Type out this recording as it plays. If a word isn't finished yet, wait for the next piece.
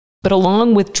But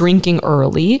along with drinking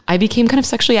early, I became kind of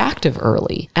sexually active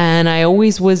early. And I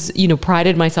always was,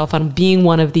 prided myself on being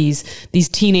one of these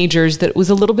teenagers that was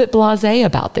a little bit blasé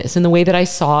about this, in the way that I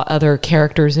saw other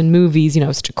characters in movies,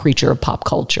 such a creature of pop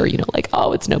culture, like,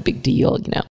 oh, it's no big deal,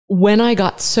 When I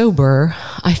got sober,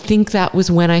 I think that was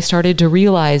when I started to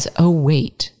realize, oh,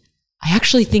 wait, I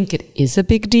actually think it is a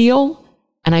big deal.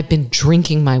 And I've been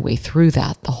drinking my way through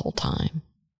that the whole time.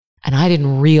 And I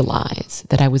didn't realize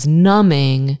that I was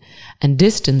numbing and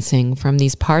distancing from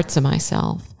these parts of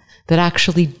myself that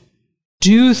actually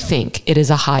do think it is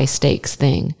a high stakes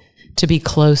thing to be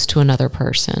close to another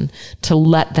person, to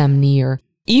let them near.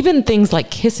 Even things like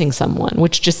kissing someone,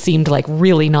 which just seemed like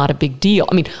really not a big deal.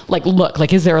 I mean,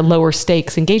 is there a lower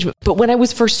stakes engagement? But when I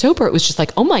was first sober, it was just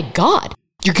like, oh my God,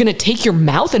 you're going to take your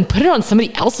mouth and put it on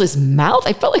somebody else's mouth?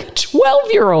 I felt like a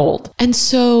 12-year-old. And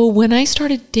so when I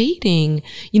started dating,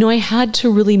 I had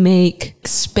to really make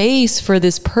space for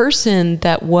this person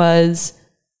that was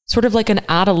sort of like an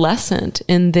adolescent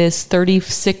in this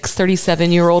 36,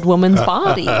 37-year-old woman's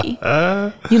body,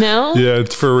 Yeah,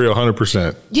 it's for real,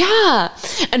 100%. Yeah.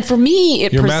 And for me,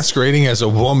 you're masquerading as a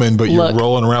woman, but you're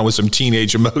rolling around with some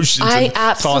teenage emotions and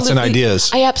thoughts and ideas.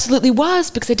 I absolutely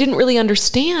was, because I didn't really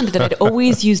understand that I'd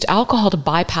always used alcohol to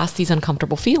bypass these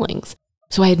uncomfortable feelings.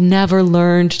 So I had never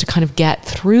learned to kind of get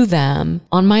through them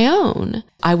on my own.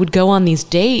 I would go on these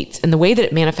dates, and the way that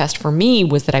it manifested for me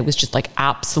was that I was just like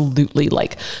absolutely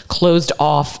like closed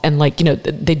off, and like,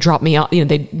 they'd drop me out,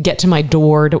 they'd get to my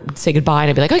door to say goodbye, and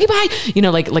I'd be like, okay, bye.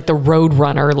 Like the road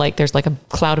runner, like there's like a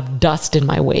cloud of dust in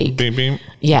my wake. Beep, beep.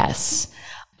 Yes.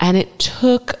 And it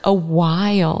took a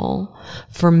while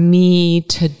for me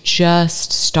to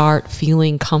just start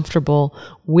feeling comfortable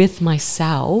with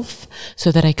myself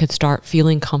so that I could start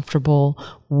feeling comfortable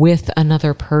with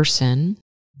another person.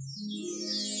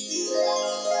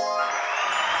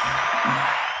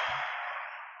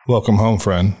 Welcome home,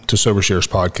 friend, to Sober Shares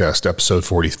Podcast, episode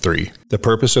 43. The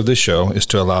purpose of this show is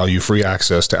to allow you free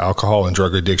access to alcohol and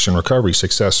drug addiction recovery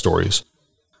success stories.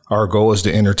 Our goal is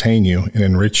to entertain you and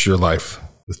enrich your life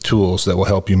with tools that will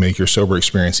help you make your sober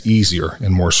experience easier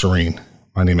and more serene.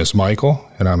 My name is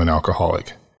Michael, and I'm an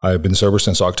alcoholic. I have been sober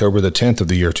since October the 10th of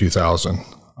the year 2000.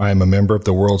 I am a member of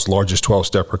the world's largest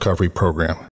 12-step recovery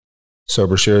program.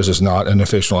 Sober Shares is not an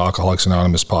official Alcoholics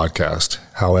Anonymous podcast.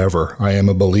 However, I am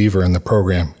a believer in the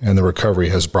program, and the recovery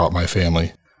has brought my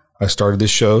family. I started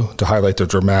this show to highlight the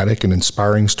dramatic and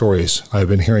inspiring stories I have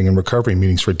been hearing in recovery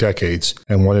meetings for decades,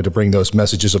 and wanted to bring those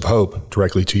messages of hope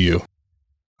directly to you.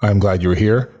 I am glad you're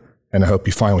here, and I hope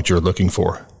you find what you're looking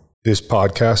for. This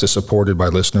podcast is supported by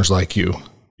listeners like you.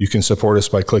 You can support us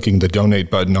by clicking the donate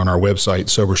button on our website,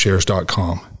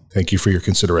 sobershares.com. Thank you for your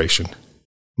consideration.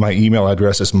 My email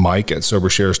address is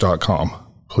mike@sobershares.com.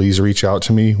 Please reach out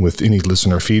to me with any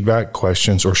listener feedback,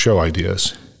 questions, or show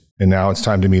ideas. And now it's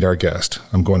time to meet our guest.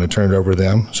 I'm going to turn it over to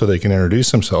them so they can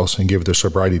introduce themselves and give their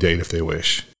sobriety date if they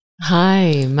wish.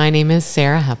 Hi, my name is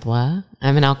Sarah Hepla.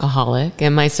 I'm an alcoholic,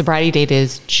 and my sobriety date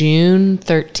is June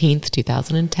 13th,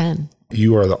 2010.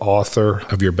 You are the author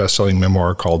of your best-selling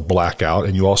memoir called Blackout,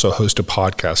 and you also host a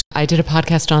podcast. I did a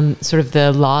podcast on sort of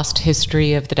the lost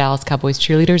history of the Dallas Cowboys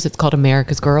cheerleaders. It's called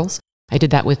America's Girls. I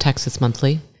did that with Texas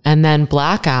Monthly. And then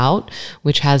Blackout,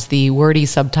 which has the wordy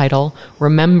subtitle,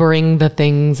 Remembering the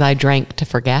Things I Drank to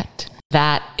Forget.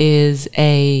 That is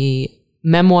a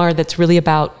memoir that's really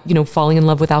about, falling in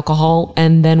love with alcohol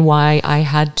and then why I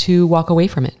had to walk away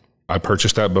from it. I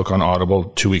purchased that book on Audible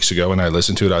 2 weeks ago, and I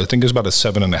listened to it. I think it's about a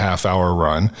 7.5 hour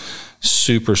run.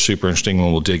 Super, super interesting,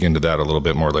 and we'll dig into that a little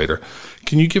bit more later.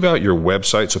 Can you give out your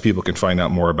website so people can find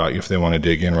out more about you if they want to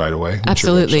dig in right away?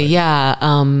 Absolutely, yeah.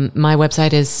 My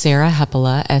website is Sarah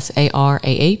Hepola,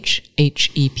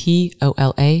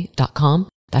 SarahHepola.com.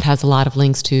 That has a lot of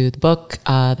links to the book,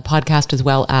 the podcast, as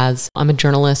well as I'm a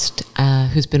journalist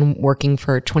who's been working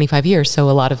for 25 years, so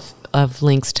a lot of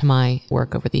links to my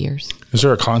work over the years. Is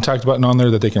there a contact button on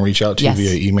there that they can reach out to you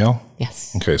via email?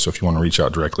 Yes. Okay, so if you want to reach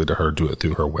out directly to her, do it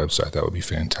through her website. That would be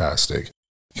fantastic.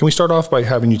 Can we start off by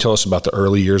having you tell us about the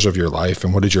early years of your life,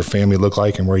 and what did your family look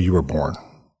like and where you were born?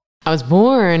 I was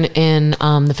born in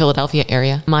the Philadelphia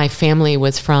area. My family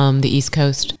was from the East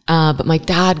Coast, but my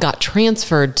dad got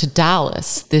transferred to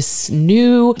Dallas, this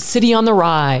new city on the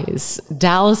rise,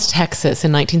 Dallas, Texas,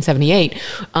 in 1978.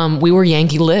 We were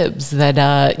Yankee libs that,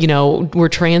 were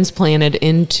transplanted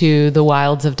into the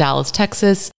wilds of Dallas,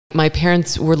 Texas. My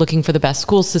parents were looking for the best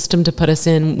school system to put us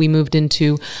in. We moved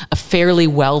into a fairly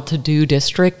well-to-do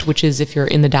district, which is, if you're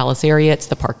in the Dallas area, it's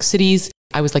the Park Cities.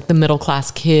 I was like the middle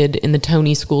class kid in the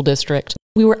Tony School District.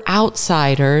 We were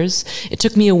outsiders. It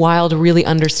took me a while to really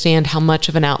understand how much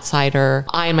of an outsider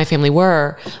I and my family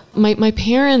were. My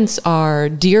parents are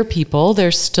dear people.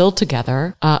 They're still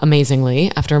together,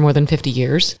 amazingly, after more than 50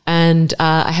 years. And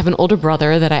I have an older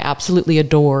brother that I absolutely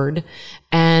adored.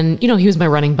 And, he was my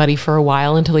running buddy for a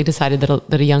while until he decided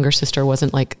that a younger sister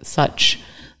wasn't like such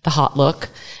the hot look.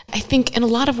 I think in a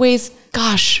lot of ways,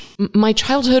 gosh, my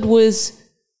childhood was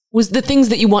the things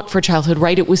that you want for childhood,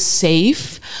 right? It was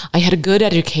safe. I had a good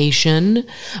education,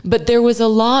 but there was a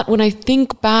lot, when I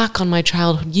think back on my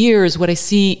childhood years, what I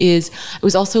see is I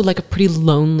was also like a pretty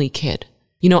lonely kid.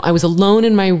 I was alone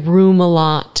in my room a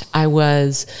lot. I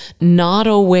was not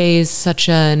always such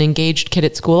an engaged kid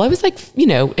at school. I was like,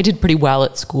 I did pretty well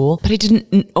at school, but I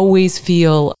didn't always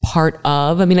feel part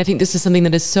of. I mean, I think this is something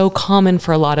that is so common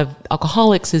for a lot of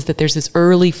alcoholics, is that there's this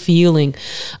early feeling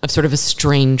of sort of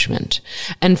estrangement.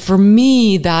 And for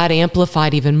me, that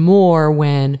amplified even more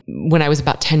when I was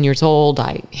about 10 years old.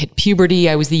 I hit puberty.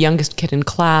 I was the youngest kid in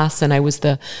class, and I was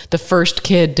the first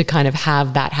kid to kind of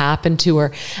have that happen to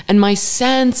her. And my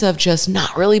sense of just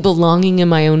not really belonging in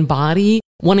my own body,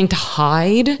 wanting to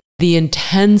hide, the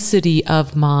intensity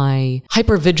of my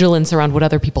hypervigilance around what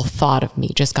other people thought of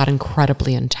me just got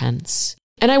incredibly intense.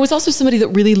 And I was also somebody that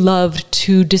really loved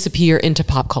to disappear into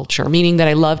pop culture, meaning that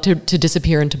I loved to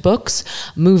disappear into books,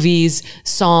 movies,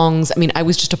 songs. I mean, I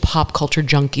was just a pop culture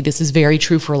junkie. This is very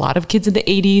true for a lot of kids in the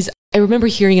 80s. I remember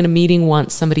hearing in a meeting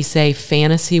once somebody say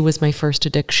fantasy was my first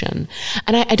addiction.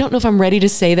 And I don't know if I'm ready to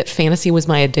say that fantasy was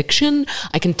my addiction.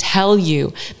 I can tell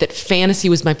you that fantasy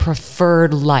was my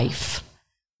preferred life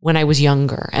when I was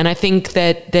younger. And I think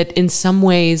that in some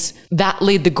ways that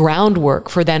laid the groundwork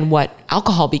for then what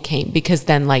alcohol became, because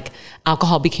then like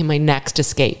alcohol became my next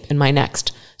escape and my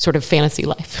next sort of fantasy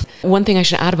life. One thing I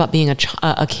should add about being a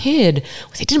kid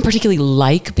was I didn't particularly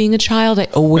like being a child. I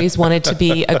always wanted to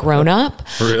be a grown-up.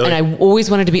 Really? And I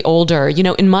always wanted to be older.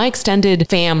 In my extended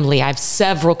family, I have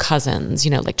several cousins,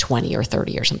 like 20 or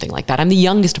 30 or something like that. I'm the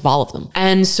youngest of all of them.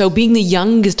 And so being the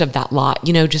youngest of that lot,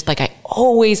 just like I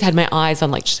always had my eyes on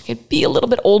like, just like I'd be a little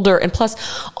bit older. And plus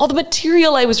all the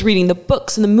material I was reading, the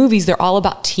books and the movies, they're all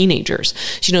about teenagers.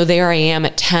 So, there I am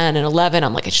at 10 and 11.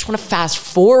 I'm like, I just want to fast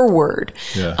forward.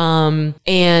 Yeah.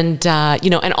 And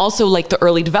also like the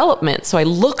early development. So I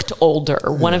looked older.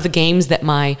 One of the games that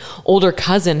my older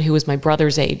cousin, who was my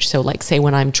brother's age, so like say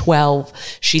when I'm 12,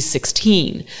 she's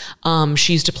 16,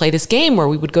 she used to play this game where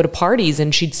we would go to parties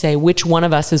and she'd say, which one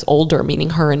of us is older,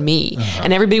 meaning her and me. Uh-huh.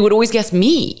 And everybody would always guess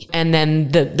me. And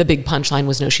then the big punchline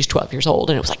was, no, she's 12 years old.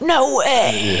 And it was like, no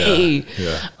way.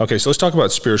 Yeah. Okay, so let's talk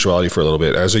about spirituality for a little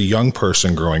bit. As a young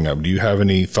person growing up, do you have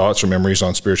any thoughts or memories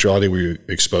on spirituality? Were you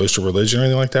exposed to religion or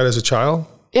anything like that as a child?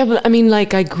 Yeah, but I mean,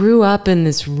 like I grew up in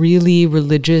this really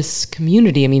religious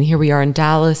community. I mean, here we are in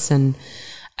Dallas, and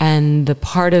the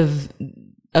part of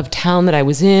town that I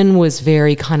was in was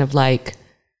very kind of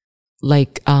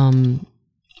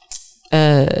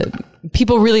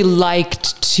people really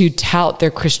liked to tout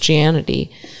their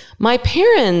Christianity. My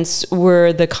parents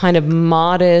were the kind of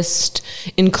modest,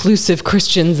 inclusive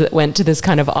Christians that went to this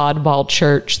kind of oddball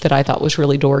church that I thought was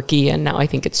really dorky, and now I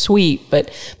think it's sweet.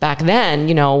 But back then,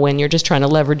 when you're just trying to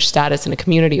leverage status in a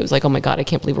community, it was like, oh my God, I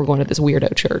can't believe we're going to this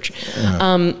weirdo church.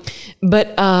 Yeah.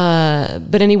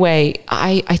 But anyway,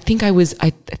 I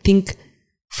think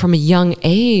from a young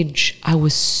age, I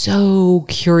was so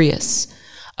curious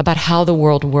about how the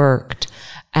world worked.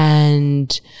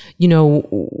 And,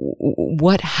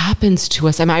 what happens to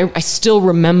us? I mean, I still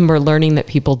remember learning that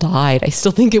people died. I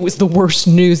still think it was the worst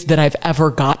news that I've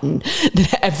ever gotten,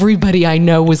 that everybody I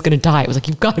know was going to die. I was like,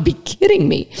 you've got to be kidding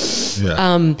me.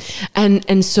 Yeah.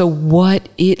 And so why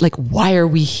are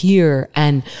we here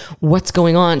and what's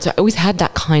going on? So I always had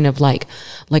that kind of like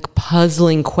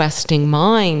puzzling, questing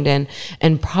mind.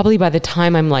 And probably by the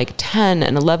time I'm like 10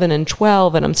 and 11 and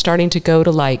 12, and I'm starting to go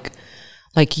to like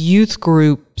youth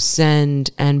groups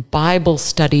and Bible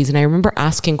studies. And I remember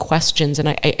asking questions, and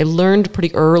I learned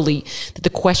pretty early that the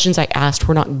questions I asked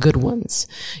were not good ones.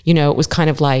 It was kind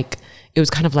of like,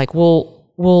 well,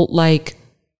 like,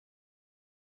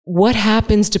 what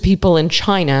happens to people in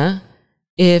China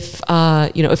if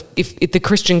the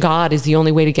Christian God is the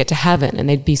only way to get to heaven? And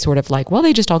they'd be sort of like, well,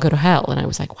 they just all go to hell. And I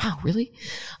was like, wow, really?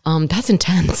 That's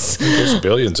intense. There's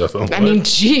billions of them. I mean,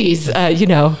 geez,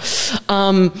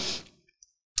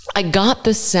 I got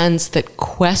the sense that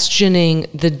questioning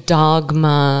the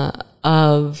dogma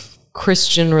of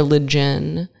Christian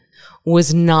religion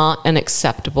was not an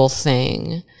acceptable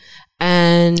thing.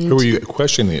 And who were you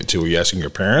questioning it to? Were you asking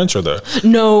your parents or the?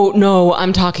 No,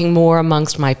 I'm talking more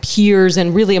amongst my peers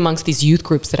and really amongst these youth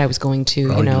groups that I was going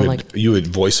to, You would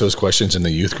voice those questions in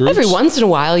the youth groups? Every once in a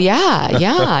while. Yeah.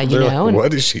 Like,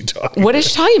 what is she talking What is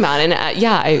she talking about? And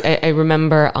I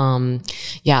remember,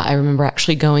 I remember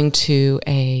actually going to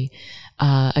a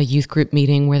youth group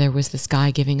meeting where there was this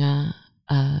guy giving a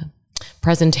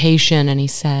presentation, and he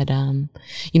said,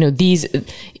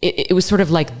 it was sort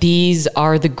of like, these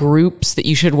are the groups that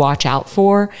you should watch out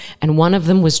for. And one of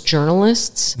them was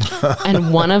journalists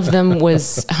and one of them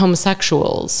was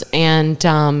homosexuals. And,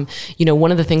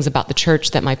 one of the things about the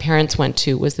church that my parents went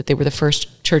to was that they were the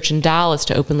first church in Dallas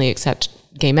to openly accept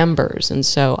gay members. And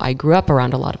so I grew up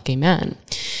around a lot of gay men.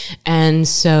 And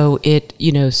so it,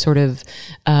 sort of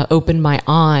opened my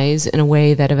eyes in a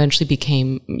way that eventually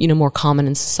became, more common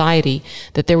in society,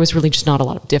 that there was really just not a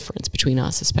lot of difference between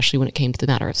us, especially when it came to the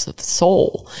matter of the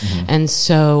soul.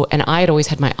 Mm-hmm. And I had always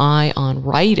had my eye on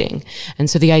writing. And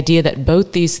so the idea that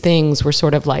both these things were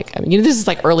sort of like, this is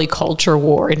like early culture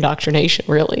war indoctrination,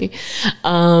 really.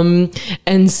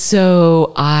 And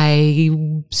so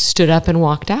I stood up and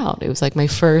walked out. It was like my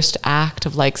first act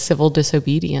of like civil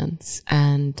disobedience.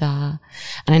 And I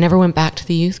never went back to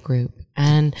the youth group.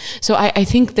 And so I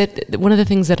think that one of the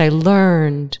things that I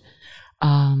learned,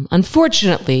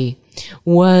 unfortunately,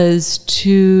 was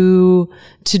to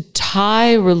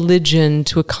tie religion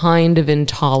to a kind of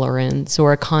intolerance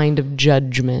or a kind of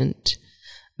judgment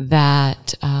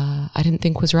that I didn't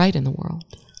think was right in the world.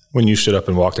 When you stood up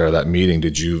and walked out of that meeting,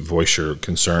 did you voice your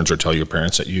concerns or tell your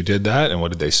parents that you did that? And what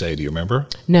did they say? Do you remember?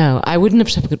 No, I wouldn't have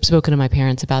spoken to my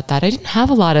parents about that. I didn't have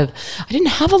a lot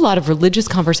of religious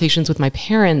conversations with my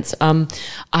parents.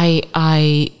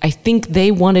 I think they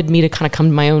wanted me to kind of come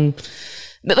to my own.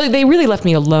 They really left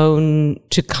me alone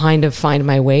to kind of find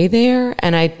my way there.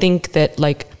 And I think that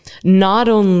not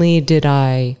only did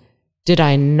I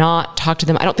not talk to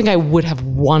them, I don't think I would have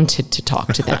wanted to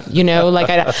talk to them.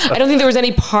 I don't think there was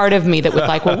any part of me that was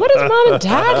like, well, what does mom and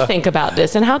dad think about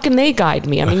this? And how can they guide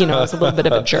me? I was a little bit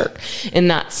of a jerk in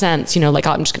that sense, I'm just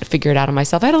going to figure it out on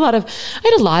myself. I had a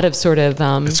lot of sort of,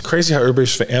 it's crazy how every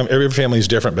family is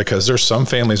different, because there's some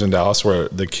families in Dallas where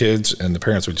the kids and the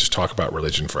parents would just talk about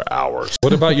religion for hours.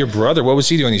 What about your brother? What was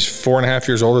he doing? He's 4.5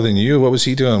 years older than you. What was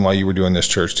he doing while you were doing this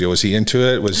church deal? Was he into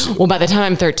it? Well, by the time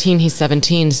I'm 13, he's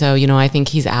 17. So, I think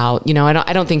he's out.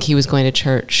 I don't think he was going to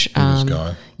church. He was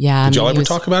gone. Yeah. Did y'all ever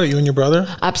talk about it, you and your brother?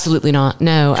 Absolutely not.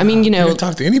 No. You didn't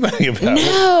talk to anybody about it.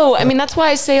 No. That's why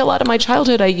I say a lot of my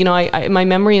childhood, my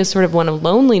memory is sort of one of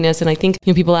loneliness. And I think,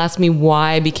 people ask me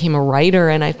why I became a writer.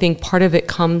 And I think part of it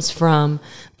comes from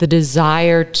the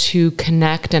desire to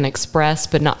connect and express,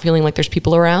 but not feeling like there's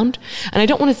people around. And I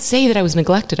don't want to say that I was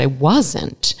neglected. I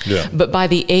wasn't. Yeah. But by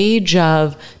the age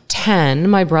of 10,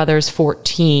 my brother's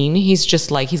 14. He's just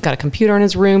he's got a computer in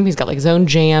his room. He's got his own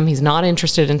jam. He's not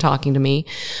interested in talking to me.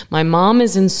 My mom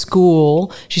is in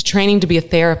school. She's training to be a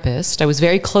therapist. I was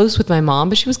very close with my mom,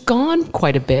 but she was gone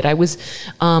quite a bit.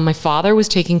 My father was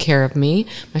taking care of me.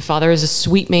 My father is a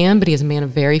sweet man, but he is a man of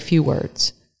very few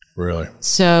words. Really?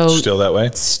 So still that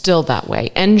way? Still that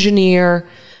way. Engineer,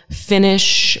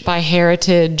 Finnish by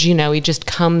heritage. He just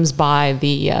comes by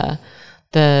the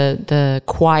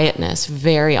quietness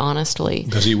very honestly.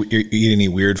 Does he eat any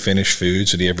weird Finnish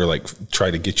foods? Did he ever try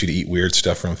to get you to eat weird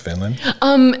stuff from Finland?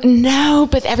 No,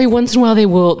 but every once in a while they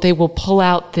will pull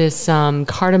out this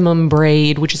cardamom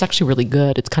braid, which is actually really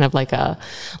good. It's kind of like a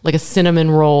cinnamon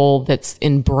roll that's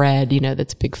in bread,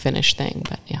 that's a big Finnish thing.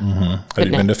 But yeah. Mm-hmm. Have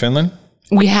you been to Finland?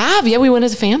 We have. Yeah, we went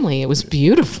as a family. It was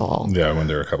beautiful. Yeah, I went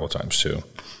there a couple of times too.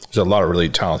 There's a lot of really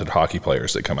talented hockey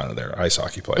players that come out of there, ice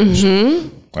hockey players. Mm-hmm.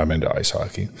 I'm into ice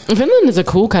hockey. Finland is a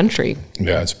cool country.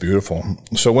 Yeah, it's beautiful.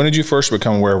 So when did you first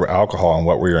become aware of alcohol, and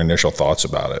what were your initial thoughts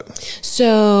about it?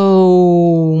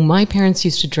 So my parents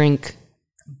used to drink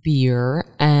beer,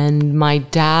 and my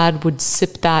dad would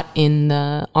sip that in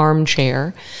the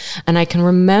armchair. And I can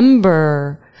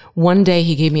remember one day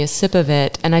he gave me a sip of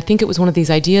it, and I think it was one of these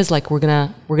ideas we're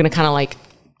gonna kind of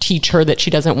teach her that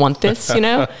she doesn't want this,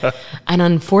 And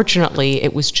unfortunately,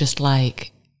 it was just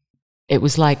actually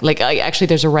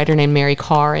there's a writer named Mary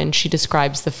Carr, and she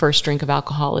describes the first drink of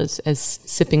alcohol as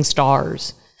sipping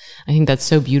stars. I think that's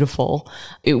so beautiful.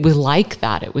 It was like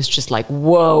that. It was just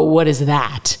whoa, what is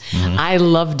that? Mm-hmm. I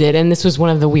loved it. And this was one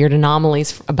of the weird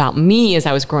anomalies about me as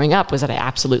I was growing up, was that I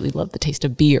absolutely loved the taste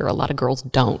of beer. A lot of girls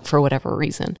don't, for whatever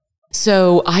reason.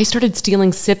 So I started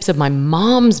stealing sips of my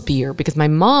mom's beer, because my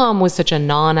mom was such a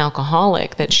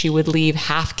non-alcoholic that she would leave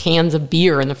half cans of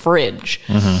beer in the fridge.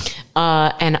 Mm-hmm.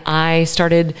 And I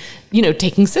started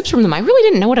taking sips from them. I really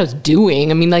didn't know what I was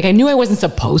doing. I mean, like I knew I wasn't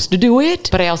supposed to do it,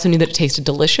 but I also knew that it tasted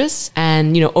delicious.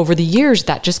 And, over the years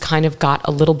that just kind of got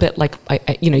a little bit like,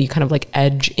 you kind of like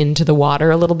edge into the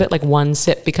water a little bit. Like one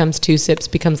sip becomes two sips,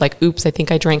 becomes like, oops, I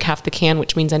think I drank half the can,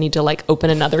 which means I need to like open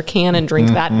another can and drink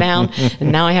that down.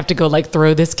 And now I have to go like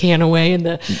throw this can away in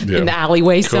the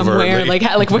alleyway somewhere.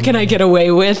 Like what can I get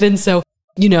away with? And so,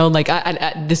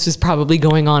 this was probably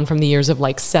going on from the years of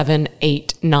like 7,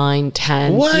 8, 9,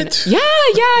 10. What?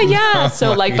 Yeah.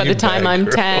 So like by the time I'm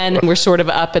 10, we're sort of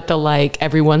up at the like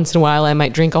every once in a while I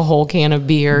might drink a whole can of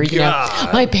beer.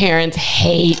 My parents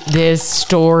hate this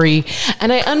story,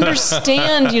 and I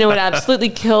understand. It absolutely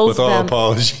kills them. With all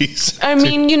apologies. I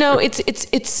mean,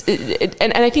 it's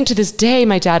and I think to this day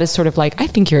my dad is sort of like, I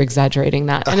think you're exaggerating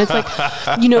that, and it's like,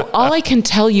 all I can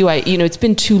tell you, it's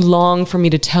been too long for me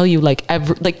to tell you like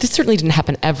this certainly didn't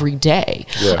happen every day.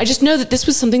 Yeah. I just know that this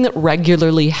was something that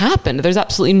regularly happened. There's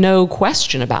absolutely no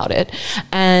question about it.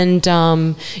 And,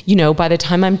 by the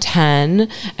time I'm 10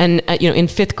 and, in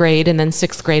 5th grade and then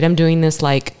 6th grade, I'm doing this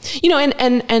like,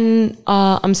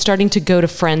 I'm starting to go to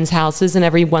friends' houses, and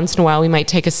every once in a while we might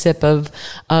take a sip of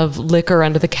liquor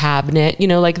under the cabinet.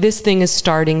 Like this thing is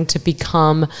starting to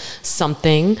become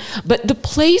something. But the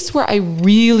place where I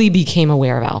really became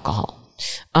aware of alcohol,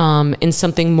 in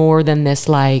something more than this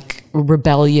like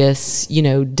rebellious,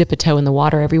 dip a toe in the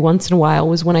water every once in a while,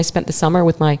 was when I spent the summer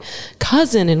with my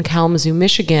cousin in Kalamazoo,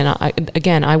 Michigan.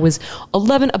 I was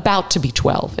 11, about to be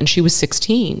 12, and she was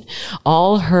 16.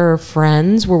 All her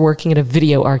friends were working at a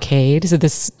video arcade. So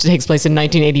this takes place in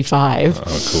 1985.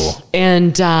 Oh, cool.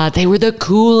 And they were the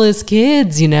coolest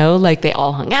kids, like they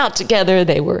all hung out together.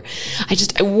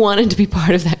 I wanted to be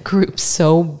part of that group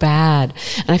so bad.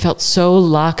 And I felt so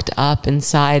locked up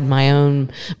inside my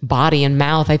own body and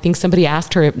mouth. I think somebody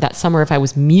asked her that summer if I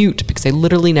was mute, because I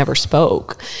literally never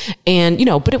spoke. And,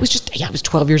 but it was just, I was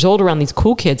 12 years old around these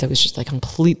cool kids. I was just like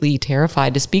completely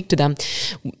terrified to speak to them.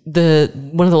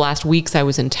 One of the last weeks I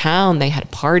was in town, they had a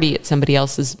party at somebody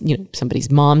else's, somebody's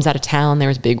mom's out of town. There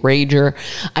was a big rager.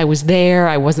 I was there.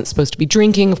 I wasn't supposed to be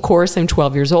drinking. Of course, I'm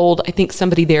 12 years old. I think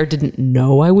somebody there didn't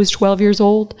know I was 12 years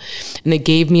old, and they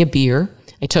gave me a beer.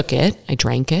 I took it. I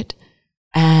drank it.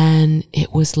 And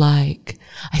it was like,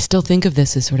 I still think of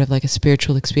this as sort of like a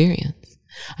spiritual experience.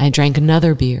 I drank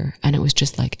another beer, and it was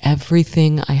just like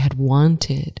everything I had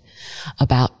wanted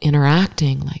about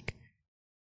interacting, like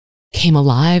came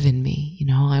alive in me.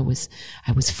 I was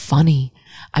funny.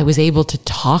 I was able to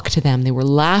talk to them. They were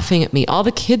laughing at me. All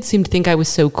the kids seemed to think I was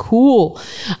so cool.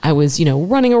 I was,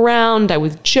 running around. I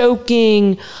was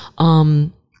joking.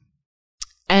 And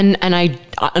I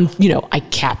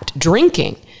kept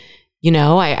drinking.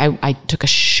 I took a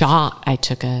shot. I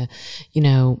took I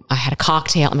had a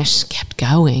cocktail, and I just kept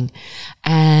going.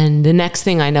 And the next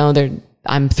thing I know,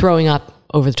 I'm throwing up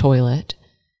over the toilet,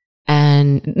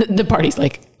 and the party's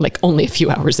like only a few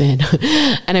hours in.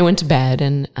 And I went to bed,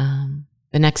 and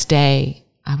the next day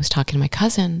I was talking to my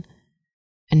cousin,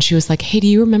 and she was like, hey, do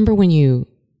you remember when you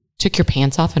took your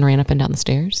pants off and ran up and down the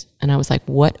stairs? And I was like,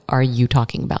 what are you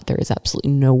talking about? There is absolutely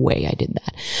no way I did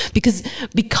that.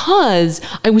 Because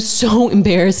I was so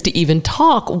embarrassed to even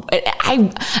talk.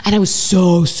 I was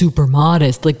so super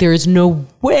modest. Like there is no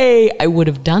way I would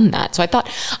have done that. So I thought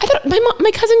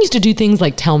my cousin used to do things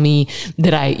like tell me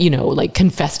that I, like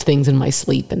confessed things in my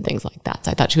sleep and things like that.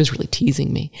 So I thought she was really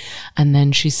teasing me. And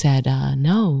then she said,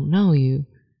 no, you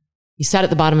sat at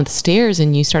the bottom of the stairs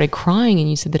and you started crying, and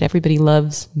you said that everybody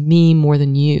loves me more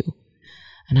than you.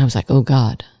 And I was like, oh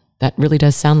God, that really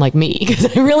does sound like me,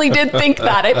 because I really did think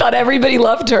that. I thought everybody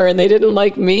loved her and they didn't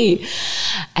like me.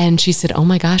 And she said, oh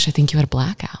my gosh, I think you had a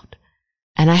blackout.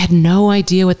 And I had no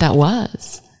idea what that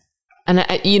was. And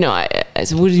I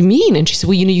said, what do you mean? And she said,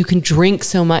 well, you can drink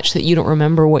so much that you don't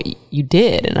remember what you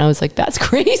did. And I was like, that's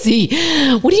crazy.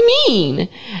 What do you mean?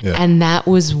 Yeah. And that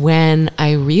was when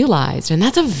I realized, and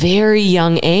that's a very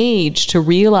young age to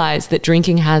realize that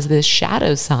drinking has this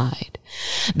shadow side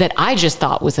that I just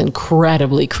thought was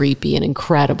incredibly creepy and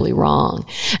incredibly wrong.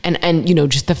 And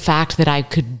just the fact that I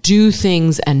could do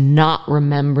things and not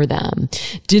remember them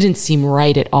didn't seem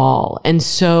right at all. And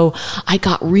so I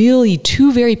got really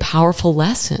two very powerful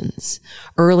lessons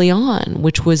early on,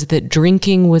 which was that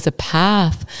drinking was a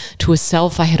path to a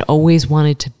self I had always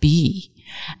wanted to be.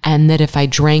 And that if I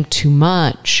drank too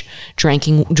much,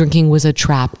 drinking was a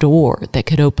trap door that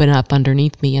could open up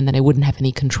underneath me, and that I wouldn't have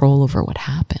any control over what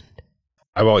happened.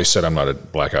 I've always said I'm not a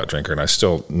blackout drinker, and I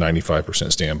still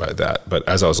 95% stand by that. But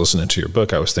as I was listening to your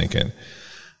book, I was thinking,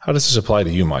 how does this apply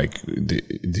to you, Mike?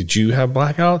 Did you have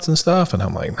blackouts and stuff? And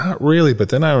I'm like, not really. But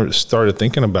then I started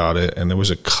thinking about it. And there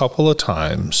was a couple of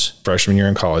times, freshman year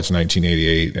in college,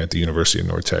 1988 at the University of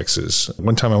North Texas.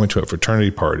 One time I went to a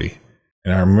fraternity party.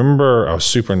 And I remember I was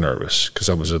super nervous because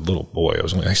I was a little boy. I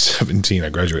was only like 17. I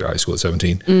graduated high school at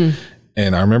 17.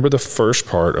 And I remember the first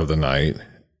part of the night.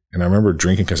 And I remember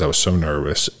drinking because I was so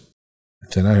nervous.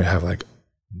 Then I would have like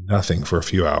nothing for a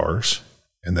few hours.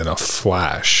 And then a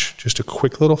flash, just a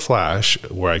quick little flash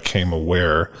where I came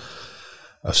aware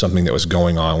of something that was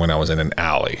going on when I was in an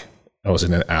alley. I was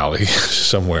in an alley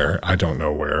somewhere, I don't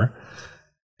know where.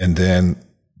 And then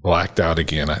blacked out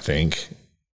again, I think.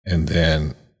 And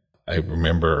then I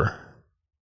remember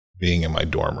being in my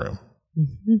dorm room.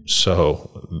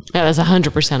 So yeah, that's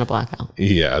 100% a blackout.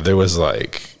 Yeah, there was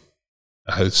like,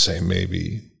 I would say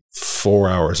maybe 4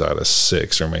 hours out of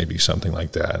 6 or maybe something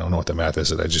like that. I don't know what the math is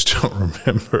that I just don't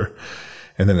remember.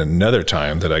 And then another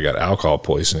time that I got alcohol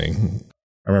poisoning,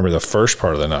 I remember the first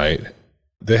part of the night,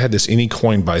 they had this any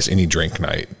coin buys any drink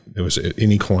night. It was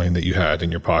any coin that you had in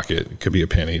your pocket. It could be a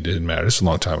penny, it didn't matter. It's a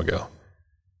long time ago.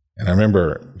 And I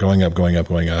remember going up.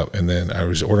 And then I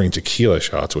was ordering tequila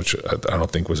shots, which I don't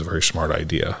think was a very smart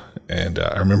idea. And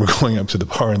I remember going up to the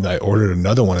bar and I ordered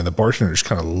another one. And the bartender just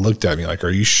kind of looked at me like, are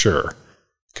you sure?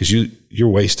 Because you're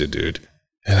wasted, dude.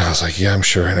 And I was like, yeah, I'm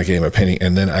sure. And I gave him a penny.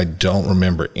 And then I don't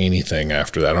remember anything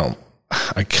after that.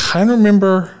 I kind of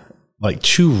remember like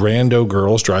 2 rando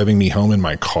girls driving me home in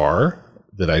my car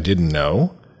that I didn't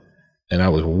know. And I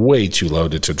was way too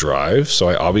loaded to drive. So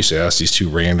I obviously asked these 2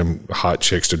 random hot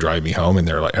chicks to drive me home. And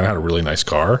they're like, and I had a really nice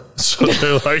car. So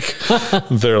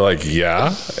they're like,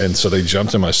 yeah. And so they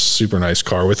jumped in my super nice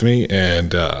car with me.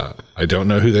 And I don't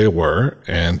know who they were.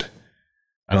 And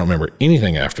I don't remember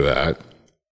anything after that,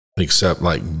 except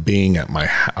like being at my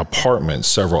apartment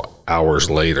several hours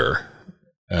later.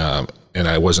 And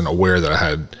I wasn't aware that I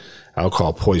had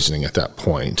alcohol poisoning at that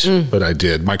point, but I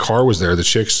did. My car was there. The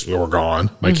chicks were gone.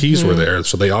 My keys were there.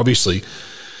 So they obviously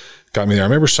got me there. I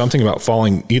remember something about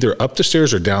falling either up the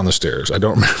stairs or down the stairs. I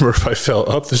don't remember if I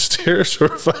fell up the stairs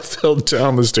or if I fell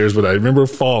down the stairs, but I remember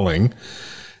falling.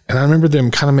 And I remember them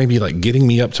kind of maybe like getting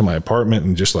me up to my apartment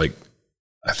and just like,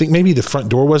 I think maybe the front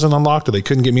door wasn't unlocked or they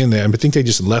couldn't get me in there. I think they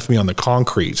just left me on the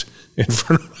concrete in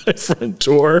front of my front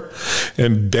door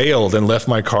and bailed and left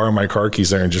my car and my car keys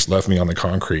there and just left me on the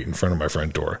concrete in front of my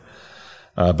front door.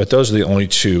 But those are the only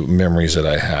 2 memories that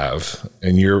I have.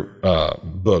 And your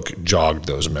book jogged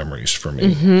those memories for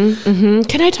me.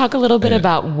 Can I talk a little bit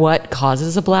about what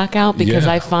causes a blackout? Because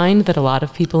I find that a lot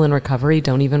of people in recovery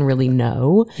don't even really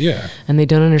know. Yeah. And they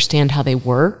don't understand how they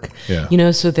work.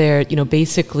 Yeah. So they're,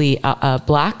 basically a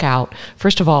blackout.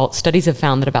 First of all, studies have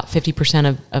found that about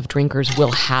 50% of drinkers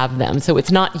will have them. So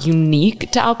it's not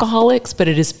unique to alcoholics, but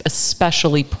it is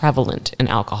especially prevalent in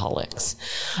alcoholics.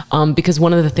 Because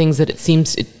one of the things that it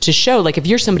seems to show, like if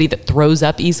you're somebody that throws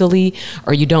up easily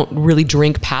or you don't really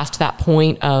drink past that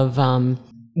point of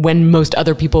when most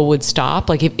other people would stop,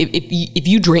 like if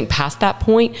you drink past that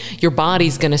point, your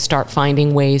body's going to start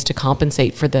finding ways to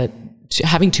compensate for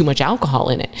having too much alcohol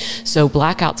in it. So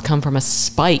blackouts come from a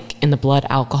spike in the blood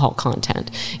alcohol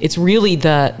content. It's really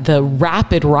the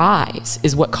rapid rise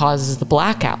is what causes the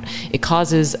blackout. It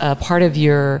causes a part of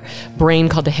your brain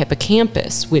called the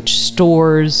hippocampus, which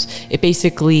it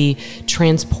basically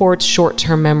transports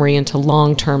short-term memory into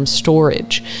long-term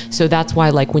storage. So that's why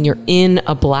like when you're in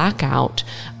a blackout,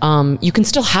 you can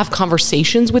still have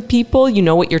conversations with people, you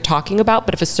know what you're talking about,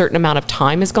 but if a certain amount of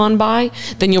time has gone by,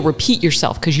 then you'll repeat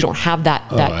yourself because you don't have that.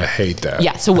 I hate that.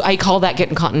 Yeah, so I call that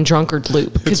getting caught in drunkard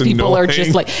loop because people annoying. are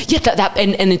just like,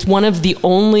 and it's one of the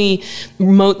only,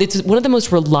 it's one of the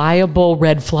most reliable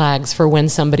red flags for when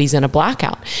somebody's in a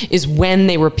blackout is when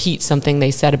they repeat something they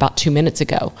said about 2 minutes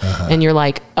ago. And you're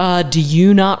like, do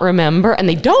you not remember? And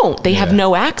they don't. They have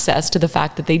no access to the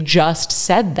fact that they just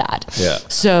said that. Yeah.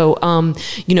 So,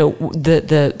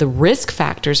 the risk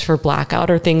factors for blackout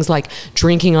are things like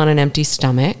drinking on an empty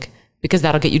stomach, because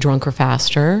that'll get you drunker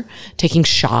faster, taking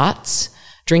shots,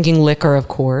 drinking liquor, of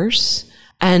course.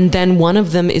 And then one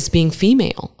of them is being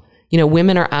female.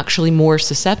 Women are actually more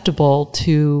susceptible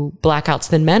to blackouts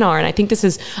than men are. And I think this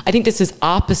is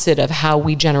opposite of how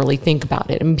we generally think about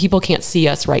it. I mean, people can't see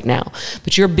us right now,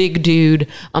 but you're a big dude.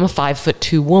 I'm a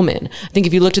 5'2" woman. I think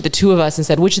if you looked at the 2 of us and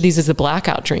said, which of these is a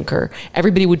blackout drinker?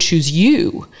 Everybody would choose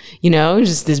you,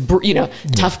 just this,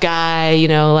 tough guy,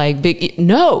 like big.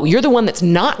 No, you're the one that's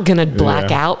not going to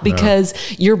black out because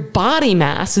your body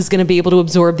mass is going to be able to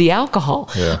absorb the alcohol.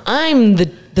 Yeah. I'm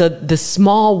the the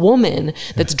small woman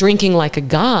that's drinking like a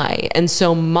guy. And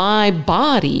so my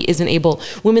body isn't able,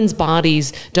 women's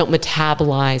bodies don't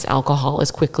metabolize alcohol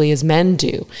as quickly as men do.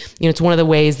 You know, it's one of the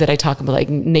ways that I talk about, like,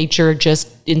 nature just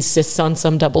insists on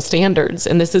some double standards,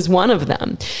 and this is one of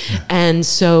them. And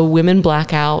so women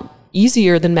black out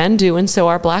easier than men do, and so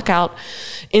our blackout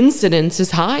incidence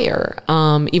is higher,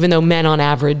 even though men on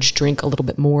average drink a little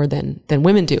bit more than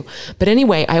women do. But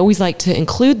anyway, I always like to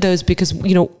include those because,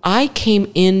 you know, I came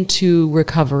into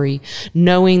recovery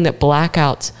knowing that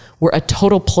blackouts were a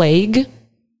total plague,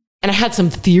 and I had some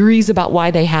theories about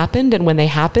why they happened, and when they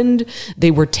happened,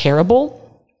 they were terrible.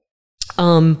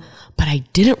 But I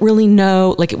didn't really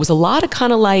know, like, it was a lot of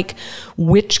kind of like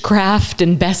witchcraft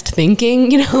and best thinking,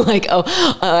 you know, like,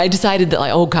 I decided that,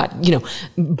 like, oh God, you know,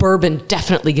 bourbon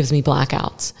definitely gives me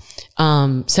blackouts.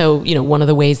 So, you know, one of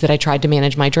the ways that I tried to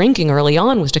manage my drinking early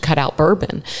on was to cut out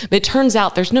bourbon. But it turns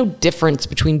out there's no difference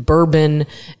between bourbon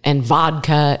and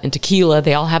vodka and tequila.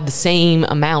 They all have the same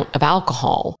amount of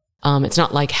alcohol. It's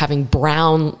not like having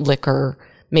brown liquor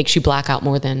makes you black out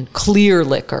more than clear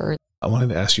liquor. I wanted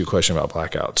to ask you a question about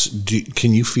blackouts.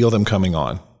 Can you feel them coming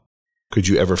on? Could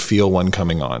you ever feel one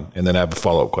coming on? And then I have a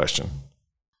follow-up question.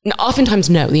 Oftentimes,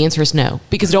 no. The answer is no,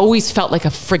 because it always felt like a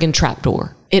friggin'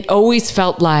 trapdoor. It always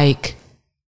felt like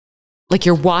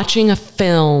you're watching a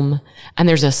film and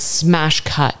there's a smash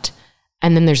cut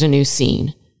and then there's a new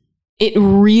scene. It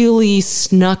really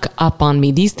snuck up on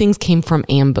me. These things came from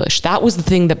ambush. That was the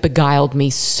thing that beguiled me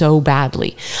so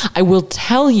badly. I will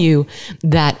tell you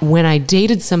that when I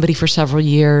dated somebody for several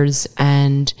years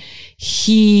and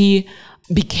he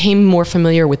became more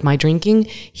familiar with my drinking,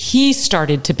 he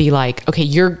started to be like, okay,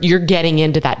 you're getting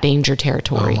into that danger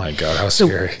territory. Oh my God, how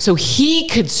scary. So he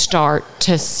could start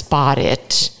to spot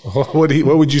it. What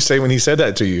would you say when he said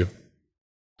that to you?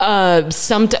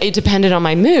 It depended on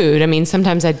my mood. I mean,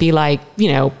 sometimes I'd be like,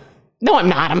 you know, no, I'm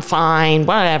not, I'm fine,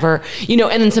 whatever, you know,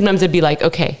 and then sometimes I'd be like,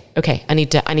 okay, I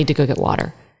need to go get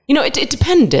water. You know, it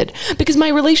depended, because my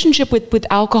relationship with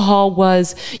alcohol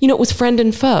was, you know, it was friend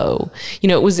and foe. You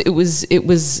know, it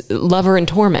was lover and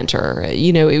tormentor.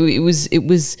 You know,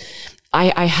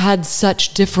 I had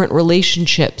such different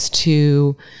relationships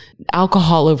to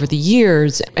alcohol over the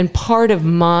years. And part of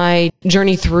my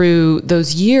journey through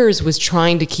those years was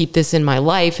trying to keep this in my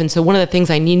life. And so one of the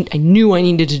things I knew I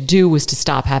needed to do was to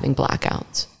stop having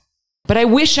blackouts. But I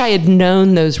wish I had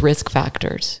known those risk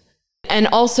factors. And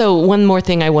also, one more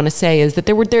thing I want to say is that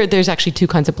there's actually two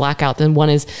kinds of blackouts. And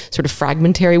one is sort of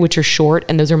fragmentary, which are short,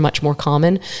 and those are much more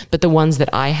common. But the ones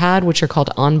that I had, which are called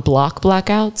en bloc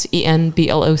blackouts,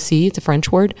 ENBLOC, it's a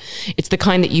French word. It's the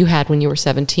kind that you had when you were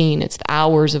 17. It's the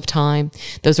hours of time.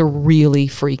 Those are really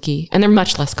freaky, and they're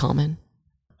much less common.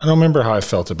 I don't remember how I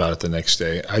felt about it the next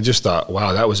day. I just thought,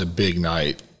 wow, that was a big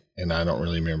night. And I don't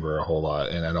really remember a whole lot.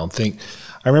 And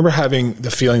I remember having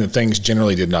the feeling that things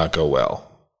generally did not go well.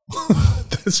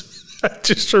 I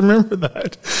just remember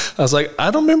that. I was like,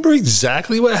 I don't remember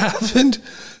exactly what happened,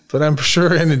 but I'm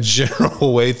sure in a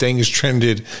general way things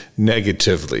trended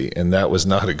negatively, and that was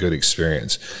not a good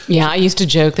experience. Yeah, I used to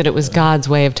joke that it was God's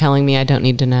way of telling me I don't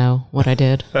need to know what I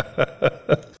did.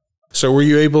 So were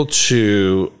you able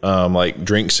to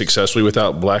drink successfully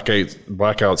without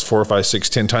blackouts 4, 5, 6,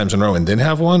 10 times in a row and then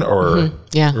have one? Or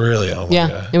Yeah. Really? Oh my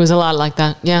God. It was a lot like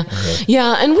that. Yeah. Okay.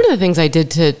 Yeah. And one of the things I did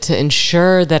to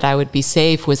ensure that I would be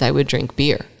safe was I would drink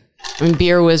beer. I mean,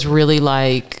 beer was really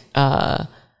like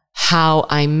how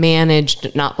I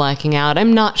managed not blacking out.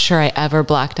 I'm not sure I ever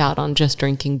blacked out on just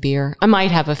drinking beer. I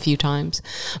might have a few times.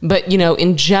 But, you know,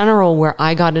 in general, where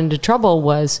I got into trouble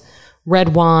was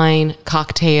red wine,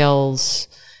 cocktails.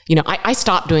 You know, I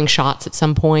stopped doing shots at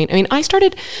some point. I mean, I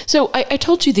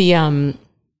told you the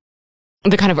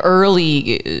kind of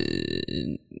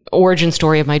early origin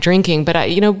story of my drinking, but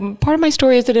part of my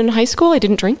story is that in high school, I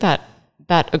didn't drink that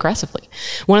aggressively.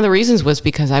 One of the reasons was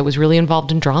because I was really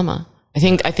involved in drama. I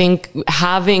think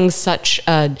having such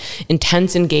an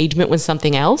intense engagement with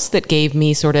something else that gave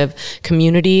me sort of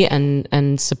community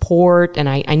and support, and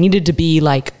I needed to be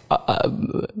like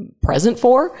present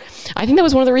for. I think that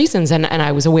was one of the reasons, and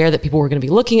I was aware that people were going to be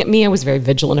looking at me. I was very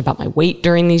vigilant about my weight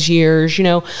during these years. You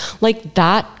know, like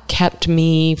that kept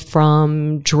me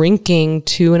from drinking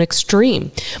to an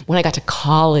extreme. When I got to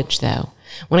college, though.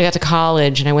 When I got to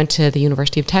college and I went to the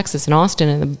University of Texas in Austin,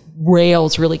 and the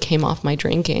rails really came off my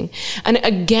drinking. And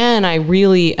again, I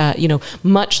really,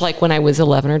 much like when I was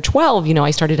 11 or 12,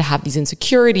 I started to have these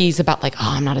insecurities about like,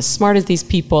 oh, I'm not as smart as these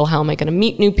people. How am I going to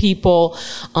meet new people?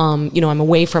 I'm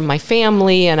away from my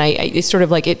family. And it's sort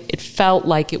of like, it felt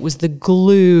like it was the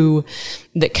glue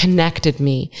that connected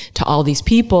me to all these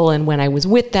people. And when I was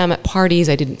with them at parties,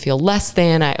 I didn't feel less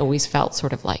than. I always felt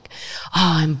sort of like,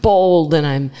 oh, I'm bold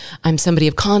and I'm somebody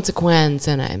of consequence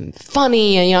and I'm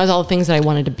funny. And, it was all the things that I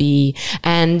wanted to be.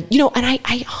 And, and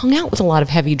I hung out with a lot of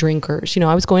heavy drinkers.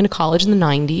 I was going to college in the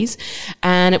 90s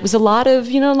and it was a lot of,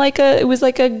 it was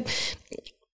like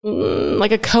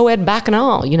a co-ed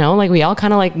bacchanal, like we all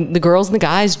kind of like the girls and the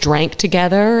guys drank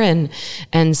together and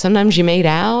sometimes you made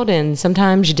out and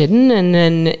sometimes you didn't. And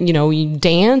then, you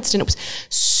danced and it was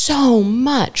so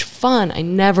much fun. I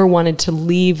never wanted to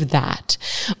leave that,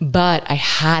 but I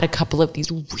had a couple of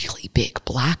these really big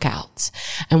blackouts.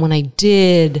 And when I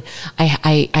did,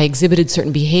 I exhibited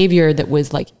certain behavior that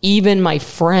was like, even my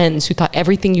friends who thought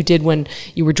everything you did when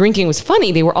you were drinking was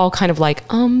funny, they were all kind of like,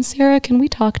 Sarah, can we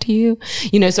talk to you?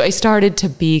 So I started to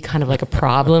be kind of like a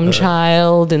problem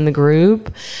child in the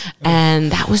group.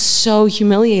 And that was so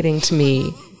humiliating to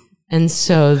me. And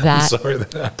so that... I'm sorry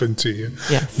that happened to you.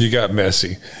 Yeah. You got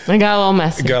messy. I got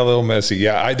a little messy.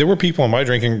 Yeah. There were people in my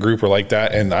drinking group were like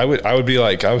that. And I would be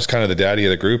like, I was kind of the daddy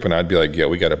of the group. And I'd be like, yeah,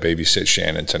 we got to babysit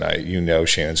Shannon tonight.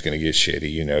 Shannon's going to get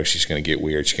shitty. She's going to get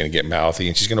weird. She's going to get mouthy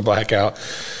and she's going to black out.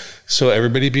 So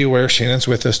everybody be aware, Shannon's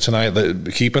with us tonight.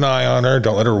 Keep an eye on her.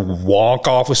 Don't let her walk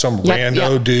off with some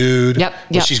rando dude. Yep.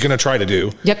 What she's going to try to do.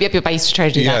 Yep. I used to try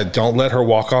to do that. Yeah, don't let her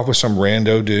walk off with some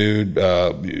rando dude.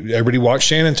 Everybody watch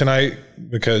Shannon tonight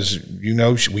because,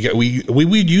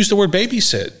 we'd use the word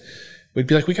babysit. We'd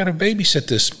be like, we got to babysit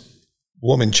this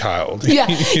woman child. Yeah.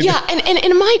 Yeah. And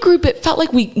in my group, it felt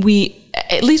like we,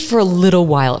 at least for a little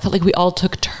while, it felt like we all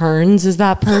took turns as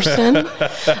that person.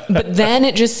 But then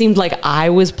it just seemed like I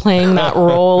was playing that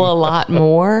role a lot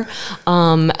more.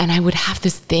 And I would have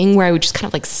this thing where I would just kind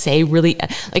of like say really,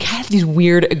 like have these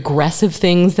weird aggressive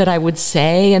things that I would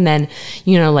say. And then,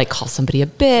 like call somebody a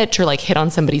bitch or like hit on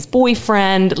somebody's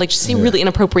boyfriend, like just say really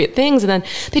inappropriate things. And then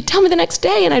they'd tell me the next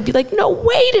day and I'd be like, no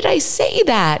way did I say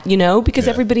that, because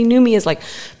everybody knew me as like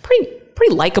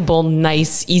pretty likable,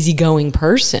 nice, easygoing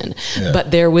person. Yeah.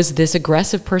 But there was this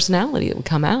aggressive personality that would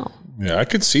come out. Yeah, I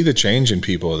could see the change in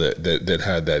people that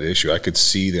had that issue. I could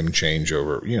see them change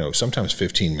over, sometimes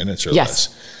 15 minutes or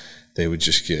less. They would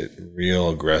just get real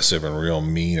aggressive and real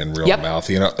mean and real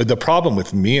mouthy. And the problem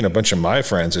with me and a bunch of my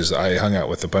friends is I hung out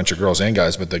with a bunch of girls and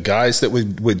guys, but the guys that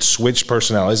would switch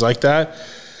personalities like that,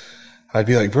 I'd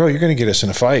be like, bro, you're going to get us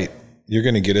in a fight. You're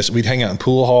going to get us. We'd hang out in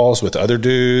pool halls with other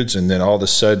dudes. And then all of a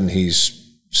sudden he's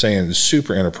saying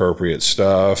super inappropriate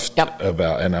stuff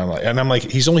about, and I'm like,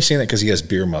 he's only saying that because he has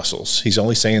beer muscles. He's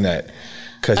only saying that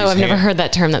because I've never heard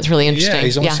that term. That's really interesting. Yeah,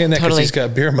 he's only saying that because he's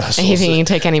got beer muscles. He can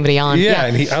take anybody on. Yeah.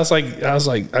 And I was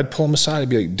like, I'd pull him aside and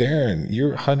be like, Darren, you're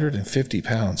 150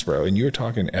 pounds, bro. And you're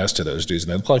talking S to those dudes.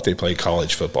 And they look like they play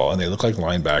college football and they look like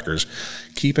linebackers.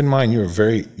 Keep in mind, you're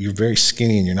very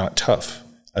skinny and you're not tough.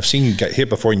 I've seen you get hit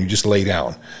before and you just lay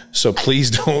down. So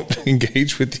please don't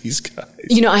engage with these guys.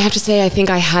 I have to say, I think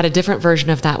I had a different version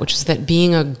of that, which is that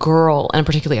being a girl, and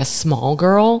particularly a small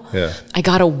girl, I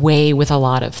got away with a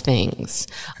lot of things.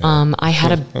 Yeah. I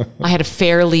had a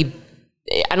fairly,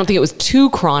 I don't think it was too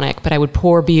chronic, but I would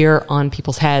pour beer on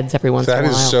people's heads every once in a while.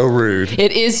 That is so rude.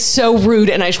 It is so rude.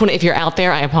 And I just want to, if you're out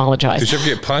there, I apologize. Did you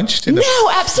ever get punched? No,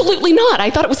 absolutely not. I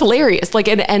thought it was hilarious. Like,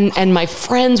 and my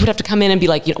friends would have to come in and be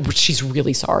like, she's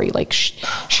really sorry. Like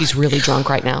she's really drunk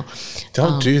right now.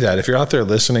 Don't do that. If you're out there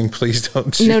listening, please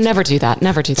don't do that. Never do that.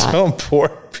 Never do that. Don't pour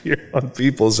beer on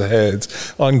people's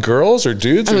heads. On girls or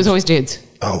dudes? It was always dudes.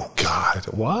 Oh God.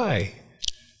 Why?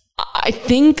 I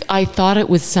think I thought it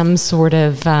was some sort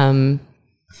of,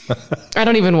 I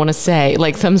don't even want to say,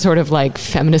 like some sort of like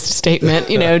feminist statement,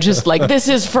 just like, this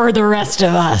is for the rest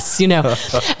of us, And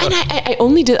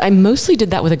I mostly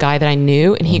did that with a guy that I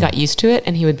knew and he got used to it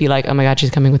and he would be like, oh my God,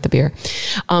 she's coming with the beer.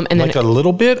 And then like a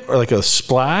little bit or like a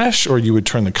splash, or you would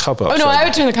turn the cup upside down? I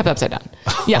would turn the cup upside down.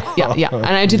 Yeah. And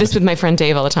I do this with my friend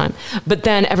Dave all the time. But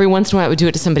then every once in a while I would do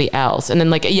it to somebody else. And then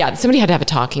somebody had to have a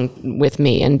talking with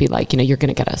me and be like, you're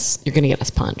going to get us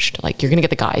punched. Like you're going to get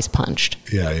the guys punched.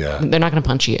 Yeah. They're not going to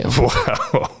punch you.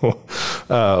 you.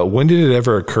 Wow. When did it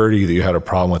ever occur to you that you had a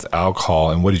problem with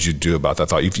alcohol, and what did you do about that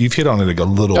thought? You've hit on it a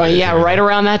little bit. Yeah, right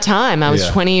around that time. I was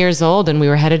 20 years old, and we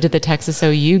were headed to the Texas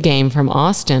OU game from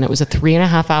Austin. It was a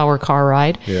 3.5-hour car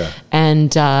ride. Yeah.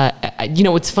 And,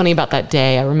 what's funny about that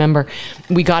day, I remember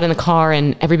we got in the car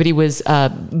and everybody was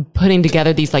putting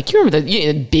together these, like, you remember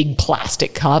the big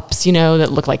plastic cups,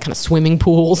 that look like kind of swimming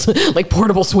pools, like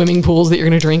portable swimming pools that you're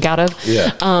going to drink out of.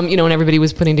 Yeah. And everybody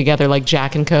was putting together like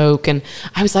Jack and Coke. And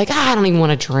I was like, I don't even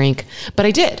want to drink. But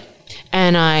I did.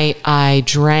 And I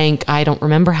drank, I don't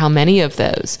remember how many of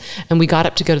those. And we got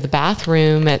up to go to the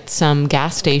bathroom at some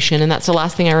gas station. And that's the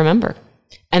last thing I remember.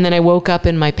 And then I woke up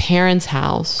in my parents'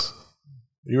 house.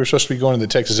 You were supposed to be going to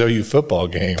the Texas OU football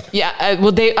game. Yeah.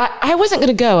 I wasn't going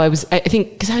to go. I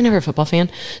think, because I'm never a football fan.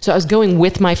 So I was going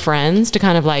with my friends to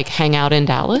kind of like hang out in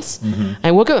Dallas. Mm-hmm.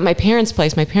 I woke up at my parents'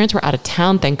 place. My parents were out of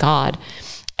town, thank God.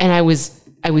 And I was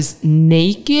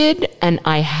naked and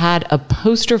I had a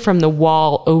poster from the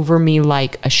wall over me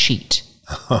like a sheet.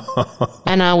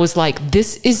 And I was like,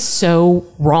 this is so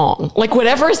wrong. Like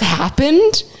whatever has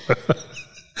happened.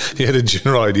 You had a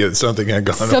general idea that something had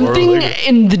gone Something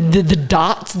in the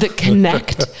dots that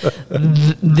connect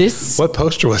this. What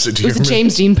poster was it? It was a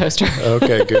James Dean poster.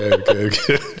 Okay, good.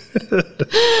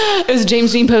 It was a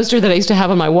James Dean poster that I used to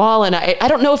have on my wall, and I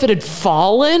don't know if it had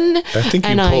fallen. I think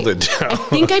you pulled it down. I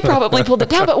think I probably pulled it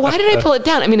down, but why did I pull it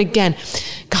down? I mean, again,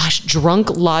 gosh,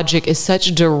 drunk logic is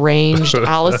such deranged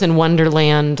Alice in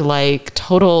Wonderland, like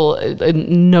total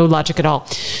no logic at all.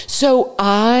 So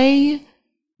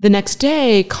the next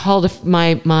day called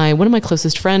one of my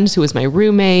closest friends who was my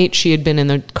roommate. She had been in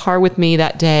the car with me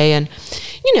that day. And,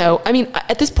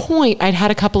 at this point I'd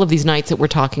had a couple of these nights that we're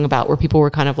talking about where people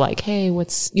were kind of like, hey,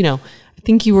 I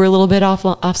think you were a little bit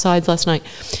offsides last night.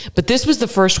 But this was the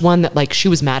first one that like, she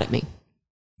was mad at me.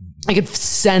 I could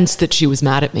sense that she was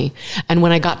mad at me. And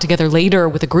when I got together later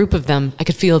with a group of them, I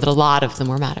could feel that a lot of them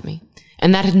were mad at me.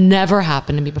 And that had never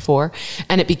happened to me before.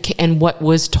 And what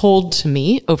was told to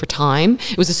me over time,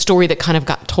 it was a story that kind of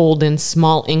got told in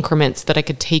small increments that I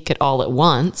could take it all at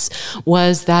once,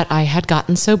 was that I had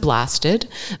gotten so blasted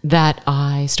that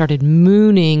I started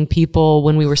mooning people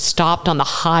when we were stopped on the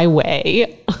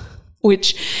highway,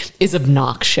 which is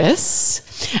obnoxious.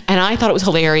 And I thought it was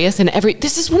hilarious. And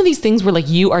this is one of these things where like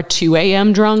you are 2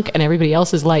 a.m. drunk and everybody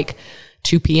else is like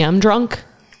 2 p.m. drunk.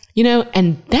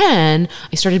 And then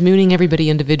I started mooning everybody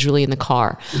individually in the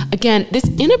car. Again, this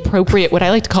inappropriate, what I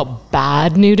like to call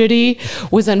bad nudity,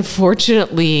 was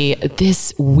unfortunately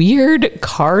this weird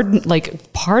card,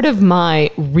 like part of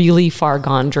my really far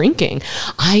gone drinking.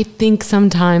 I think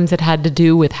sometimes it had to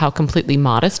do with how completely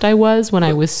modest I was when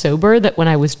I was sober, that when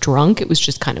I was drunk, it was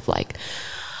just kind of like,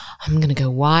 I'm going to go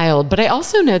wild. But I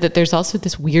also know that there's also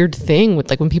this weird thing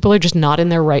with like when people are just not in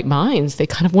their right minds, they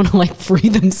kind of want to like free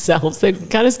themselves. They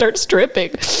kind of start stripping.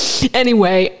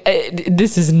 Anyway,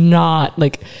 this is not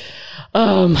like,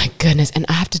 oh my goodness. And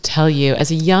I have to tell you, as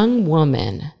a young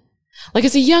woman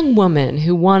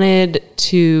who wanted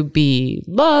to be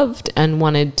loved and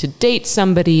wanted to date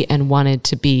somebody and wanted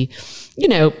to be,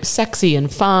 sexy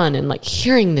and fun, and like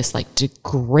hearing this like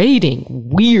degrading,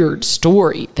 weird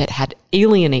story that had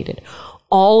alienated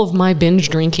all of my binge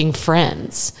drinking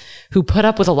friends who put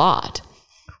up with a lot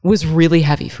was really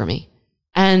heavy for me.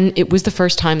 And it was the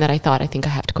first time that I thought, I think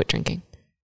I have to quit drinking.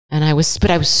 And I was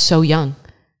so young.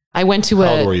 I went to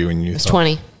How old were you when you was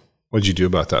 20. What did you do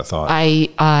about that thought?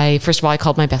 I first of all, I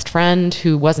called my best friend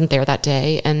who wasn't there that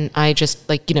day. And I just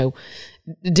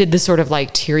did this sort of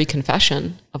like teary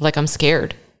confession of like, I'm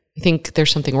scared. I think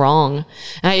there's something wrong.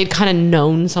 And I had kind of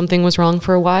known something was wrong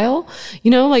for a while,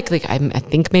 I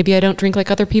think maybe I don't drink like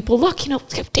other people. Look,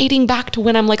 dating back to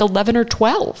when I'm like 11 or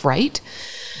 12, right?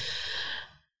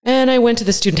 And I went to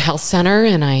the student health center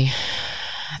and I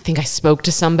think I spoke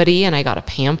to somebody and I got a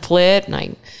pamphlet and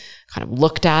I kind of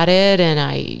looked at it and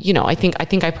I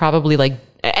think I probably like,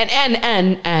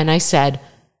 and I said,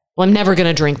 well, I'm never going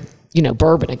to drink,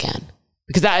 bourbon again.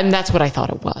 Because that's what I thought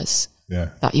it was. Yeah.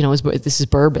 I thought, this is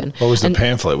bourbon. What was the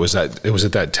pamphlet? Was that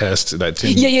that test?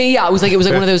 Yeah. It was like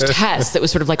one of those tests that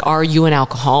was sort of like, are you an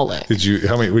alcoholic? What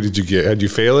did you get? Had you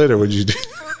fail it or what did you do?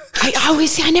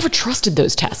 I never trusted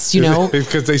those tests,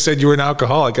 Because they said you were an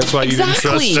alcoholic. That's why you didn't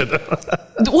trust it.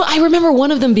 Well, I remember one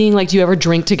of them being like, do you ever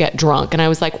drink to get drunk? And I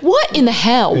was like, what in the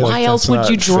hell? Why else would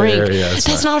you drink?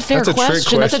 That's not a fair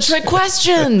question. That's a trick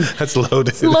question. That's loaded.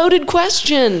 It's a loaded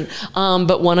question.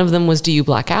 But one of them was, do you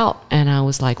black out? And I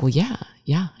was like, well, yeah,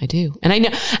 I do. And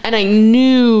I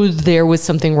knew there was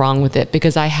something wrong with it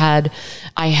because I had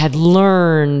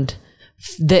learned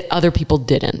that other people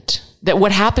didn't. that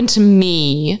what happened to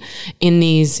me in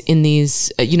these,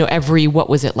 every, what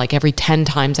was it, like every 10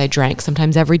 times I drank,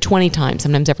 sometimes every 20 times,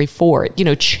 sometimes every 4,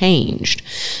 changed.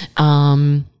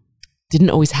 Didn't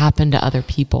always happen to other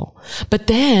people. But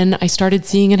then I started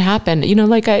seeing it happen,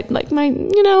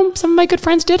 some of my good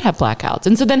friends did have blackouts.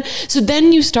 And so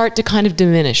then you start to kind of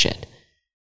diminish it.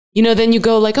 Then you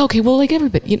go like, okay, well, like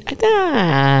everybody,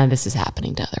 this is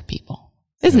happening to other people.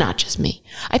 It's not just me.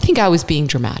 I think I was being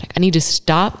dramatic. I need to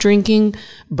stop drinking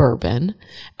bourbon,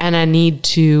 and I need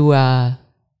to, I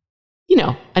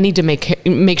need to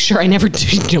make sure I never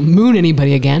moon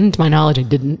anybody again. To my knowledge, I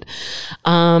didn't.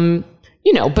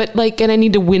 But and I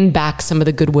need to win back some of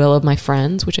the goodwill of my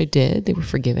friends, which I did. They were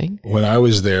forgiving. When I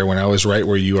was there, when I was right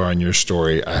where you are in your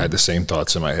story, I had the same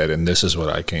thoughts in my head, and this is what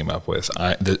I came up with.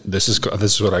 This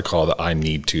is what I call the I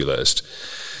need to list.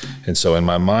 And so in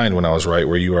my mind, when I was right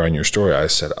where you are in your story, I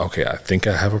said, okay, I think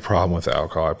I have a problem with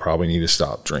alcohol. I probably need to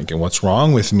stop drinking. What's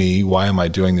wrong with me? Why am I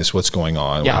doing this? What's going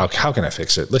on? Yeah. How can I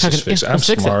fix it? Let's just fix it. I'm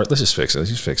smart. Let's just fix it. Let's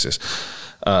just fix this.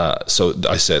 So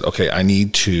I said, okay, I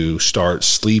need to start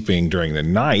sleeping during the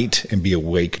night and be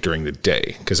awake during the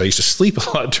day, because I used to sleep a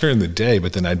lot during the day,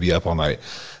 but then I'd be up all night.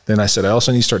 Then I said, I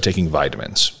also need to start taking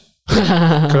vitamins,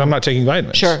 because I'm not taking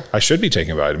vitamins. Sure. I should be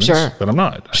taking vitamins, sure, but I'm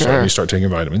not. Sure. So I need to start taking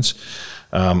vitamins.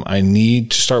 I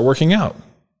need to start working out.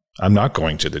 I'm not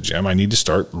going to the gym. I need to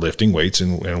start lifting weights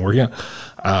and working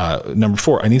out. Number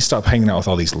 4, I need to stop hanging out with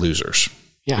all these losers.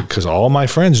 Yeah. Because all my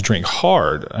friends drink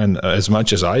hard and as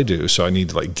much as I do. So I need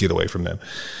to get away from them.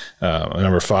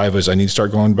 Number 5 is I need to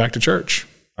start going back to church.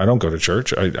 I don't go to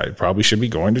church. I probably should be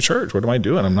going to church. What am I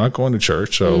doing? I'm not going to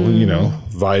church. So,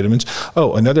 vitamins.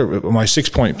 Oh, my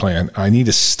 6-point plan. I need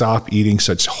to stop eating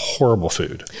such horrible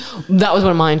food. That was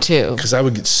one of mine too. Because I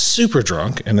would get super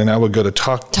drunk, and then I would go to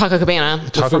Taco Cabana,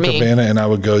 and I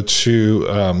would go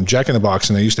to Jack in the Box,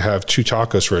 and they used to have 2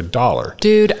 tacos for $1.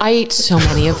 Dude, I ate so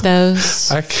many of those.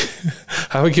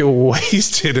 I would get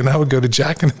wasted, and I would go to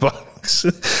Jack in the Box.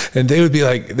 And they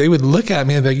would look at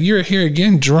me and be like, you're here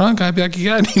again drunk? I'd be like,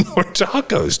 yeah, I need more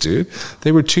tacos, dude.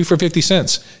 They were 2 for 50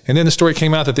 cents. And then the story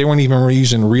came out that they weren't even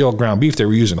using real ground beef. They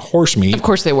were using horse meat. Of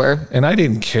course they were. And I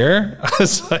didn't care. I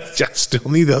was like, I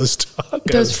still need those tacos.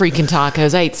 Those freaking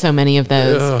tacos. I ate so many of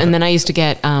those. Ugh. And then I used to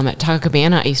get, at Taco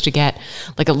Cabana, I used to get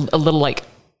a little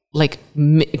I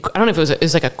don't know if it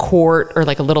was like a quart or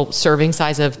like a little serving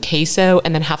size of queso,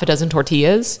 and then half a dozen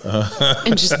tortillas,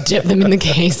 and just dip them in the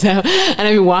queso. And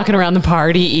I'd be walking around the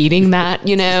party eating that,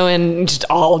 and just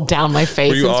all down my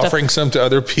face. Were you offering some to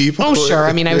other people? Oh, sure.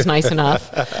 I mean, I was nice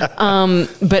enough.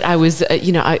 But I was,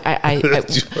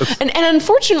 and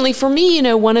unfortunately for me,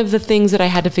 one of the things that I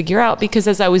had to figure out, because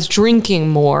as I was drinking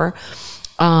more,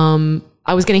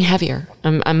 I was getting heavier.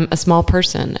 I'm a small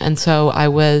person. And so I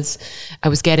was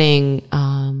getting,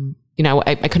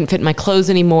 I couldn't fit in my clothes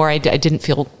anymore. I didn't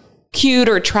feel cute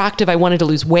or attractive. I wanted to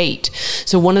lose weight.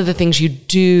 So one of the things you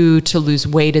do to lose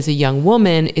weight as a young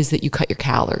woman is that you cut your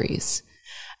calories.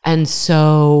 And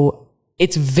so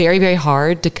it's very, very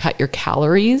hard to cut your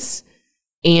calories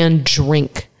and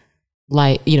drink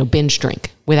binge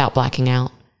drink without blacking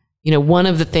out. One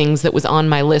of the things that was on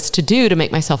my list to do to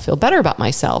make myself feel better about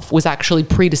myself was actually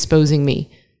predisposing me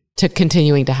to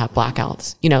continuing to have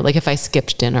blackouts. Like if I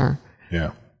skipped dinner.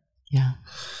 Yeah. Yeah.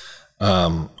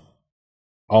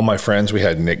 All my friends, we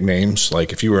had nicknames.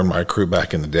 Like if you were in my crew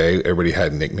back in the day, everybody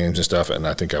had nicknames and stuff. And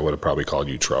I think I would have probably called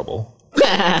you Trouble.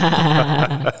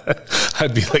 I'd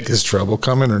be like, is trouble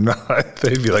coming or not?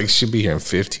 They'd be like, she'll be here in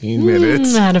 15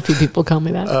 minutes. I had a few people call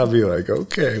me that. I'd be like,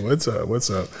 okay, what's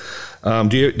up?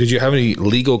 Did you have any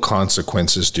legal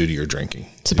consequences due to your drinking?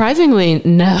 Surprisingly,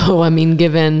 no. I mean,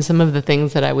 given some of the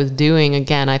things that I was doing,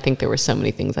 again, I think there were so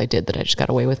many things I did that I just got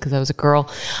away with because I was a girl.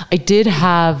 I did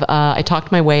have, I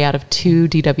talked my way out of 2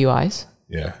 DWIs.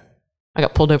 Yeah. I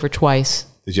got pulled over twice.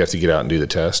 Did you have to get out and do the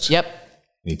test? Yep.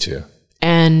 Me too.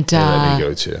 And they let me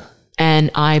go too. And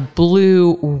I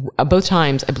blew, both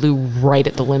times I blew right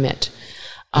at the limit.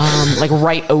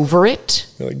 Right over it.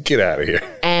 Like, get out of here.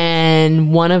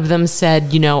 And one of them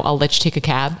said, I'll let you take a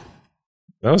cab.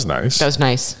 That was nice.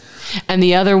 And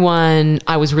the other one,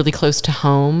 I was really close to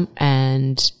home,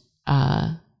 and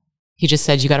he just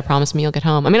said, you got to promise me you'll get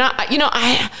home. I mean,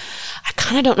 I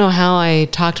kind of don't know how I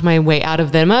talked my way out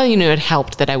of them. It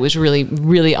helped that I was really,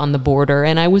 really on the border,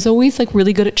 and I was always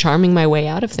really good at charming my way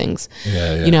out of things.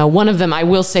 Yeah. One of them, I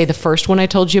will say the first one I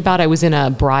told you about, I was in a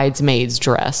bridesmaid's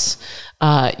dress. So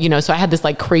I had this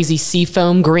crazy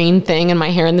seafoam green thing in my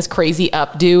hair and this crazy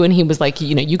updo. And he was like,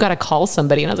 you got to call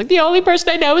somebody. And I was like, the only person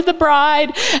I know is the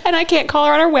bride, and I can't call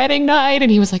her on our wedding night. And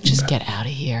he was like, just get out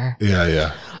of here.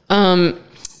 Yeah.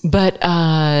 But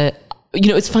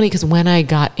it's funny because when I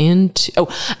got into, so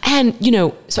I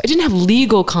didn't have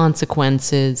legal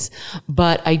consequences,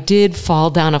 but I did fall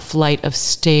down a flight of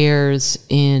stairs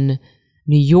in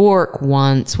New York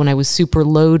once when I was super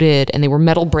loaded, and they were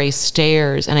metal brace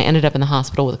stairs, and I ended up in the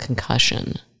hospital with a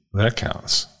concussion. That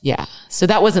counts. Yeah. So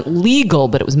that wasn't legal,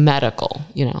 but it was medical,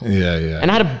 Yeah. And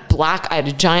I had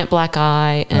a giant black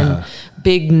eye and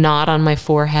big knot on my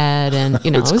forehead, and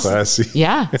it's classy.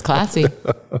 Yeah, it's classy.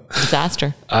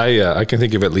 Disaster. I can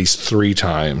think of at least 3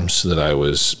 times that I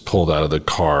was pulled out of the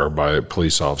car by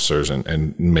police officers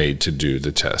and made to do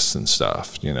the tests and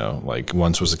stuff. Like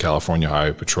once was the California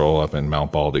Highway Patrol up in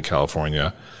Mount Baldy,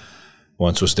 California.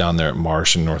 Once was down there at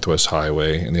Marsh and Northwest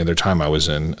Highway, and the other time I was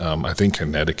in, I think,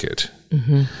 Connecticut.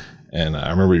 Mm-hmm. And I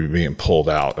remember being pulled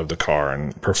out of the car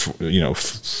and,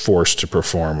 forced to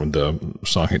perform the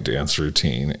song and dance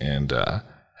routine. And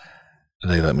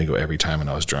they let me go every time, and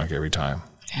I was drunk every time.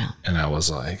 Yeah. And I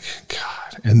was like,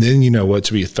 God. And then,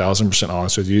 to be 1,000%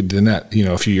 honest with you, then that,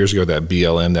 a few years ago, that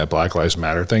BLM, that Black Lives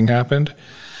Matter thing happened.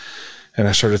 And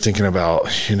I started thinking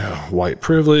about, white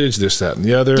privilege, this, that, and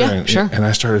the other. Yeah, sure. And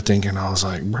I started thinking, I was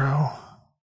like, bro,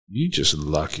 you just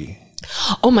lucky.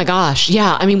 Oh my gosh.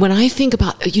 Yeah. I mean, when I think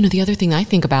about, the other thing I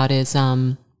think about is,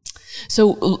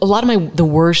 so a lot of the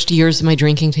worst years of my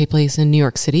drinking take place in New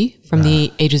York City from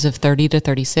the ages of 30 to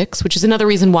 36, which is another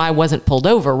reason why I wasn't pulled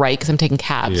over, right? Because I'm taking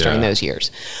cabs during those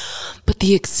years. But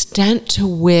the extent to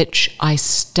which I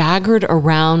staggered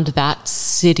around that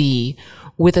city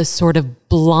with a sort of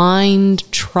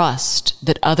blind trust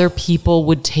that other people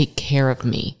would take care of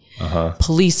me.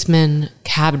 Policemen,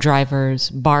 cab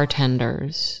drivers,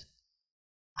 bartenders.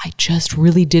 I just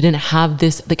really didn't have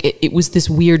this, it was this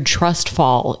weird trust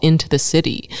fall into the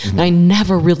city that I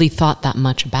never really thought that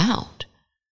much about.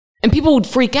 And people would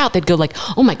freak out. They'd go like,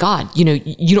 oh my God,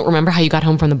 you don't remember how you got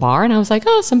home from the bar? And I was like,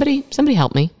 oh, somebody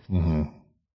helped me. Mm-hmm.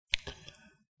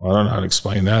 Well, I don't know how to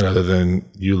explain that other than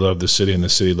you loved the city and the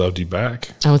city loved you back.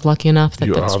 I was lucky enough that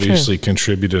that's obviously true.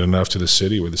 Contributed enough to the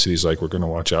city where the city's like, we're going to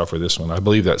watch out for this one. I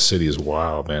believe that city is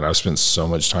wild, man. I've spent so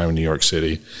much time in New York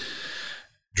City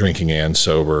drinking and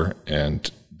sober,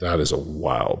 and that is a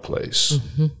wild place.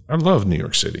 Mm-hmm. I love New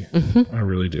York City. Mm-hmm. I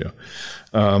really do.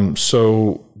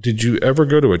 So did you ever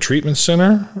go to a treatment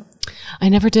center? I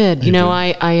never did.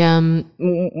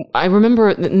 I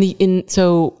remember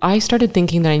so I started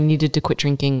thinking that I needed to quit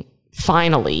drinking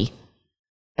finally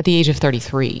at the age of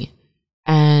 33.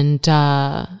 And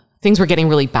things were getting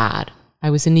really bad.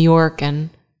 I was in New York and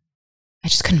I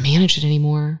just couldn't manage it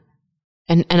anymore.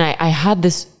 And I had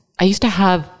this, I used to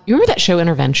have, you remember that show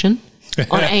Intervention?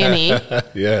 On A&E.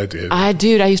 Yeah, I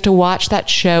did. I used to watch that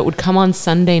show. It would come on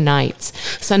Sunday nights.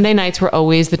 Sunday nights were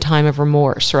always the time of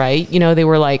remorse, right? They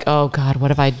were like, oh God,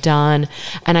 what have I done?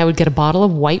 And I would get a bottle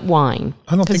of white wine.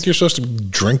 I don't think you're supposed to be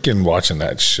drinking watching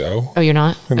that show. Oh, you're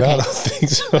not? No, okay. I don't think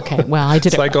so. Okay, well, I did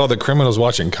it's like all the criminals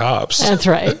watching Cops. That's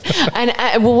right.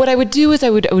 And what I would do is I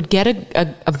would get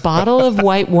a bottle of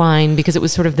white wine because it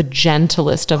was sort of the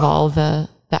gentlest of all the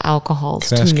alcohols.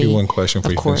 Can I ask me. you one question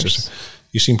before you finish this?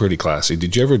 You seem pretty classy.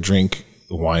 Did you ever drink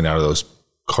wine out of those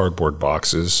cardboard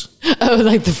boxes? Oh,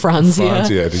 like the Franzia?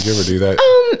 Yeah. Did you ever do that?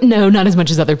 No, not as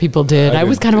much as other people did. I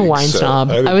was kind of a wine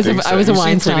snob. I was a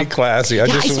wine snob. Pretty classy. I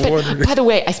wondered. By the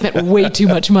way, I spent way too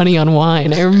much money on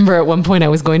wine. I remember at one point I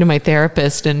was going to my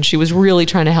therapist and she was really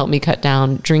trying to help me cut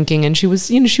down drinking, and she was,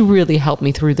 she really helped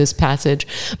me through this passage.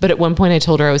 But at one point I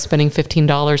told her I was spending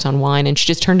 $15 on wine, and she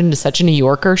just turned into such a New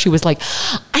Yorker. She was like,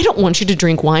 I don't want you to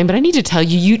drink wine, but I need to tell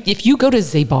you, if you go to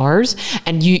Zabar's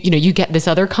and you get this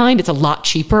other kind, it's a lot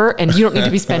cheaper and you don't need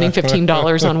to be spending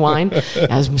 $15 on wine.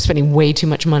 I was spending way too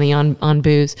much money on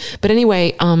booze. But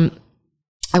anyway, I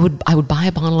would buy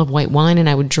a bottle of white wine and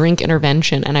I would drink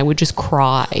Intervention and I would just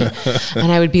cry.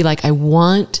 And I would be like, I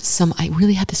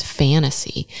really had this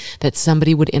fantasy that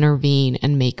somebody would intervene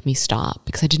and make me stop,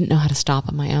 because I didn't know how to stop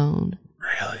on my own.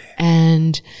 Really?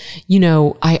 And,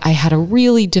 I had a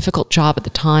really difficult job at the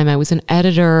time. I was an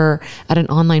editor at an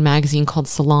online magazine called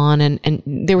Salon, and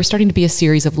there were starting to be a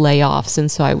series of layoffs.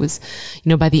 And so I was,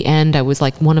 by the end, I was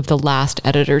like one of the last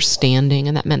editors standing.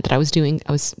 And that meant that I was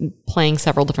playing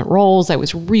several different roles. I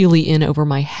was really in over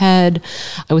my head.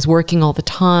 I was working all the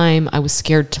time. I was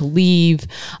scared to leave.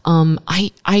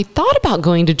 I thought about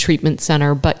going to treatment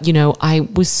center, but, I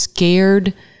was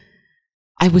scared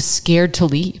to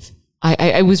leave.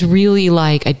 I was really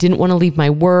like, I didn't want to leave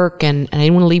my work and I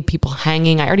didn't want to leave people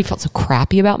hanging. I already felt so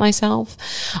crappy about myself.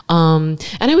 And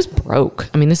I was broke.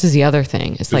 I mean, this is the other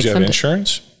thing. It's Did you have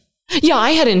insurance? Yeah, I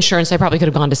had insurance. I probably could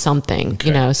have gone to something,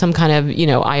 some kind of,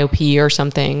 IOP or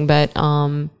something. But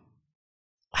I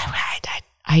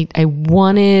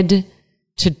wanted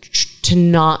to to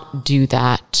not do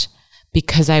that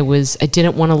because I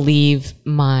didn't want to leave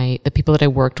the people that I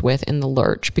worked with in the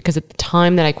lurch, because at the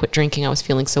time that I quit drinking, I was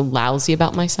feeling so lousy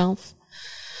about myself.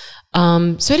 So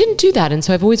I didn't do that. And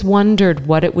so I've always wondered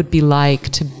what it would be like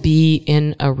to be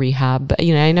in a rehab. But,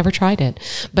 I never tried it,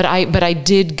 but I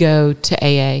did go to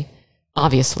AA,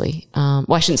 obviously. Well,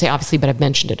 I shouldn't say obviously, but I've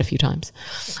mentioned it a few times.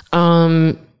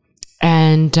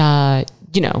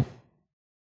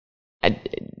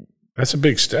 That's a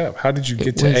big step. How did you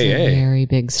get to AA? A very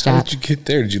big step. How did you get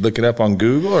there? Did you look it up on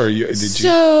Google, or did you?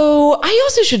 So I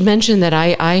also should mention that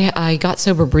I got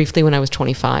sober briefly when I was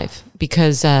 25,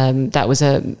 because that was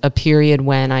a period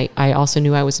when I also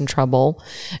knew I was in trouble,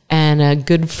 and a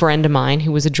good friend of mine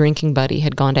who was a drinking buddy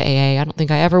had gone to AA. I don't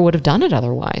think I ever would have done it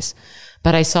otherwise.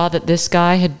 But I saw that this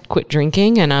guy had quit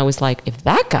drinking, and I was like, if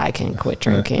that guy can quit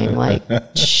drinking, like,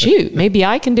 shoot, maybe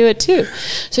I can do it too.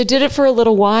 So I did it for a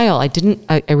little while.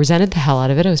 I resented the hell out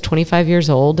of it. I was 25 years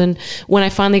old. And when I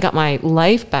finally got my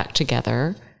life back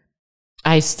together,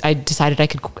 I decided I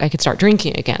could start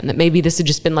drinking again. That maybe this had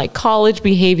just been like college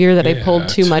behavior that I pulled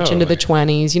too much into the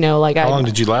 20s. How long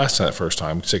did you last that first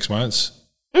time? 6 months?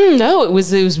 No, it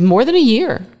was more than a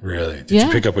year. Really? Did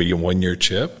you pick up a 1-year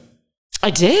chip?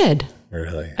 I did.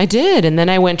 Really? I did. And then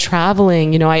I went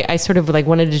traveling. I sort of like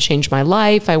wanted to change my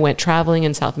life. I went traveling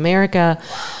in South America.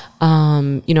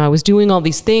 I was doing all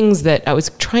these things that I was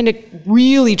trying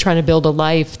to build a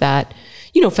life that,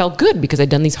 felt good, because I'd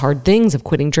done these hard things of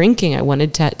quitting drinking. I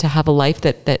wanted to have a life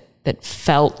that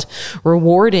felt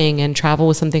rewarding, and travel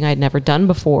was something I'd never done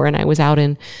before. And I was out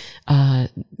in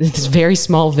this very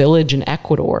small village in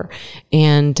Ecuador,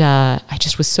 and I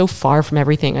just was so far from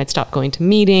everything. I'd stopped going to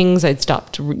meetings. I'd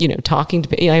stopped, talking to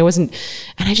people. I wasn't,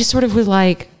 and I just sort of was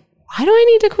like, why do I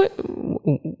need to quit?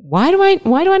 Why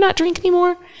do I not drink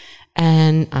anymore?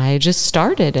 And I just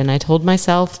started, and I told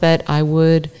myself that I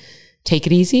would take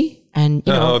it easy. And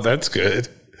that's good.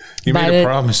 You made a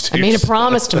promise to yourself. I made a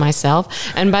promise to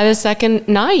myself. And by the second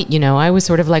night, I was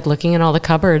sort of like looking in all the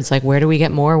cupboards, like, where do we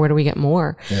get more? Where do we get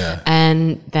more? Yeah.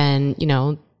 And then,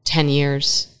 10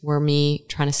 years were me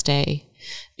trying to stay,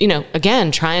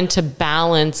 again, trying to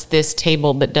balance this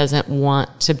table that doesn't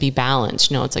want to be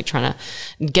balanced. It's like trying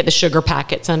to get the sugar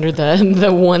packets under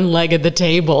the one leg of the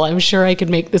table. I'm sure I could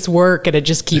make this work, and it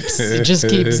just keeps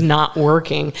not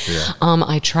working. Yeah.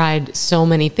 I tried so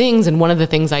many things. And one of the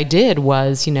things I did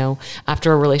was,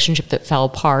 after a relationship that fell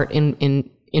apart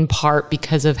in part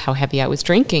because of how heavy I was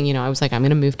drinking, I was like, I'm going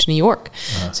to move to New York.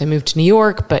 So I moved to New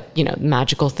York, but,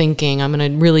 magical thinking, I'm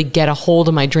going to really get a hold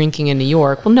of my drinking in New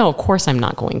York. Well, no, of course I'm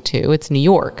not going to. It's New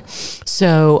York.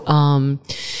 So,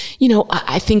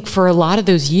 I think for a lot of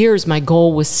those years, my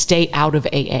goal was stay out of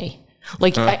AA.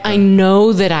 Like, I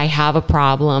know that I have a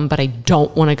problem, but I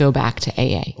don't want to go back to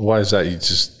AA. Why is that? You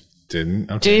just didn't?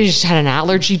 Okay. I just had an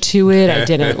allergy to it. I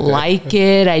didn't like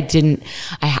it. I didn't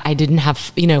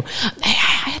have,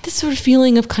 I had this sort of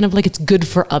feeling of kind of like it's good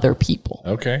for other people.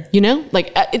 Okay.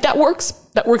 That works.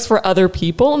 That works for other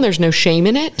people, and there's no shame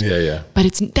in it. Yeah, yeah.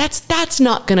 But that's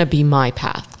not going to be my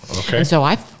path. Okay. And so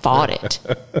I fought it.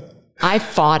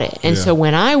 And so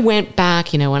when I went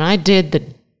back, when I did the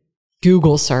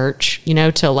Google search,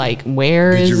 to like,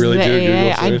 where is Did you really do a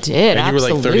Google search? I did. And you were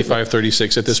absolutely. like 35,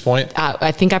 36 at this point?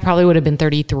 I think I probably would have been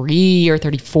 33 or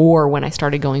 34 when I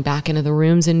started going back into the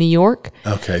rooms in New York.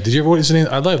 Okay. Did you ever, what is the name?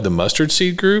 I love the Mustard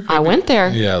Seed Group. I went there.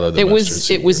 Yeah, I love the Mustard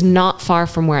Seed It was not far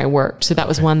from where I worked. So that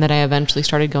was one that I eventually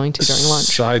started going to during lunch.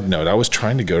 Side note, I was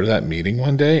trying to go to that meeting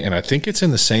one day, and I think it's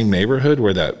in the same neighborhood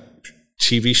where that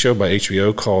TV show by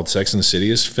HBO called Sex and the City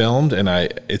is filmed, and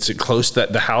it's close to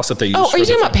the house that they use. Oh, are you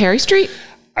talking about Perry Street?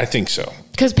 I think so.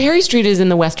 Because Perry Street is in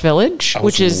the West Village,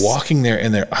 which is walking there,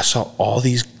 and I saw all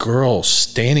these girls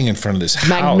standing in front of this house.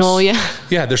 Magnolia.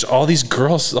 Yeah, there's all these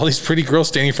girls, all these pretty girls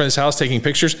standing in front of this house taking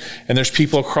pictures, and there's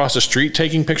people across the street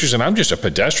taking pictures, and I'm just a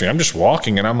pedestrian. I'm just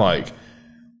walking, and I'm like,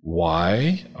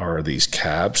 why are these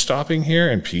cabs stopping here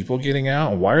and people getting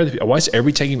out? Why is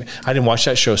everybody taking? I didn't watch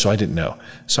that show, so I didn't know.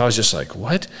 So I was just like,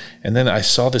 what? And then I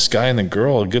saw this guy and the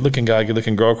girl, a good-looking guy,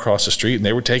 good-looking girl across the street, and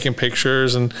they were taking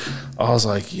pictures, and I was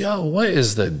like, yo, what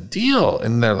is the deal?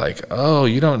 And they're like, oh,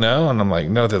 you don't know? And I'm like,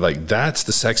 no. They're like, that's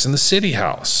the Sex and the City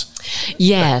house.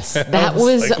 Yes, that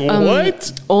was like,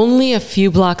 what? Only a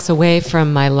few blocks away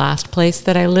from my last place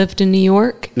that I lived in New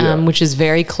York, which is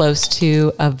very close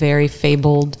to a very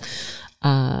fabled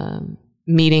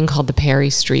meeting called the Perry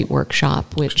Street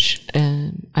Workshop, which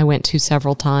I went to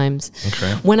several times.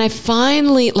 Okay. When I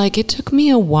finally, it took me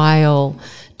a while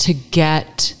to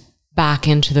get back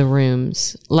into the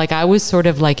rooms. Like, I was sort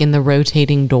of like in the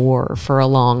rotating door for a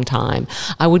long time.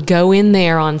 I would go in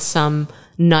there on some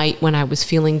night when I was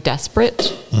feeling desperate.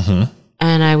 Mm-hmm.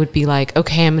 And I would be like,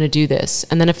 okay, I'm going to do this.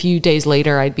 And then a few days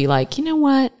later, I'd be like, you know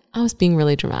what? I was being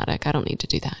really dramatic. I don't need to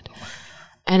do that.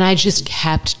 And I just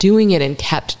kept doing it and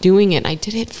kept doing it. I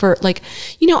did it for like,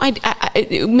 you know,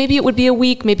 maybe it would be a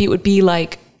week. Maybe it would be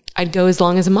like, I'd go as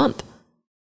long as a month.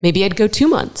 Maybe I'd go 2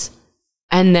 months.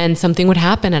 And then something would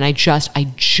happen. And I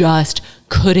just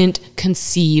couldn't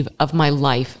conceive of my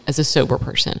life as a sober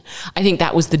person. I think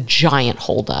that was the giant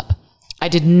holdup. I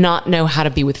did not know how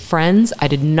to be with friends. I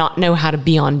did not know how to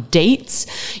be on dates.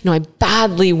 You know, I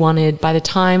badly wanted, by the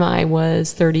time I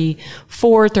was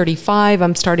 34, 35,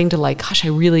 I'm starting to like, gosh, I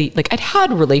really, like, I'd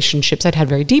had relationships. I'd had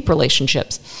very deep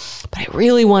relationships, but I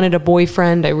really wanted a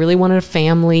boyfriend. I really wanted a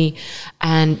family.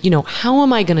 And, you know, how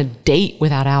am I going to date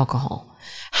without alcohol?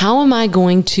 How am I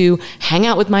going to hang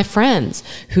out with my friends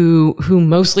who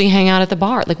mostly hang out at the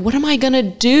bar? Like, what am I going to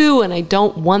do? And I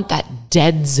don't want that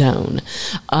dead zone.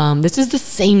 This is the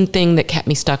same thing that kept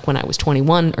me stuck when I was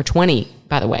 21 or 20,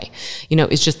 by the way. You know,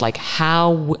 it's just like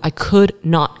how I could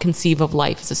not conceive of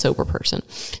life as a sober person.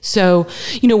 So,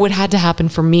 you know, what had to happen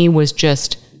for me was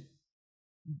just,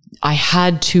 I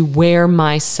had to wear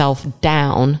myself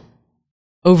down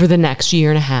over the next year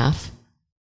and a half.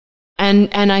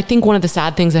 And I think one of the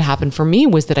sad things that happened for me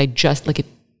was that I just like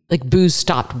booze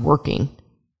stopped working.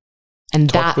 And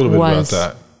Talk a little bit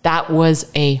about that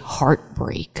was a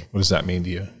heartbreak. What does that mean to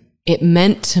you? It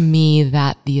meant to me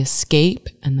that the escape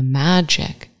and the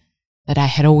magic that I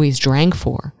had always drank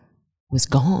for was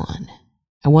gone.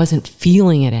 I wasn't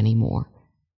feeling it anymore.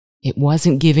 It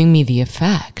wasn't giving me the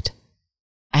effect.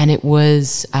 And I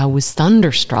was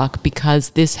thunderstruck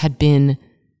because this had been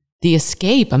the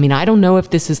escape. I mean, I don't know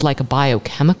if this is like a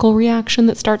biochemical reaction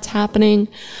that starts happening.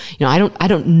 You know, I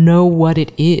don't know what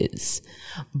it is,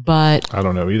 but I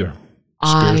don't know either.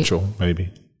 Spiritual, maybe.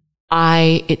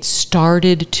 It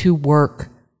started to work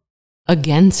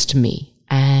against me.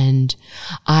 And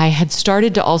I had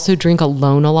started to also drink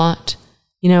alone a lot.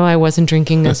 You know, I wasn't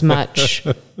drinking as much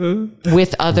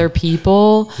with other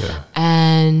people. Yeah.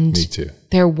 And me too.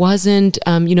 There wasn't,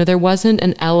 there wasn't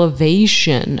an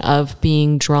elevation of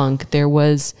being drunk. There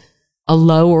was a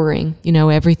lowering, you know,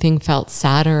 everything felt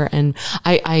sadder. And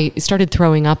I started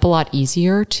throwing up a lot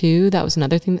easier too. That was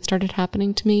another thing that started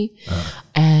happening to me.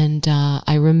 And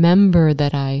I remember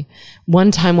that one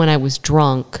time when I was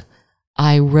drunk,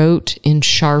 I wrote in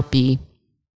Sharpie,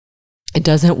 "It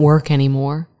doesn't work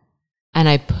anymore." And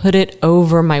I put it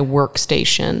over my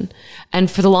workstation. And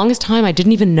for the longest time, I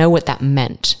didn't even know what that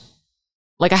meant.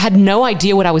 Like, I had no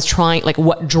idea what I was trying, like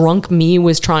what drunk me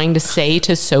was trying to say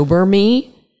to sober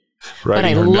me. But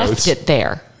I left it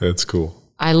there. That's cool.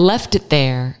 I left it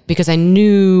there because I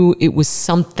knew it was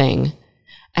something.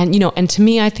 And, you know, and to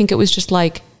me, I think it was just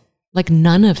like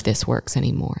none of this works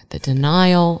anymore. The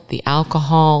denial, the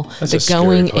alcohol, the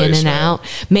going in and out.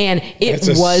 Man, it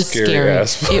was scary.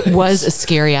 It was a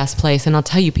scary ass place. And I'll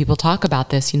tell you, people talk about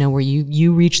this, you know, where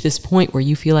you reach this point where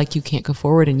you feel like you can't go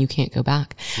forward and you can't go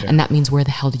back. Yeah. And that means where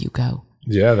the hell do you go?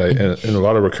 Yeah. And a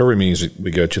lot of recovery meetings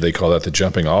we go to, they call that the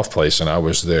jumping off place. And I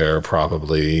was there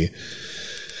probably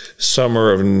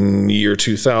summer of year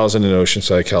 2000 in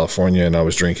Oceanside, California, and I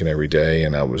was drinking every day,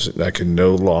 and I could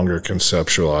no longer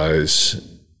conceptualize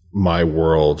my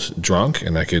world drunk,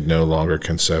 and I could no longer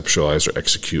conceptualize or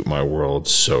execute my world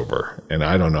sober. And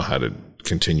I don't know how to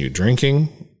continue drinking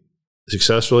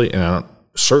successfully, and I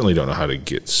certainly don't know how to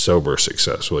get sober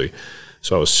successfully.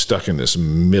 So I was stuck in this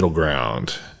middle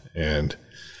ground, and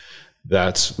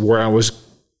that's where I was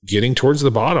getting towards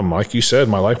the bottom. Like you said,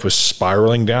 my life was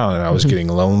spiraling down, and I was getting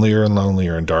lonelier and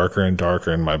lonelier and darker, and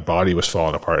my body was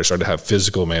falling apart. I started to have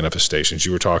physical manifestations.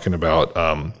 You were talking about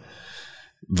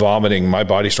vomiting. My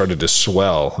body started to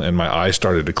swell and my eyes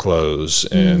started to close.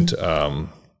 And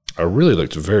I really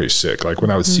looked very sick. Like when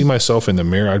I would see myself in the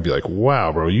mirror, I'd be like,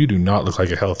 wow, bro, you do not look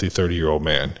like a healthy 30-year-old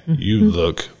man. You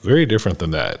look very different than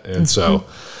that. And so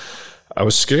I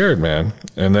was scared, man.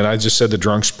 And then I just said the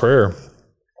drunk's prayer.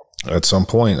 At some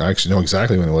point, I actually know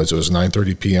exactly when it was. It was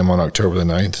 9:30 p.m. on October the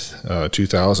 9th,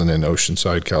 2000 in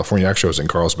Oceanside, California. Actually, I was in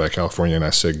Carlsbad, California, and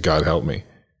I said, God help me.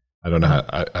 I don't know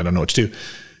I don't know what to do.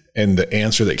 And the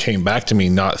answer that came back to me,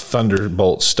 not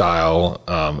thunderbolt style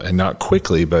and not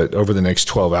quickly, but over the next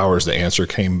 12 hours, the answer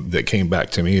that came back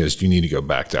to me is, you need to go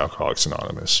back to Alcoholics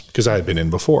Anonymous, because I had been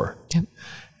in before. Yep.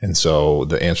 And so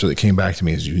the answer that came back to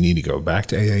me is, you need to go back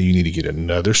to AA. You need to get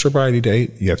another sobriety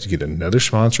date. You have to get another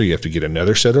sponsor. You have to get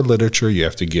another set of literature. You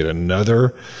have to get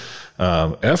another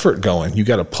effort going. You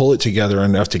got to pull it together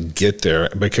enough to get there,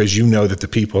 because you know that the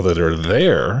people that are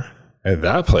there at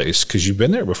that place, because you've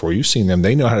been there before, you've seen them,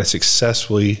 they know how to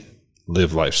successfully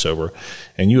live life sober,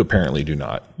 and you apparently do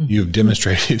not. You've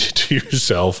demonstrated to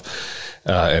yourself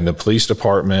and the police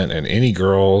department and any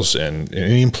girls and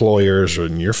any employers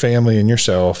and your family and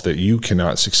yourself that you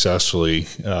cannot successfully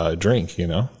drink, you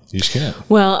know? You just can't.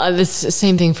 Well, this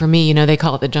same thing for me. You know, they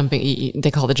call it the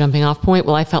jumping off point.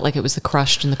 Well, I felt like it was the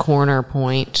crushed in the corner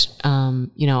point.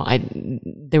 You know,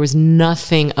 there was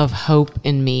nothing of hope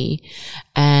in me,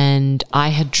 and I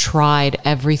had tried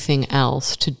everything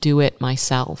else to do it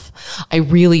myself. I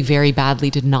really very badly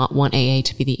did not want AA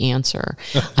to be the answer.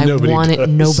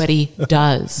 Nobody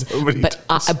does.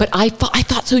 But I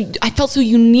felt so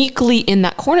uniquely in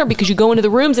that corner, because you go into the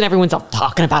rooms and everyone's all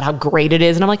talking about how great it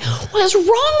is, and I'm like, what is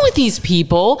wrong with these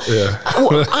people?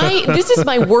 This is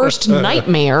my worst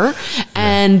nightmare,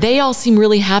 and they all seem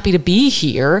really happy to be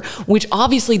here, which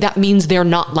obviously that means they're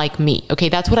not like me. Okay,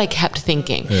 that's what I kept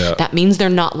thinking. That means they're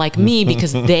not like me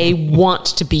because they want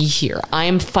to be here. I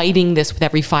am fighting this with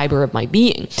every fiber of my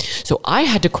being. So I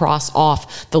had to cross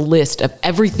off the list of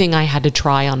everything I had to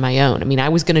try on my own. I mean, I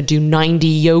was going to do 90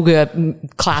 yoga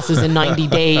classes in 90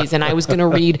 days, and I was going to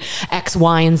read X,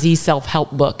 Y, and Z self-help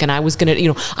book, and I was going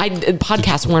to,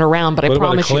 podcasts weren't around, but I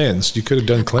promise you. Cleanse? You could have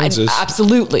done cleanses.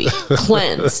 Absolutely.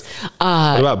 Cleanse.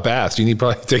 What about baths? You need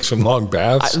probably take some long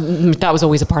baths. That was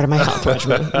always a part of my health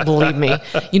regimen. Believe me.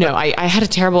 You know, I had a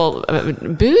terrible,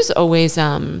 booze always,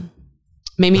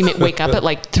 made me wake up at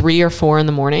like 3 or 4 in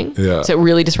the morning. So it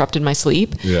really disrupted my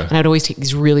sleep. And I'd always take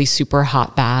these really super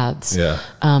hot baths.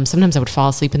 Sometimes I would fall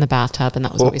asleep in the bathtub, and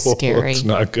that was always scary. It's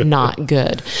not good. Not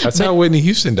good. That's how Whitney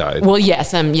Houston died. Well,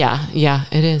 yes. Yeah,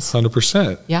 it is.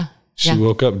 100%. Yeah. She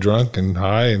woke up drunk and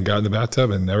high and got in the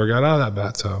bathtub and never got out of that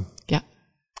bathtub. Yeah.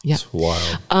 It's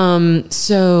wild.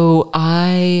 So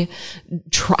I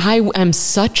am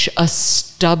such a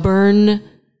stubborn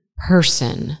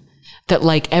person that,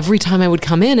 like, every time I would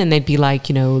come in and they'd be like,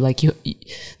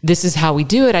 this is how we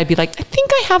do it, I'd be like, I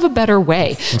think I have a better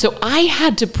way. So I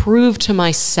had to prove to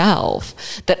myself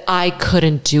that I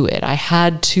couldn't do it. I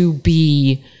had to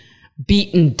be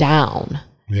beaten down.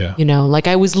 Like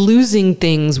I was losing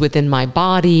things within my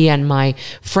body and my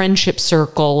friendship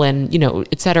circle and,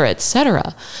 et cetera, et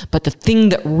cetera. But the thing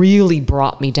that really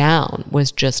brought me down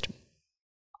was just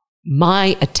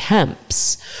my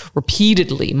attempts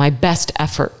repeatedly, my best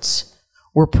efforts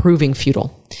were proving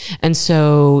futile. And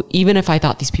so even if I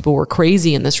thought these people were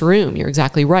crazy in this room, you're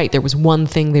exactly right. There was one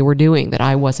thing they were doing that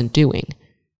I wasn't doing.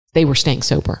 They were staying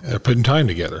sober. They're putting time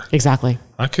together. Exactly.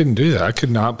 I couldn't do that. I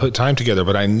could not put time together,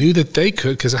 but I knew that they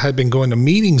could because I had been going to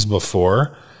meetings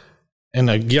before. And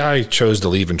I chose to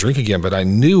leave and drink again, but I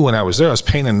knew when I was there, I was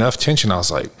paying enough attention. I was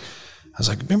like,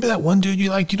 remember that one dude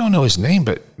you liked? You don't know his name,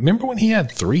 but remember when he had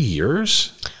 3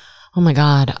 years? Oh my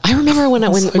God. I remember when I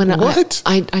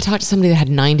talked to somebody that had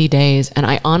 90 days, and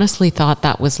I honestly thought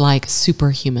that was like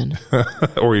superhuman.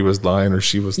 Or he was lying or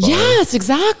she was lying. Yes,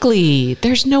 exactly.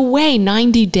 There's no way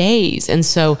 90 days. And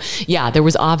so, there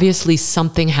was obviously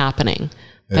something happening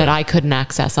that I couldn't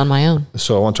access on my own.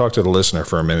 So I want to talk to the listener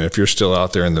for a minute. If you're still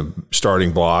out there in the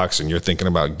starting blocks and you're thinking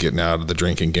about getting out of the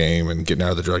drinking game and getting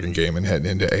out of the drugging game and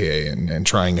heading into AA and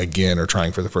trying again or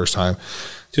trying for the first time,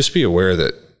 just be aware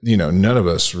that none of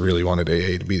us really wanted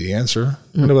AA to be the answer.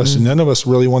 None of us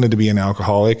really wanted to be an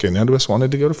alcoholic, and none of us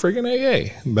wanted to go to friggin'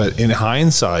 AA. But in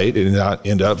hindsight, it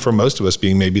ended up for most of us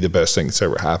being maybe the best thing that's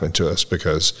ever happened to us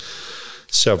because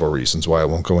several reasons why. I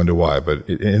won't go into why, but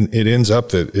it ends up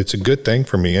that it's a good thing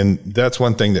for me. And that's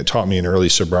one thing that taught me in early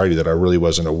sobriety, that I really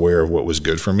wasn't aware of what was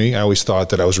good for me. I always thought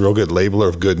that I was a real good labeler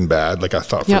of good and bad. Like I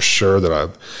thought for sure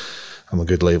that I'm a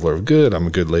good labeler of good. I'm a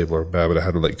good labeler of bad, but I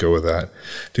had to let go of that.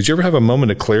 Did you ever have a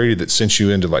moment of clarity that sent you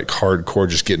into like hardcore,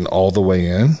 just getting all the way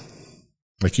in?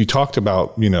 Like you talked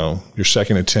about, your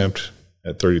second attempt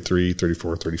at 33,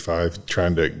 34, 35,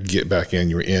 trying to get back in,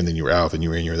 you were in, then you were out, then you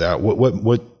were in, you were out.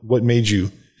 What made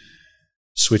you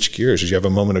switch gears? Did you have a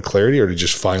moment of clarity, or did you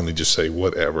just finally just say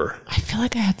whatever? I feel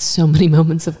like I had so many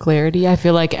moments of clarity. I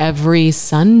feel like every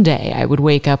Sunday I would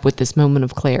wake up with this moment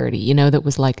of clarity, that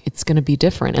was like, it's going to be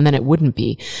different. And then it wouldn't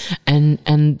be. And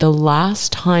the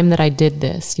last time that I did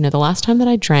this, the last time that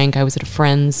I drank, I was at a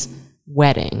friend's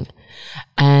wedding,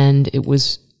 and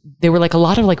there were like a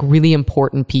lot of like really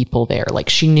important people there. Like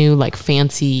she knew like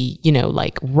fancy,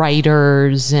 like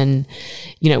writers, and,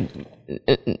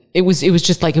 it was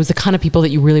just like, it was the kind of people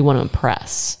that you really want to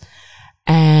impress.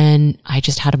 And I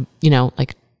just had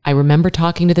I remember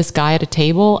talking to this guy at a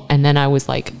table, and then I was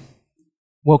like,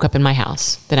 woke up in my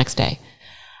house the next day,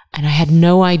 and I had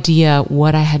no idea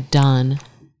what I had done.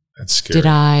 That's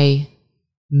scary.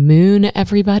 moon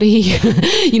everybody.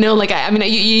 You know, like, I mean,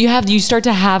 you start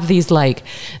to have these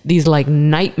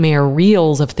nightmare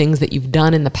reels of things that you've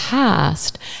done in the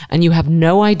past, and you have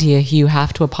no idea who you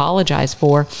have to apologize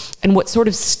for. And what sort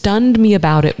of stunned me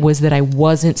about it was that I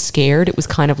wasn't scared. It was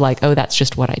kind of like, oh, that's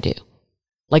just what I do.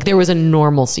 Like, there was a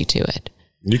normalcy to it.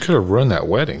 You could have run that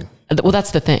wedding. Well,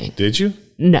 that's the thing. Did you?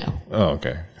 No. Oh,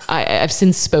 okay. I've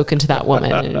since spoken to that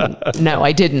woman. No,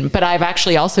 I didn't. But I've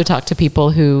actually also talked to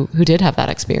people who did have that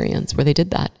experience where they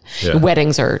did that. Yeah.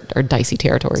 Weddings are dicey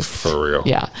territory. For real.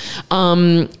 Yeah.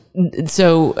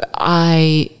 So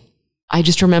I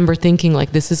just remember thinking,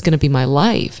 like, this is going to be my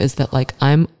life, is that, like,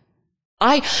 I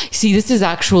see, this is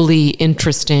actually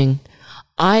interesting.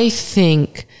 I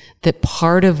think that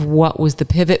part of what was the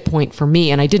pivot point for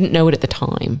me, and I didn't know it at the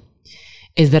time,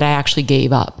 is that I actually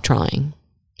gave up trying.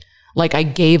 Like, I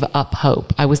gave up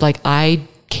hope. I was like, I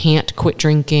can't quit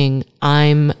drinking.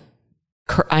 I'm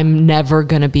never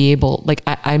going to be able, like,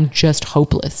 I'm just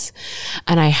hopeless.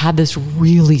 And I had this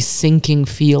really sinking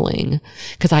feeling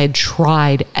because I had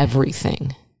tried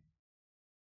everything.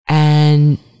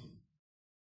 And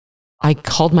I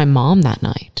called my mom that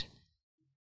night.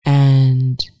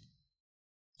 And,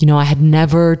 you know, I had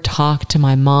never talked to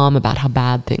my mom about how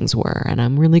bad things were. And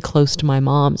I'm really close to my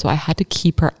mom. So I had to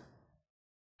keep her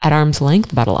at arm's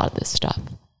length about a lot of this stuff.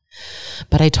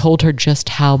 But I told her just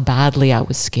how badly I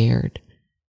was scared.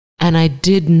 And I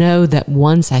did know that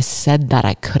once I said that,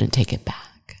 I couldn't take it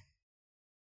back.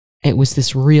 It was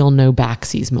this real no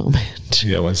backsies moment.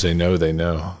 Yeah, once they know, they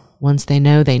know. Once they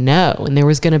know, they know. And there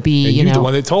was going to be, and you're the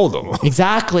one that told them.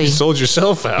 Exactly. You sold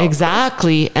yourself out.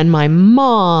 Exactly. And my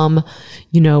mom,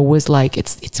 you know, was like,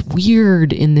 it's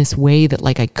weird in this way that,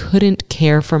 like, I couldn't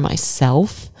care for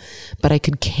myself, but I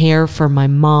could care for my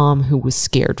mom who was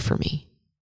scared for me.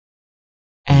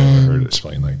 And I've never heard it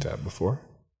explained like that before.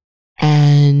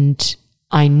 And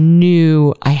I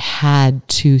knew I had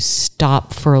to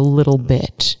stop for a little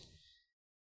bit.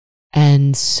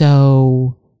 And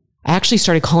so I actually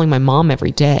started calling my mom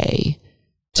every day.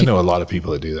 I know a lot of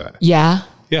people that do that. Yeah?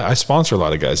 Yeah, I sponsor a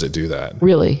lot of guys that do that.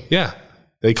 Really? Yeah.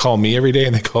 They call me every day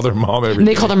and they call their mom every day. And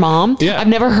they call their mom? Yeah. I've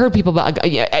never heard people about,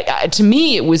 to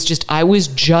me, it was just, I was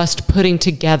just putting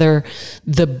together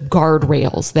the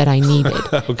guardrails that I needed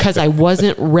because I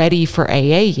wasn't ready for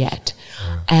AA yet.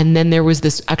 And then there was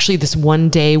this one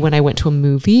day when I went to a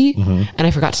movie and I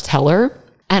forgot to tell her.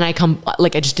 And I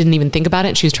just didn't even think about it.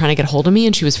 And she was trying to get a hold of me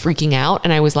and she was freaking out.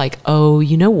 And I was like, oh,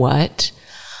 you know what?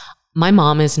 My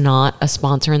mom is not a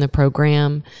sponsor in the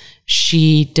program.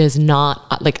 She does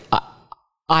not, like,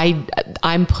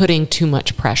 I'm putting too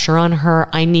much pressure on her.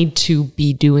 I need to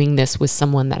be doing this with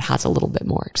someone that has a little bit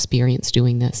more experience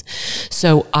doing this.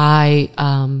 So I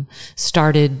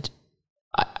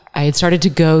had started to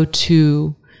go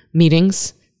to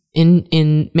meetings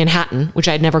in Manhattan, which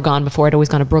I had never gone before. I'd always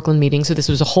gone to Brooklyn meetings. So this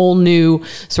was a whole new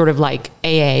sort of like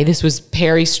AA. This was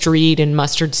Perry Street and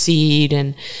Mustard Seed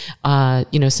and, there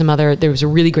was a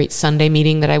really great Sunday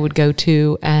meeting that I would go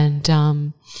to. And,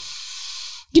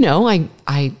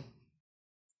 I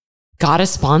got a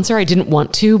sponsor. I didn't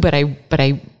want to, but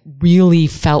I really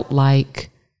felt like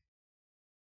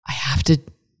I have to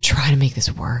try to make this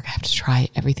work. I have to try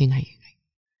everything. I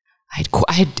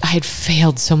had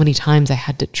failed so many times. I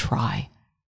had to try.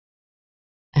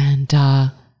 And,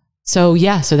 so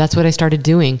that's what I started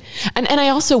doing. And I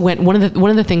also went, one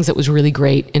of the things that was really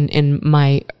great in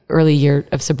my early year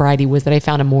of sobriety was that I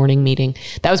found a morning meeting.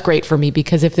 That was great for me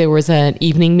because if there was an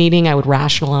evening meeting, I would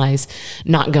rationalize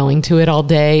not going to it all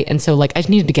day. And so, like, I just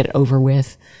needed to get it over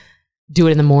with, do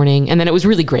it in the morning. And then it was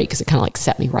really great because it kind of like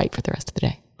set me right for the rest of the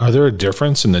day. Are there a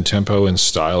difference in the tempo and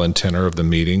style and tenor of the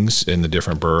meetings in the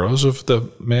different boroughs of the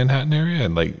Manhattan area?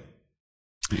 And like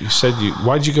you said,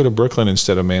 why did you go to Brooklyn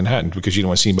instead of Manhattan? Because you didn't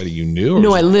want to see anybody you knew?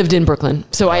 No, I lived in Brooklyn.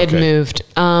 So I had moved.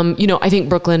 I think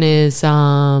Brooklyn is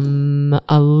a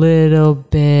little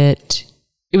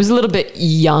bit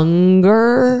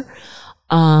younger.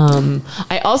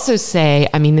 I also say,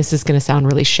 I mean, this is going to sound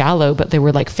really shallow, but there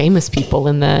were like famous people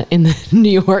in the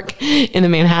New York, in the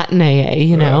Manhattan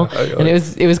AA, and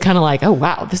it was kind of like, oh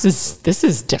wow, this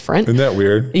is different. Isn't that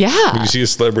weird? Yeah. When you see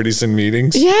celebrities in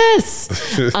meetings. Yes.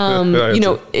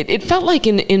 It felt like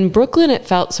in Brooklyn, it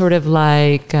felt sort of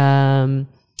like,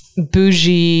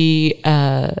 bougie,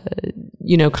 kind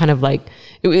of like,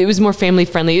 it was more family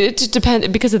friendly. It just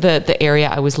depended because of the area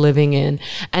I was living in.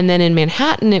 And then in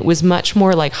Manhattan, it was much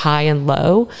more like high and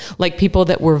low, like people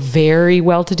that were very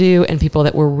well-to-do and people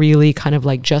that were really kind of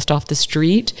like just off the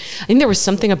street. I think there was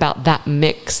something about that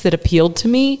mix that appealed to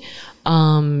me.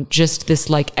 just this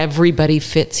like everybody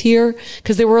fits here.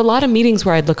 Because there were a lot of meetings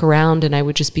where I'd look around and I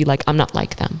would just be like, I'm not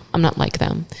like them. I'm not like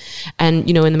them. And,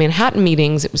 you know, in the Manhattan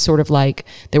meetings, it was sort of like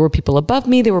there were people above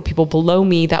me, there were people below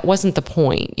me. That wasn't the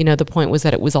point. You know, the point was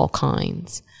that it was all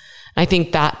kinds. I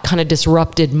think that kind of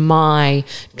disrupted my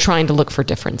trying to look for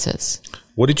differences.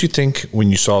 What did you think when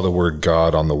you saw the word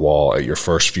God on the wall at your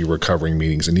first few recovering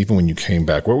meetings? And even when you came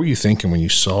back, what were you thinking when you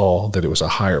saw that it was a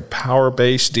higher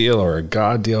power-based deal or a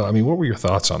God deal? I mean, what were your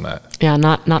thoughts on that? Yeah,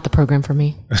 not the program for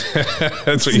me.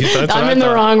 That's what you thought. I'm in the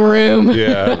wrong room.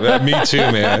 Yeah, me too,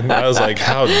 man. I was like,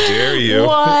 how dare you?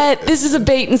 What? This is a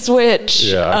bait and switch.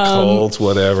 Yeah, cult,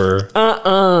 whatever.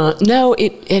 No,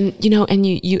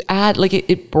 you add, like,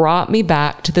 it brought me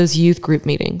back to those youth group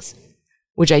meetings,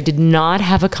 which I did not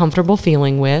have a comfortable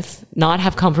feeling with, not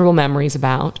have comfortable memories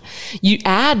about. You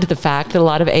add the fact that a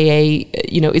lot of AA,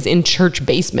 is in church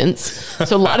basements.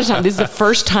 So a lot of times, this is the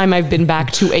first time I've been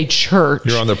back to a church.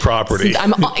 You're on the property.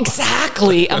 I'm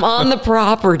on the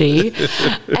property.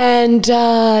 And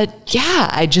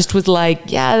I just was like,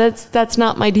 that's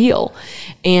not my deal.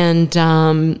 And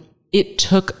it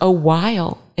took a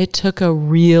while. It took a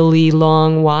really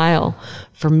long while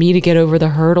for me to get over the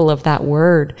hurdle of that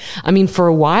word. I mean, for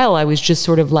a while, I was just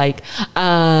sort of like,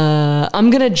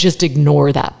 I'm going to just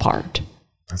ignore that part.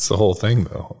 That's the whole thing,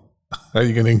 though. How are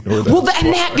you going to ignore that? Well,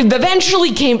 and that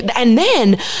eventually came, and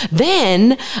then,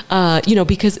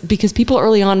 because people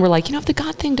early on were like, if the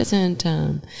God thing doesn't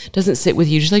sit with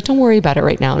you, just like, don't worry about it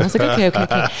right now. And I was like,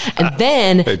 okay. And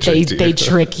then they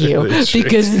trick you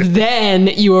because then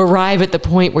you arrive at the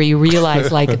point where you realize,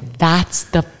 like, that's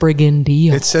the friggin'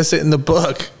 deal. It says it in the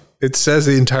book. It says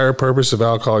the entire purpose of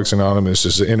Alcoholics Anonymous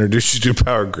is to introduce you to a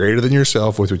power greater than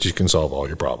yourself with which you can solve all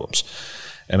your problems.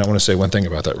 And I want to say one thing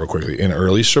about that real quickly. In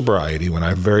early sobriety, when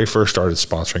I very first started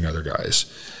sponsoring other guys,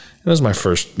 it was my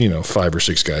first, 5 or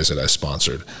 6 guys that I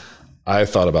sponsored. I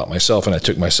thought about myself and I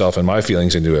took myself and my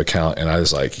feelings into account. And I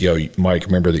was like, yo, Mike,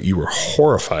 remember that you were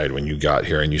horrified when you got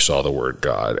here and you saw the word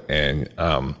God. And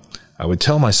I would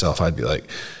tell myself, I'd be like,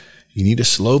 you need to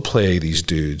slow play these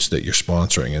dudes that you're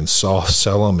sponsoring and soft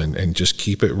sell them and just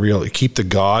keep it real. Keep the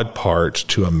God part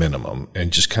to a minimum and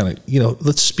just kind of,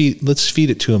 let's feed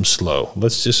it to them slow.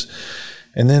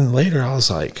 And then later I was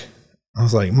like,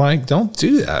 Mike, don't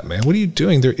do that, man. What are you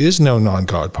doing? There is no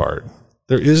non-God part.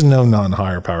 There is no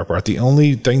non-higher power part. The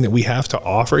only thing that we have to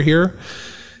offer here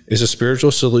is a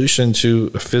spiritual solution to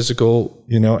a physical,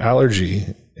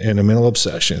 allergy and a mental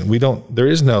obsession. There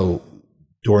is no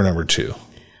door number 2.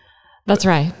 That's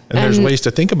right. And there's ways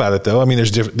to think about it, though. I mean,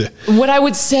 there's different. What I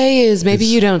would say is maybe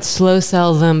you don't slow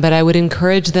sell them, but I would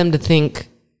encourage them to think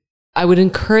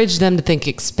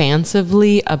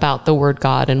expansively about the word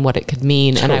God and what it could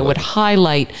mean. Totally. And I would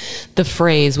highlight the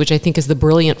phrase, which I think is the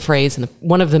brilliant phrase, and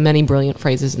one of the many brilliant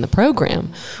phrases in the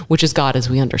program, which is God as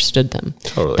we understood them.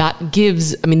 Totally.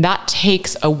 That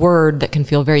takes a word that can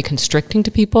feel very constricting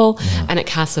to people, and it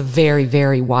casts a very,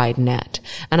 very wide net.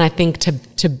 And I think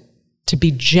to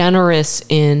be generous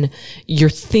in your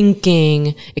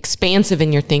thinking, expansive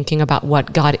in your thinking about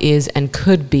what God is and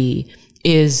could be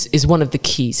is one of the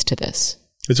keys to this.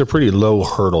 It's a pretty low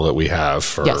hurdle that we have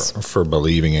for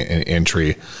believing in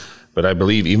entry. But I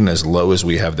believe even as low as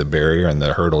we have the barrier and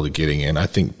the hurdle to getting in, I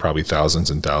think probably thousands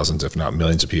and thousands, if not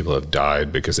millions of people have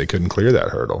died because they couldn't clear that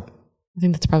hurdle. I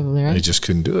think that's probably right. They just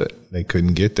couldn't do it. They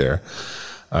couldn't get there.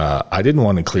 I didn't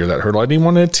want to clear that hurdle. I didn't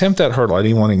want to attempt that hurdle. I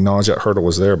didn't want to acknowledge that hurdle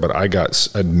was there, but I got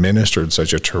administered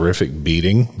such a terrific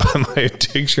beating by my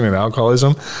addiction and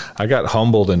alcoholism. I got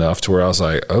humbled enough to where I was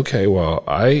like, okay, well,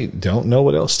 I don't know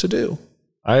what else to do.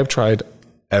 I have tried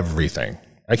everything.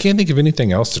 I can't think of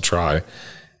anything else to try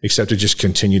except to just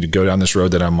continue to go down this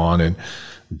road that I'm on and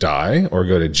die or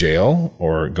go to jail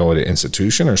or go to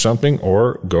institution or something,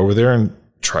 or go over there and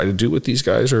try to do what these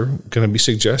guys are going to be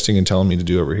suggesting and telling me to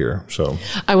do over here. So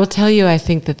I will tell you, I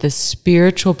think that the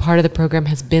spiritual part of the program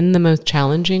has been the most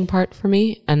challenging part for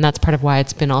me. And that's part of why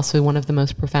it's been also one of the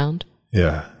most profound.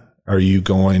 Yeah. What are you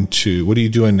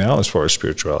doing now as far as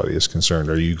spirituality is concerned?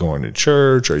 Are you going to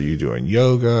church? Are you doing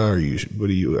yoga? What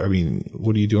are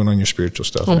you doing on your spiritual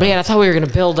stuff? Oh, man, I thought we were going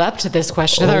to build up to this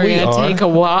question. I thought we were going to take a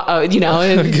while,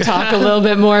 and talk a little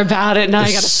bit more about it. Now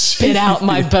I got to spit out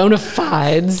my bona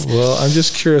fides. Well, I'm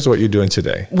just curious what you're doing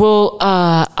today. Well,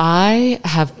 I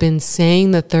have been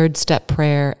saying the 3rd step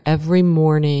prayer every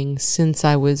morning since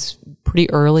I was pretty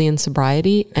early in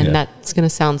sobriety. And that's going to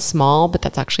sound small, but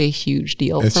that's actually a huge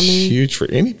deal for me. It's huge for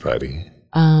anybody.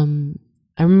 I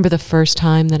remember the first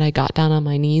time that I got down on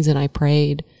my knees and I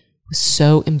prayed was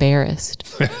so embarrassed.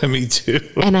 Me too.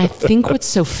 And I think what's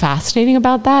so fascinating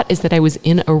about that is that I was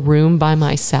in a room by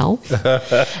myself.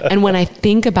 And when I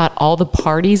think about all the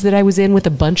parties that I was in with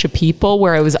a bunch of people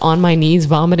where I was on my knees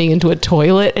vomiting into a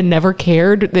toilet and never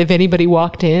cared if anybody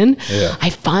walked in, I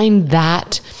find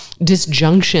that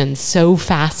disjunction so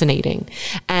fascinating.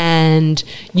 And,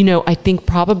 you know, I think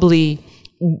probably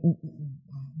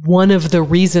one of the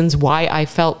reasons why I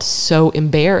felt so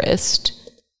embarrassed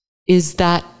is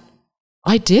that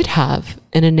I did have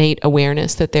an innate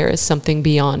awareness that there is something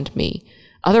beyond me.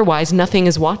 Otherwise, nothing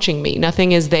is watching me.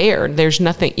 Nothing is there. There's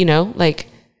nothing, you know, like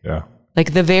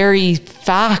the very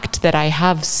fact that I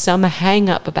have some hang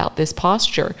up about this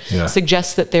posture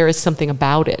suggests that there is something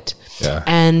about it.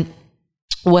 And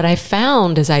what I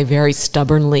found as I very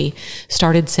stubbornly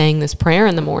started saying this prayer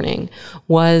in the morning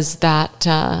was that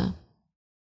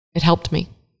it helped me.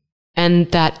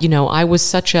 And that, you know, I was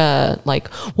such a like,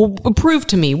 well, prove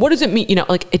to me, what does it mean? You know,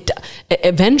 like it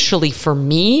eventually for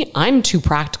me, I'm too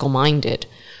practical minded.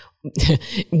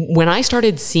 When I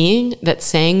started seeing that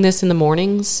saying this in the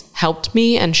mornings helped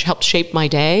me and helped shape my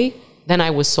day, then I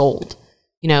was sold.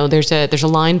 You know, there's a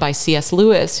line by C.S.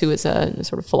 Lewis, who is a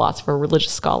sort of philosopher,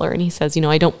 religious scholar, and he says, you know,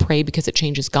 I don't pray because it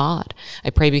changes God. I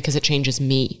pray because it changes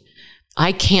me.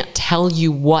 I can't tell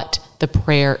you what the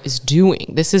prayer is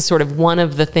doing. This is sort of one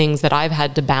of the things that I've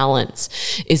had to balance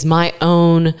is my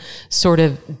own sort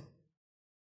of,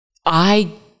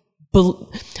 I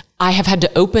have had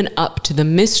to open up to the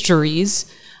mysteries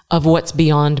of what's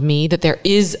beyond me, that there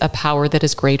is a power that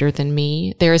is greater than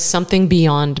me. There is something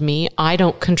beyond me. I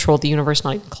don't control the universe,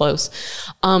 not even close.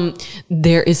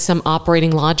 There is some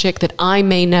operating logic that I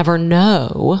may never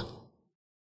know.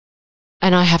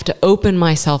 And I have to open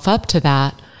myself up to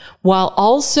that while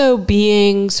also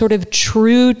being sort of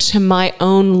true to my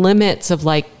own limits of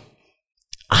like,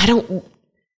 I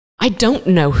don't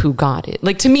know who God is.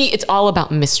 Like to me, it's all about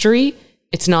mystery.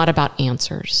 It's not about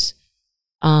answers.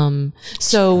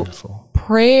 So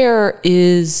prayer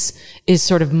is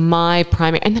sort of my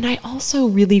primary. And then I also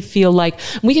really feel like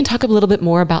we can talk a little bit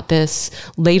more about this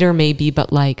later maybe,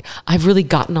 but like I've really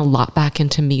gotten a lot back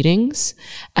into meetings.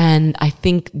 And I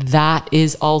think that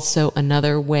is also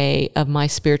another way of my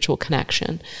spiritual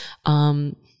connection.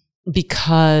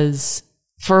 Because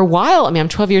for a while, I mean, I'm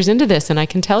 12 years into this and I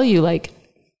can tell you like,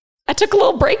 I took a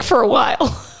little break for a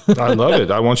while. I love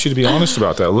it. I want you to be honest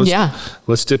about that.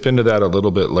 Let's dip into that a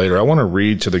little bit later. I want to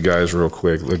read to the guys real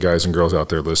quick, the guys and girls out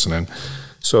there listening.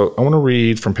 So I want to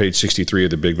read from page 63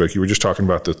 of the big book. You were just talking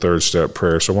about the third step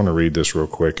prayer. So I want to read this real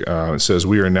quick. It says,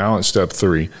 we are now at step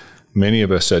 3. Many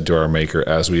of us said to our Maker,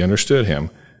 as we understood him,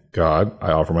 God,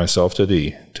 I offer myself to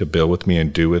thee to build with me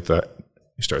and do with that.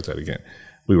 You start that again.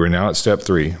 We were now at step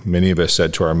 3. Many of us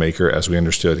said to our Maker, as we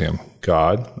understood him,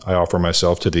 God, I offer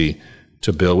myself to thee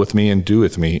to build with me and do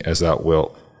with me as thou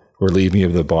wilt, relieve me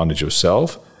of the bondage of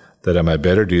self, that I may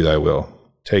better do thy will.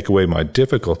 Take away my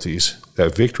difficulties,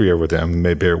 that victory over them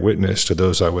may bear witness to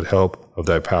those I would help of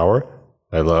thy power,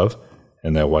 thy love,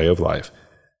 and thy way of life.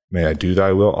 May I do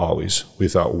thy will always. We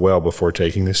thought well before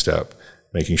taking this step,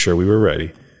 making sure we were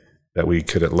ready, that we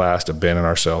could at last abandon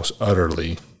ourselves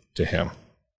utterly to him.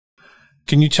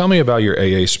 Can you tell me about your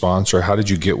AA sponsor? How did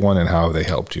you get one and how have they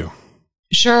helped you?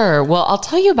 Sure. Well, I'll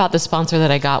tell you about the sponsor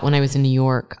that I got when I was in New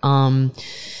York. And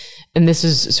this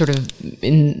is sort of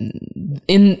in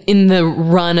the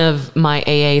run of my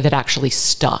AA that actually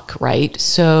stuck, right?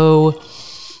 So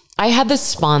I had this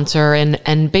sponsor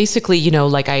and basically, you know,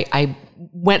 like I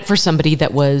went for somebody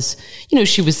that was, you know,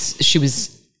 she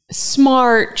was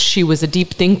smart. She was a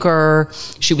deep thinker.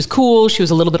 She was cool. She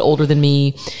was a little bit older than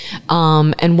me.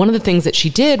 And one of the things that she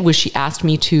did was she asked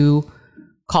me to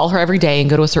call her every day and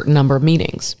go to a certain number of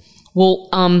meetings. Well,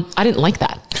 I didn't like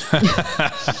that.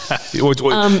 You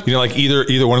know, like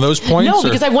either one of those points? No,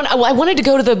 because I wanted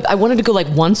to go like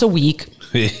once a week.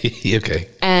 Okay.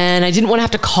 And I didn't want to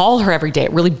have to call her every day.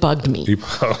 It really bugged me.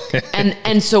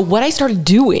 And so what I started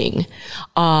doing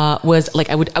was like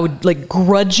I would like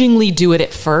grudgingly do it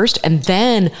at first, and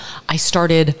then I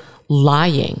started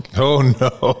lying. Oh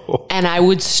no. And I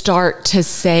would start to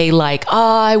say like,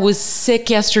 I was sick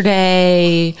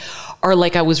yesterday, or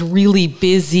like I was really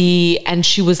busy. And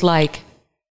she was like,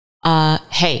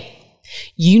 hey,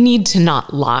 you need to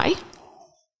not lie.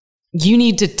 You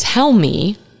need to tell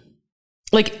me,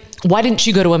 like, why didn't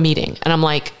you go to a meeting? And I'm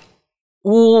like,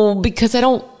 well, because I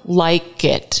don't like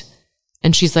it.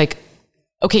 And she's like,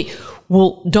 okay,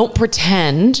 well, don't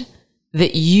pretend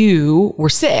that you were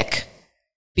sick,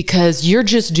 because you're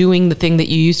just doing the thing that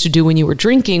you used to do when you were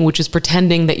drinking, which is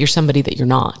pretending that you're somebody that you're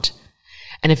not.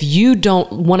 And if you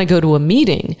don't want to go to a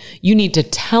meeting, you need to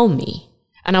tell me.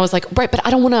 And I was like, right, but I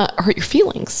don't want to hurt your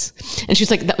feelings. And she's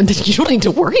like, you don't need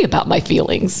to worry about my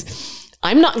feelings.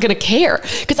 I'm not going to care.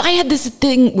 Because I had this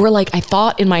thing where like, I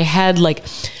thought in my head, like,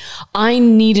 I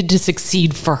needed to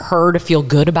succeed for her to feel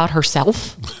good about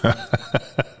herself.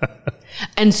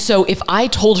 And so if I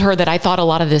told her that I thought a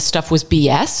lot of this stuff was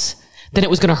BS, then it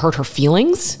was going to hurt her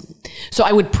feelings. So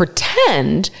I would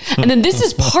pretend. And then this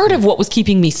is part of what was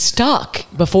keeping me stuck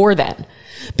before then.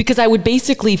 Because I would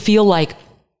basically feel like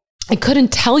I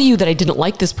couldn't tell you that I didn't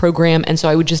like this program. And so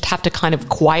I would just have to kind of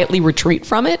quietly retreat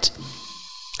from it.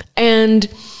 And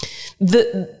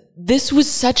this was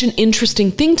such an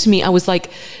interesting thing to me. I was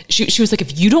like, she was like,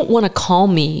 if you don't want to call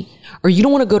me or you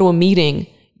don't want to go to a meeting,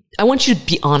 I want you to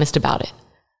be honest about it.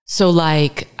 So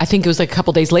like, I think it was like a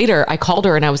couple days later, I called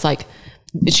her and I was like,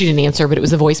 she didn't answer, but it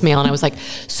was a voicemail. And I was like,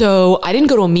 so I didn't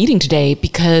go to a meeting today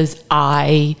because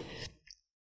I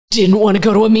didn't want to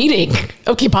go to a meeting.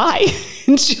 Okay, bye.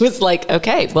 And she was like,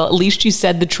 okay, well, at least you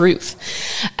said the truth.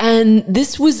 And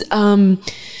this was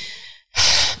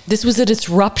a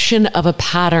disruption of a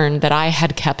pattern that I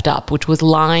had kept up, which was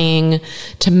lying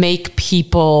to make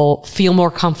people feel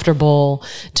more comfortable,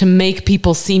 to make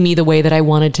people see me the way that I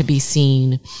wanted to be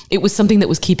seen. It was something that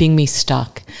was keeping me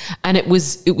stuck. And it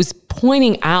was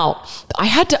pointing out that I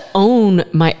had to own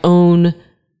my own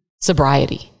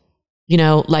sobriety. You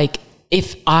know, like,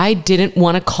 if I didn't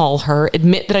want to call her,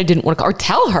 admit that I didn't want to call, or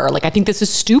tell her, like, I think this is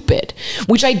stupid,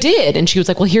 which I did. And she was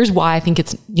like, well, here's why I think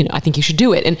it's, you know, I think you should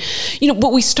do it. And, you know,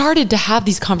 but we started to have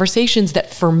these conversations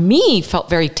that for me felt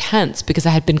very tense because I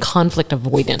had been conflict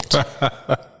avoidant.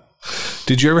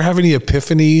 Did you ever have any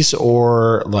epiphanies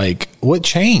or like what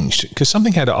changed? Because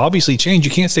something had to obviously change.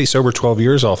 You can't stay sober 12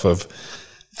 years off of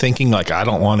thinking like, I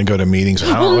don't want to go to meetings.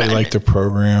 I don't really like the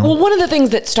program. Well, one of the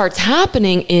things that starts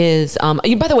happening is,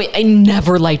 by the way, I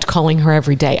never liked calling her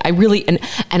every day. I really, and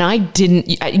I didn't,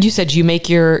 you said you make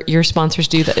your sponsors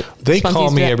do that. They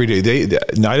call me every day.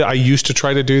 I used to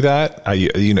try to do that.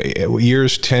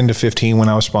 Years 10 to 15 when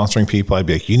I was sponsoring people, I'd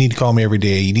be like, you need to call me every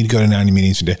day. You need to go to 90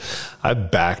 meetings a day. I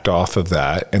backed off of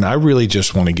that. And I really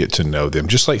just want to get to know them.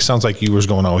 Just like, sounds like you was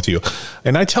going on with you.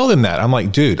 And I tell them that. I'm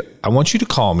like, dude, I want you to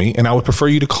call me, and I would prefer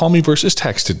you to call me versus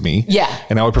texted me. Yeah.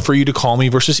 And I would prefer you to call me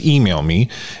versus email me.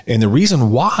 And the reason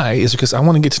why is because I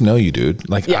want to get to know you, dude.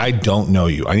 Like, I don't know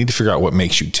you. I need to figure out what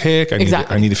makes you tick. I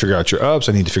need to figure out your ups.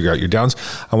 I need to figure out your downs.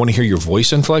 I want to hear your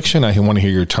voice inflection. I want to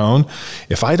hear your tone.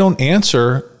 If I don't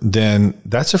answer, then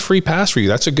that's a free pass for you.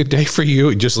 That's a good day for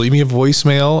you. Just leave me a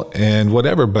voicemail and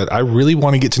whatever. But I really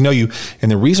want to get to know you. And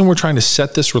the reason we're trying to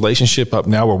set this relationship up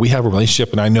now, where we have a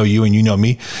relationship and I know you and you know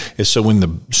me, is so when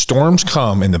the storms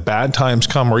come and the bad times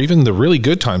come, or even the really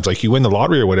good times, like you win the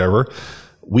lottery or whatever,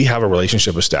 we have a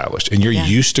relationship established, and you're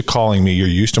used to calling me. You're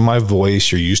used to my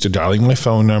voice. You're used to dialing my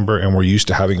phone number, and we're used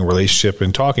to having a relationship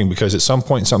and talking, because at some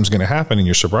point something's going to happen in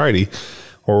your sobriety,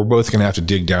 or we're both going to have to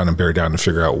dig down and bear down and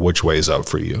figure out which way is up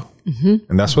for you. Mm-hmm.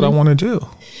 And that's what I want to do.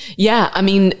 Yeah. I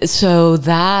mean, so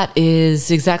that is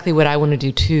exactly what I want to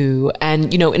do too.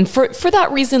 And, you know, and for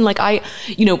that reason, like I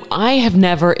have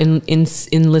never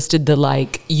enlisted the,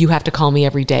 like, you have to call me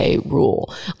every day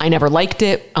rule. I never liked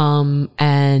it.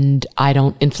 And I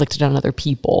don't inflict it on other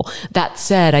people. That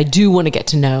said, I do want to get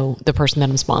to know the person that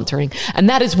I'm sponsoring. And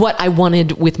that is what I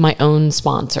wanted with my own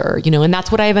sponsor, you know, and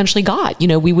that's what I eventually got. You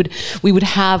know, we would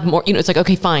have more, you know, it's like,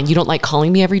 okay, fine. You don't like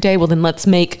calling me every day. Well, then let's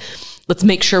make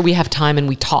sure we have time and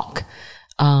we talk.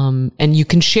 And you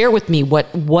can share with me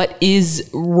what is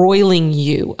roiling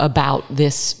you about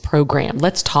this program.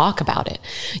 Let's talk about it,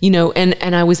 you know,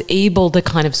 and I was able to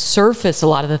kind of surface a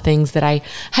lot of the things that I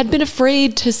had been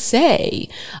afraid to say.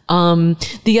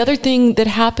 The other thing that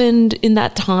happened in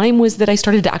that time was that I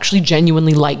started to actually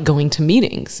genuinely like going to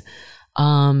meetings.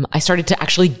 I started to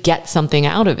actually get something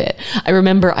out of it. I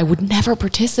remember I would never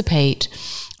participate.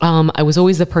 I was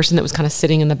always the person that was kind of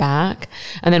sitting in the back.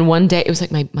 And then one day it was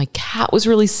like my cat was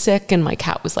really sick, and my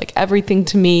cat was like everything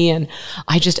to me. And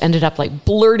I just ended up like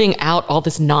blurting out all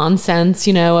this nonsense,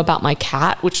 you know, about my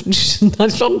cat, which I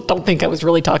don't think I was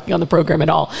really talking on the program at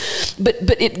all. But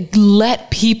it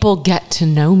let people get to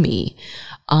know me.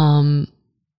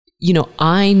 You know,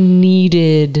 I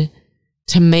needed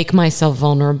to make myself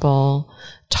vulnerable,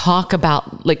 talk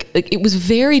about, like it was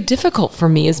very difficult for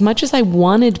me. As much as I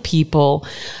wanted people,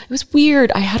 it was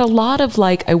weird. I had a lot of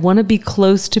like, I want to be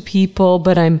close to people,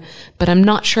 but I'm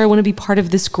not sure I want to be part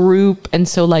of this group. And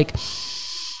so like,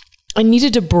 I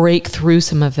needed to break through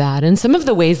some of that. And some of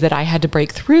the ways that I had to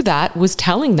break through that was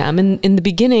telling them in the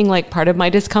beginning, like, part of my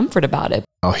discomfort about it.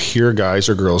 I'll hear guys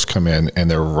or girls come in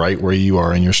and they're right where you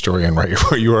are in your story and right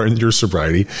where you are in your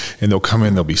sobriety. And they'll come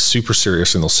in, they'll be super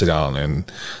serious and they'll sit down and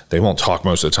they won't talk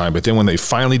most of the time. But then when they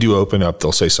finally do open up,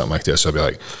 they'll say something like this. They'll be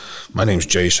like, my name's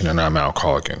Jason and I'm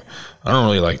alcoholic and I don't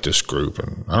really like this group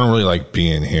and I don't really like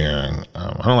being here and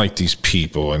I don't like these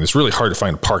people. And it's really hard to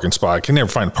find a parking spot. I can never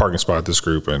find a parking spot at this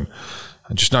group. And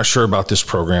I'm just not sure about this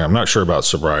program. I'm not sure about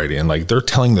sobriety. And like, they're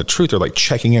telling the truth. They're like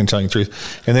checking in, telling the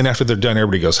truth. And then after they're done,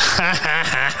 everybody goes, ha, ha,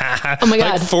 ha, ha. Oh my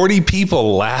God. Like 40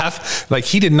 people laugh. Like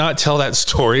he did not tell that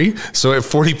story. So if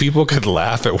 40 people could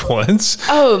laugh at once.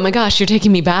 Oh my gosh, you're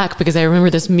taking me back because I remember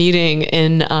this meeting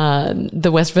in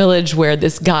the West Village where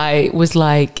this guy was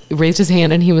like, raised his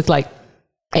hand and he was like,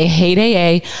 I hate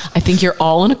AA. I think you're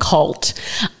all in a cult.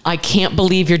 I can't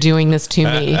believe you're doing this to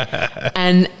me.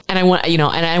 and I want, and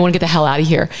I want to get the hell out of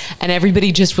here. And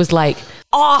everybody just was like,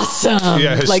 awesome.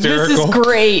 Yeah, like, this is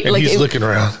great. And like he's looking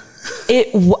around.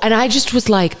 And I just was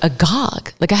like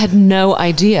agog. Like I had no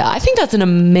idea. I think that's an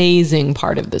amazing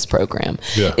part of this program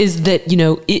is that,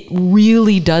 it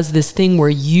really does this thing where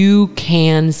you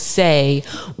can say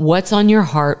what's on your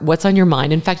heart, what's on your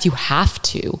mind. In fact, you have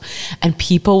to, and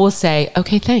people will say,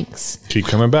 okay, thanks. Keep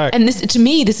coming back. And this, to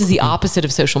me, this is the opposite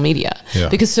of social media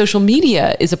because social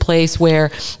media is a place where,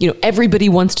 everybody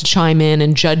wants to chime in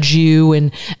and judge you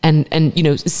and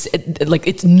like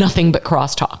it's nothing but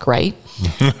crosstalk, right?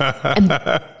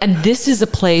 and this is a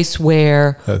place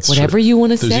where whatever you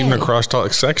want to say. There's even a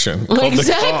crosstalk section.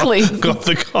 Exactly. Go to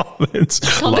the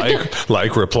comments.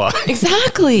 Like, reply.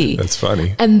 Exactly. That's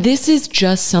funny. And this is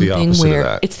just something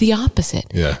where it's the opposite.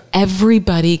 Yeah.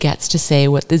 Everybody gets to say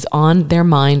what is on their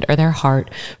mind or their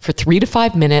heart for 3 to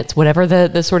 5 minutes, whatever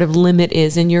the sort of limit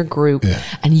is in your group. Yeah.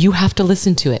 And you have to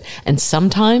listen to it. And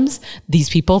sometimes these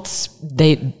people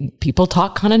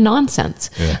talk kind of nonsense.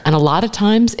 Yeah. And a lot of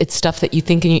times it's stuff that you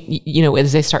think,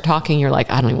 as they start talking, you're like,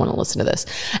 I don't even want to listen to this.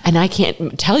 And I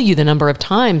can't tell you the number of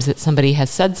times that somebody has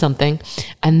said something.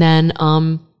 And then,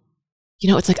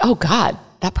 it's like, oh God,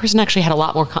 that person actually had a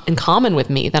lot more in common with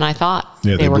me than I thought.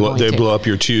 Yeah, they blow up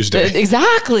your Tuesday.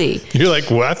 Exactly. You're like,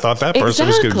 well, I thought that person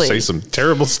was going to say some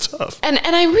terrible stuff. And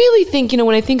I really think,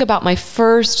 when I think about my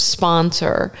first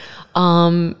sponsor,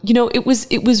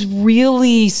 it was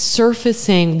really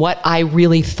surfacing what I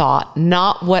really thought,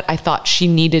 not what I thought she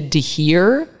needed to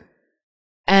hear.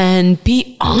 And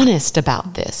be honest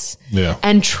about this. Yeah.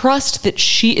 And trust that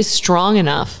she is strong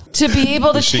enough to be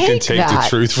able to take that. She can take the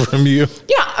truth from you.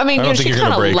 Yeah. I mean, she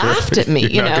kind of laughed at me,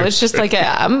 it's just like,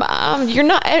 you're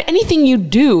not, anything you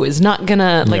do is not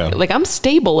gonna, like I'm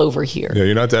stable over here. Yeah.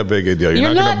 You're not that big a deal.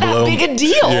 You're not that big a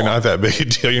deal. You're not that big a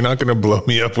deal. You're not going to blow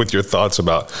me up with your thoughts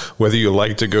about whether you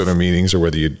like to go to meetings or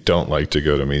whether you don't like to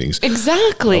go to meetings.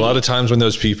 Exactly. A lot of times when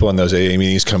those people in those AA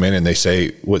meetings come in and they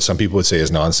say what some people would say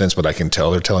is nonsense, but I can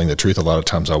tell they're telling the truth. A lot of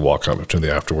times I'll walk up to them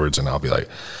afterwards and I'll be like,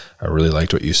 I really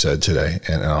liked what you said today,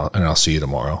 and I'll see you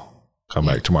tomorrow. Come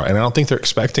back tomorrow. And I don't think they're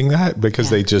expecting that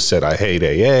because they just said, I hate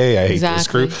AA, I hate this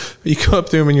group. But you come up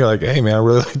to them and you're like, hey man, I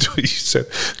really liked what you said.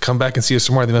 Come back and see us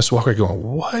tomorrow. They must walk away going,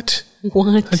 what?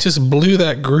 I just blew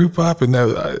that group up and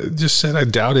I just said I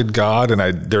doubted God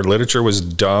and their literature was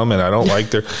dumb and I don't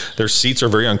like their seats are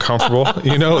very uncomfortable.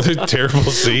 They're terrible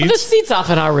seats. Well, the seats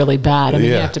often are really bad. I mean,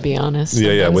 you have to be honest.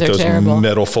 Sometimes with those terrible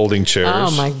metal folding chairs.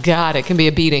 Oh my God, it can be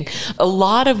a beating. A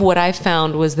lot of what I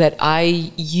found was that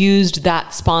I used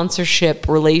that sponsorship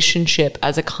relationship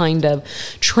as a kind of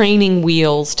training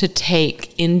wheels to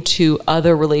take into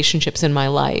other relationships in my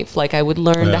life. Like I would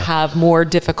learn to have more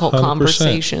difficult 100%.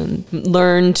 Conversations.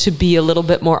 Learn to be a little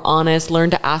bit more honest, learn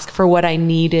to ask for what I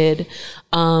needed,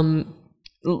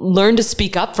 learn to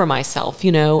speak up for myself,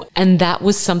 and that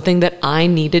was something that I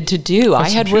needed to do. I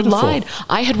had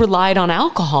relied on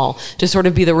alcohol to sort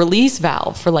of be the release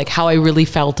valve for like how I really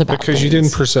felt about because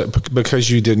things. Because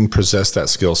you didn't possess that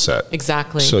skill set.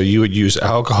 Exactly. So you would use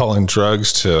alcohol and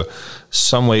drugs to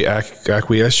some way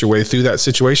acquiesce your way through that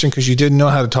situation because you didn't know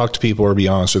how to talk to people or be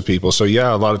honest with people. So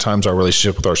a lot of times our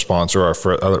relationship with our sponsor, our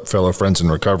fellow friends in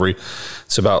recovery,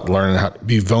 it's about learning how to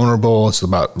be vulnerable. It's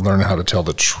about learning how to tell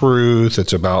the truth.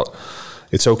 It's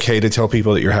it's okay to tell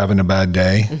people that you're having a bad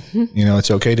day. Mm-hmm.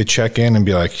 It's okay to check in and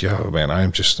be like, yo, man,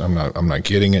 I'm not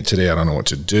getting it today. I don't know what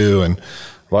to do. And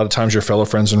a lot of times your fellow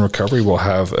friends in recovery will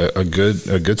have a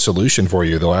good solution for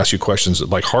you. They'll ask you questions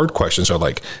like hard questions are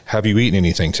like, have you eaten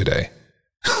anything today?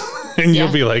 And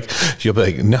you'll be like,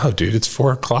 no, dude, it's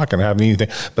 4:00 and I haven't eaten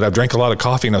anything, but I've drank a lot of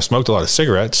coffee and I've smoked a lot of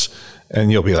cigarettes.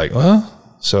 And you'll be like, well,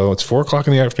 so it's 4:00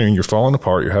 in the afternoon. You're falling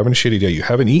apart. You're having a shitty day. You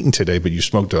haven't eaten today, but you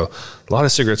smoked a lot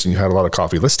of cigarettes and you had a lot of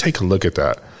coffee. Let's take a look at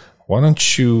that.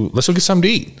 let's go get something to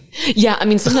eat. Yeah. I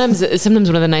mean, sometimes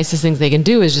one of the nicest things they can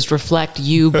do is just reflect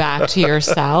you back to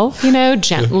yourself,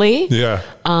 gently. Yeah.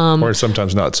 Or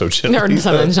sometimes not so gently. Or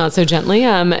sometimes not so gently.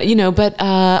 But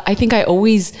I think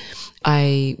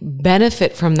I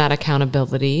benefit from that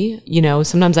accountability.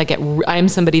 Sometimes I'm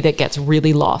somebody that gets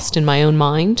really lost in my own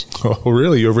mind. Oh,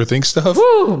 really? You overthink stuff?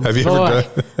 Woo, Have you ever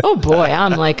done? Oh boy.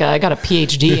 I'm like, I got a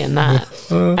PhD in that.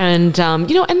 And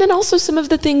then also some of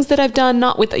the things that I've done,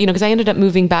 not with, because I ended up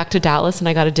moving back to Dallas and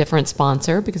I got a different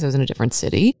sponsor because I was in a different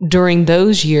city during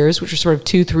those years, which were sort of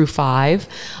 2 through 5.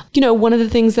 One of the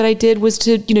things that I did was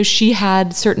to, she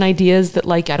had certain ideas that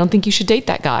like, I don't think you should date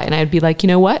that guy. And I'd be like, you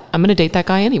know what? I'm going to date that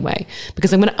guy anyway,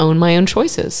 because I'm going to own my own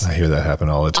choices. I hear that happen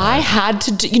all the time. I had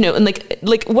to do, and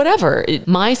like whatever,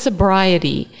 my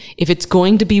sobriety, if it's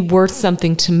going to be worth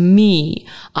something to me,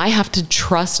 I have to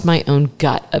trust my own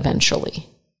gut eventually.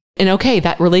 And okay,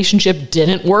 that relationship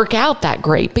didn't work out that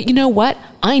great, but you know what?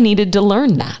 I needed to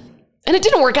learn that. And it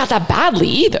didn't work out that badly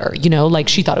either. Like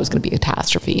she thought it was going to be a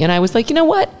catastrophe. And I was like, you know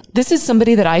what? This is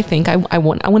somebody that I think I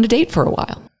want to date for a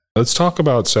while. Let's talk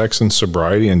about sex and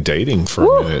sobriety and dating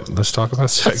for a minute. Let's talk about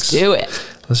sex.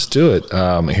 Let's do it.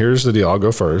 Here's the deal. I'll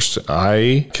go first.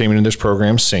 I came into this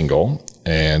program single.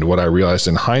 And what I realized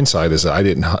in hindsight is that I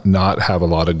did not have a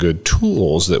lot of good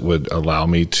tools that would allow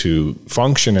me to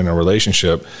function in a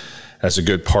relationship as a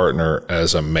good partner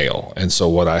as a male. And so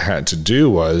what I had to do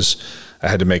was I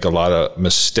had to make a lot of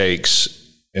mistakes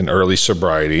in early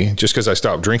sobriety. Just because I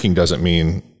stopped drinking doesn't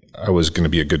mean I was going to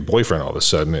be a good boyfriend all of a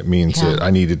sudden. It means that I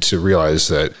needed to realize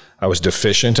that I was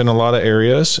deficient in a lot of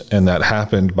areas, and that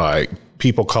happened by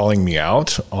people calling me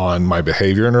out on my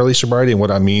behavior in early sobriety. And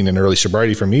what I mean in early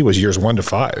sobriety for me was years 1 to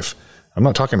 5. I'm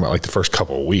not talking about like the first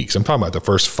couple of weeks. I'm talking about the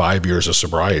first 5 years of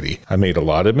sobriety. I made a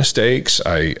lot of mistakes.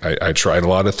 I tried a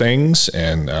lot of things,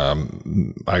 and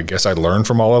I guess I learned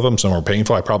from all of them. Some were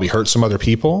painful. I probably hurt some other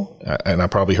people, and I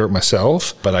probably hurt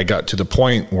myself. But I got to the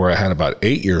point where I had about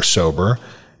 8 years sober,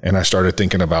 and I started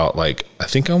thinking about like, I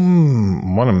think I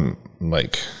might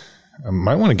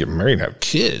want to get married and have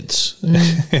kids.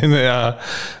 And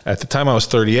at the time I was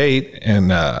 38,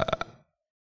 and I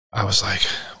was like,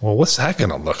 well, what's that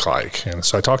going to look like? And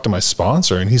so I talked to my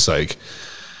sponsor, and he's like,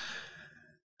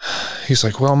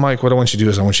 well, Mike, what I want you to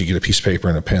do is I want you to get a piece of paper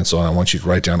and a pencil, and I want you to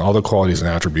write down all the qualities and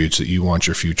attributes that you want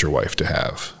your future wife to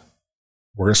have.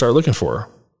 We're going to start looking for her.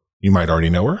 You might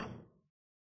already know her.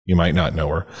 You might not know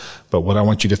her. But what I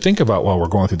want you to think about while we're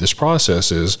going through this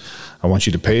process is I want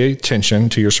you to pay attention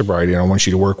to your sobriety, and I want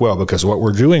you to work well, because what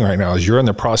we're doing right now is you're in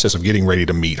the process of getting ready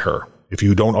to meet her. If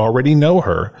you don't already know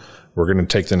her, we're going to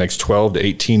take the next 12 to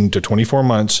 18 to 24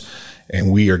 months,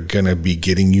 and we are going to be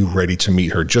getting you ready to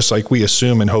meet her, just like we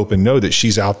assume and hope and know that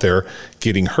she's out there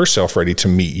getting herself ready to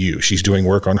meet you. She's doing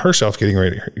work on herself, getting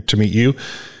ready to meet you.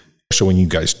 So when you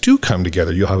guys do come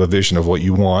together, you'll have a vision of what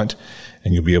you want,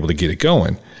 and you'll be able to get it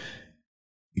going.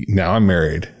 Now I'm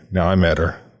married. Now I met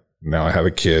her. Now I have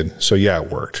a kid. So yeah, it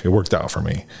worked. It worked out for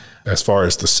me. As far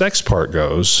as the sex part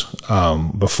goes,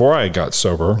 before I got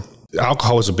sober,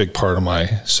 alcohol was a big part of my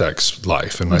sex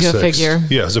life and my sex. Figure.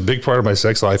 Yeah, it was a big part of my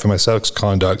sex life and my sex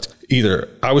conduct. Either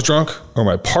I was drunk, or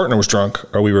my partner was drunk,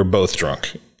 or we were both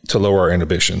drunk to lower our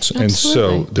inhibitions. Absolutely. And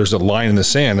so there's a line in the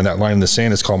sand, and that line in the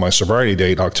sand is called my sobriety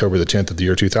date, October the 10th of the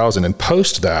year 2000. And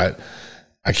post that,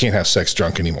 I can't have sex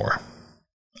drunk anymore.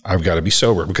 I've got to be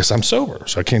sober because I'm sober.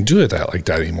 So I can't do it like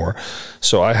that anymore.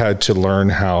 So I had to learn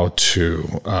how to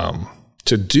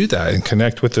do that and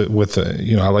connect with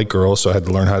the, I like girls. So I had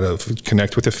to learn how to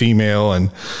connect with a female, and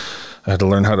I had to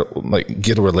learn how to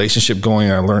get a relationship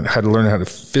going. I had to learn how to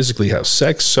physically have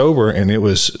sex sober. And it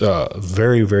was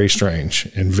very, very strange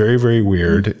and very, very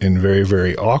weird and very,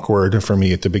 very awkward for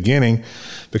me at the beginning,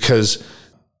 because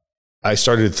I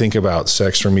started to think about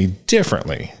sex for me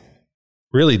differently.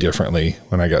 Really differently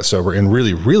when I got sober, and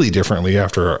really, really differently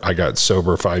after I got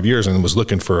sober 5 years and was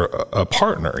looking for a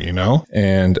partner,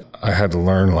 and I had to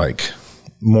learn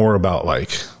more about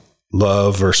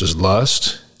love versus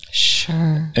lust.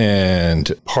 Sure.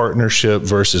 And partnership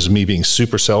versus me being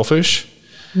super selfish.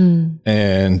 And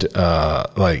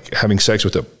having sex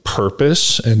with a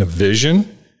purpose and a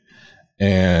vision.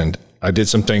 And I did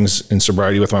some things in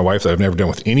sobriety with my wife that I've never done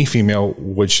with any female,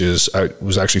 which is I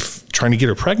was actually trying to get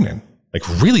her pregnant.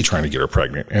 Really trying to get her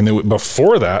pregnant. And then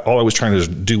before that, all I was trying to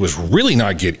do was really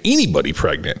not get anybody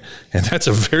pregnant. And that's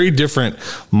a very different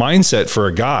mindset for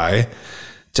a guy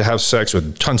to have sex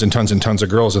with tons and tons and tons of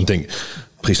girls and think,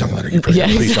 please don't let her get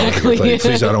pregnant. Yeah, please don't let her get pregnant.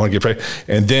 Please, I don't want to get pregnant.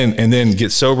 And then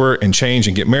get sober and change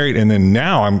and get married. And then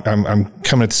now I'm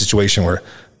coming at the situation where,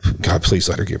 God, please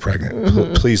let her get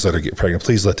pregnant. Please let her get pregnant.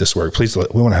 Please let this work. We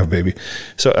want to have a baby.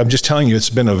 So I'm just telling you, it's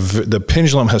been the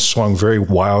pendulum has swung very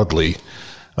wildly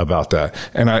about that.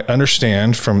 And I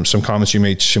understand from some comments you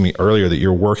made to me earlier that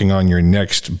you're working on your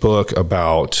next book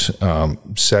about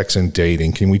sex and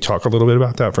dating. Can we talk a little bit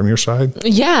about that from your side?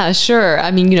 Yeah, sure.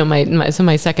 I mean,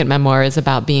 my second memoir is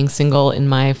about being single in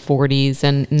my 40s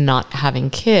and not having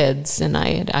kids. And I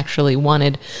had actually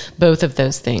wanted both of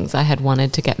those things. I had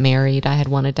wanted to get married. I had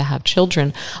wanted to have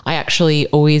children. I actually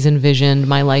always envisioned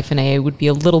my life in AA would be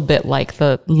a little bit like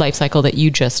the life cycle that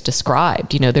you just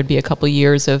described. There'd be a couple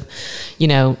years of,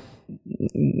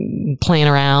 playing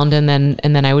around and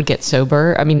then I would get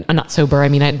sober. I mean, not sober. I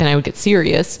mean, then I would get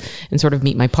serious and sort of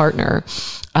meet my partner.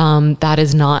 That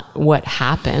is not what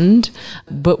happened.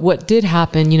 But what did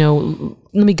happen,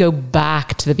 let me go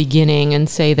back to the beginning and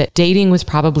say that dating was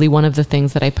probably one of the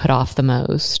things that I put off the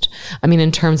most. I mean,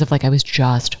 in terms of I was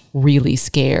just really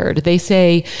scared. They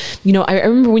say, I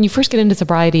remember when you first get into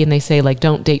sobriety and they say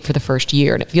don't date for the first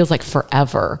year, and it feels like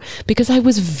forever because I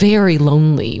was very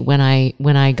lonely when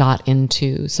I got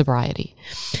into sobriety.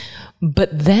 But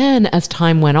then as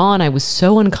time went on, I was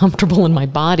so uncomfortable in my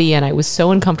body and I was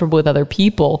so uncomfortable with other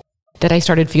people that I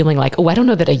started feeling I don't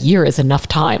know that a year is enough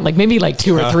time. Maybe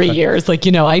 2 or 3 years.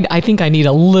 I think I need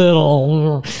a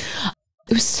little.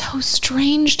 It was so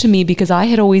strange to me because I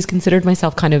had always considered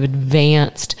myself kind of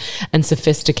advanced and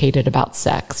sophisticated about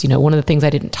sex. One of the things I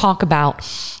didn't talk about,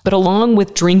 but along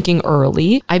with drinking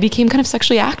early, I became kind of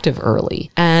sexually active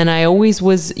early. And I always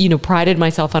was, prided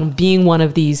myself on being one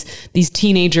of these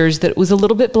teenagers that was a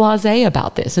little bit blasé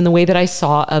about this in the way that I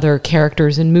saw other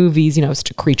characters in movies. I was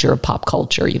a creature of pop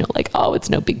culture, oh, it's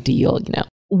no big deal,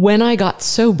 When I got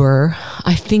sober,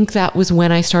 I think that was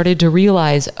when I started to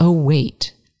realize, oh,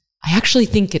 wait, I actually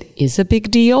think it is a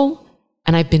big deal.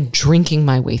 And I've been drinking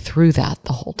my way through that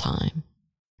the whole time.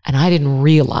 And I didn't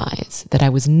realize that I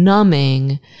was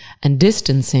numbing and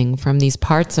distancing from these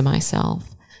parts of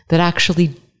myself that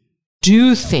actually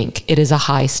do think it is a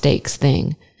high stakes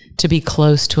thing to be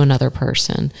close to another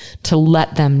person, to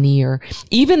let them near.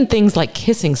 Even things like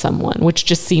kissing someone, which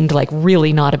just seemed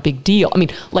really not a big deal. I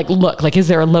mean, look, is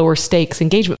there a lower stakes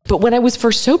engagement? But when I was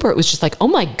first sober, it was just oh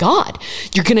my God,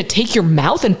 you're going to take your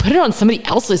mouth and put it on somebody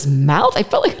else's mouth? I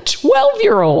felt like a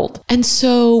 12-year-old. And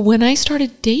so when I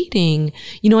started dating,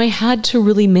 I had to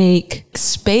really make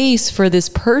space for this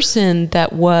person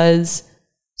that was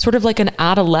sort of like an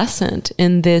adolescent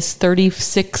in this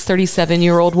 36,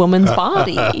 37-year-old woman's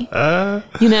body, Yeah,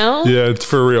 it's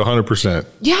for real, 100%.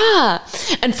 Yeah.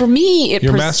 And for me,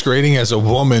 you're masquerading as a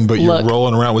woman, but you're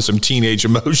rolling around with some teenage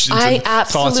emotions and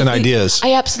thoughts and ideas.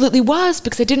 I absolutely was,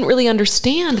 because I didn't really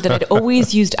understand that I'd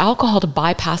always used alcohol to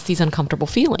bypass these uncomfortable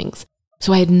feelings.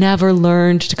 So I had never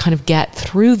learned to kind of get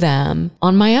through them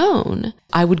on my own.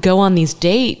 I would go on these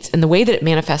dates, and the way that it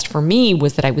manifested for me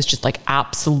was that I was just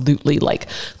absolutely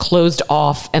closed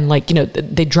off, and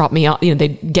they'd drop me out,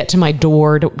 they'd get to my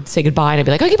door to say goodbye, and I'd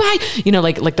be like, okay, bye.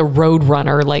 Like the road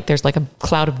runner, there's a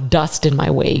cloud of dust in my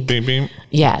wake. Beep, beep.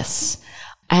 Yes.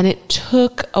 And it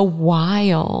took a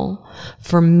while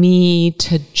for me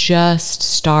to just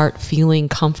start feeling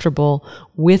comfortable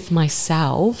with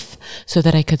myself so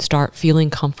that I could start feeling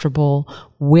comfortable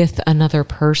with another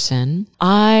person.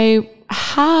 I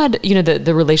had,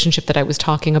 the relationship that I was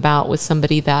talking about with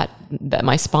somebody that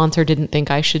my sponsor didn't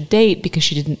think I should date because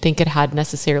she didn't think it had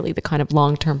necessarily the kind of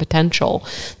long-term potential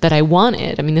that I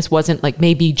wanted. I mean, this wasn't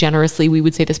maybe generously we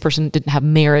would say this person didn't have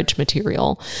marriage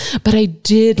material, but I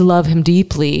did love him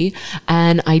deeply,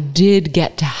 and I did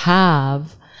get to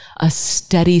have a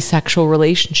steady sexual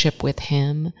relationship with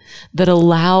him that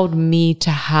allowed me to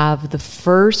have the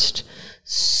first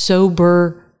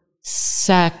sober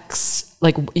sex,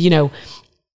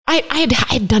 I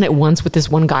had done it once with this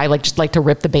one guy, just to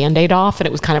rip the Band-Aid off, and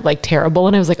it was kind of terrible.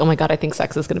 And I was like, oh my God, I think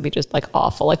sex is going to be just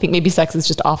awful. I think maybe sex is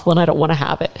just awful and I don't want to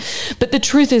have it. But the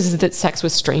truth is that sex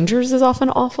with strangers is often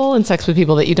awful, and sex with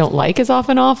people that you don't like is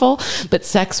often awful. But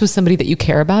sex with somebody that you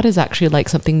care about is actually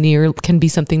can be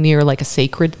something near a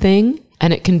sacred thing.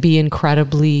 And it can be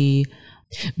incredibly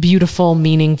beautiful,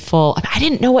 meaningful. I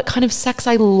didn't know what kind of sex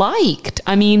I liked.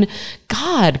 I mean,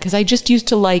 God, because I just used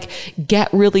to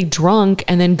get really drunk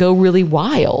and then go really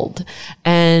wild.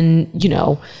 And,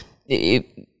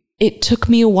 it took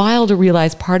me a while to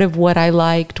realize part of what I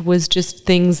liked was just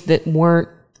things that were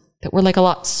a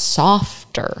lot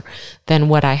softer than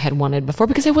what I had wanted before,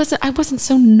 because I wasn't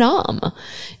so numb,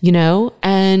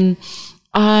 and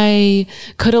I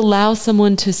could allow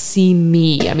someone to see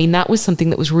me. I mean, that was something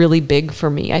that was really big for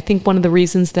me. I think one of the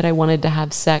reasons that I wanted to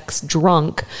have sex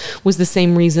drunk was the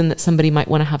same reason that somebody might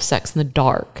want to have sex in the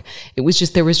dark. It was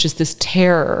just, there was just this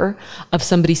terror of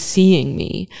somebody seeing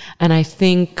me. And I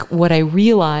think what I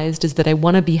realized is that I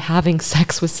want to be having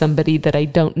sex with somebody that I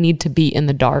don't need to be in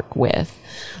the dark with.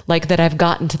 Like that I've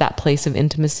gotten to that place of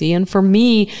intimacy. And for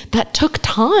me, that took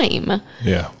time.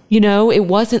 Yeah. You know, it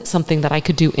wasn't something that I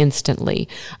could do instantly.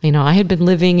 You know, I had been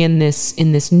living in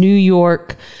this New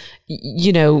York,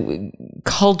 you know,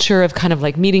 culture of kind of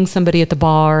like meeting somebody at the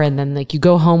bar and then like you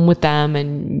go home with them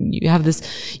and you have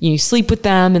this, you sleep with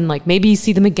them and like maybe you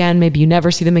see them again, maybe you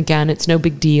never see them again. It's no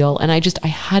big deal. And I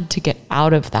had to get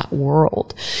out of that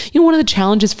world. You know, one of the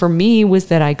challenges for me was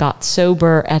that I got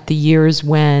sober at the years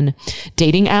when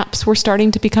dating apps were starting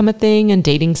to become a thing and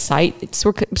dating sites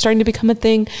were starting to become a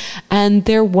thing. And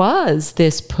there was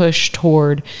this push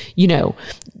toward, you know,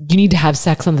 you need to have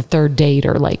sex on the third date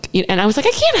or like, and I was like,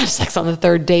 I can't have sex on the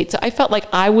third date. So I felt like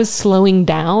I was slowing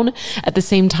down at the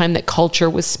same time that culture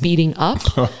was speeding up.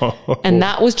 And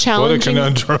that was challenging.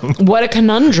 What a conundrum. What a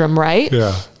conundrum, right?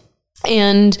 Yeah.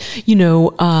 And, you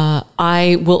know,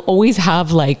 I will always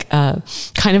have like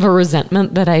kind of a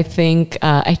resentment that I think,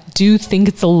 I do think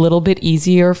it's a little bit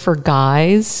easier for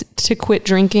guys to quit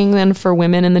drinking than for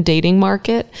women in the dating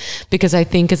market. Because I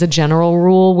think as a general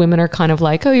rule, women are kind of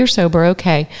like, oh, you're sober.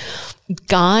 Okay.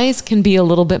 Guys can be a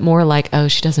little bit more like, oh,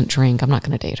 she doesn't drink. I'm not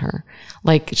going to date her.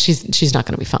 Like she's not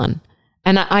going to be fun.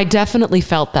 And I definitely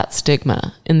felt that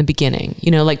stigma in the beginning.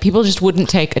 You know, like people just wouldn't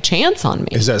take a chance on me.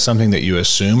 Is that something that you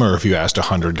assume, or if you asked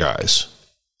 100 guys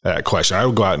that question? I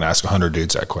would go out and ask 100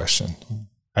 dudes that question.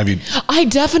 Have you? I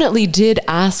definitely did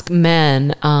ask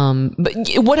men. But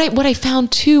what I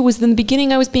found too was in the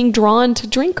beginning I was being drawn to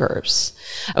drinkers.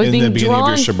 I was in being the beginning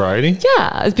drawn of your sobriety?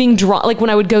 Yeah, I was being drawn. Like when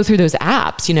I would go through those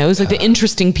apps, you know, it was like the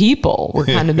interesting people were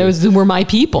kind of those were my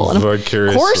people. And of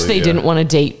course they didn't want to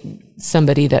date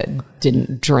somebody that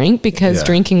didn't drink because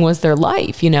drinking was their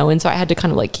life, you know? And so I had to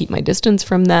kind of like keep my distance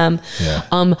from them. Yeah.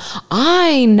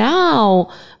 I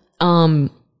now, I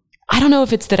don't know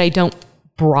if it's that I don't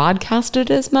broadcast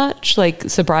it as much. Like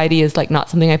sobriety is like not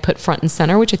something I put front and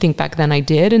center, which I think back then I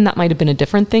did. And that might've been a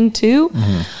different thing too.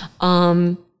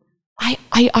 Mm-hmm.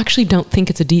 I actually don't think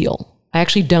it's a deal. I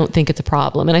actually don't think it's a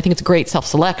problem. And I think it's a great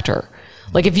self-selector.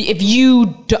 Like if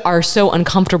you are so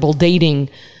uncomfortable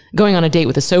going on a date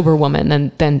with a sober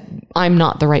woman, then I'm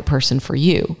not the right person for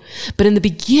you. But in the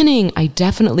beginning, I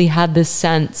definitely had this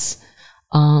sense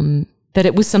that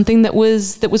it was something that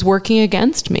was working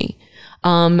against me.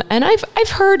 And I've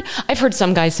heard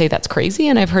some guys say that's crazy,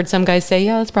 and I've heard some guys say,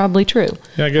 yeah, that's probably true.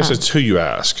 Yeah, I guess it's who you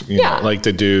ask. You know, like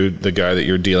the guy that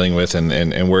you're dealing with,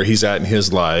 and where he's at in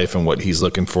his life, and what he's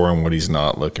looking for, and what he's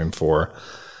not looking for.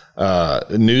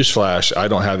 Newsflash, I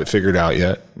don't have it figured out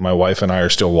yet. My wife and I are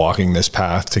still walking this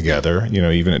path together. You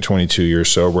know, even at 22 years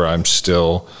sober, I'm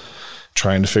still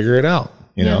trying to figure it out.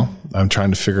 You know, I'm trying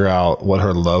to figure out what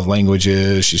her love language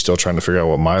is. She's still trying to figure out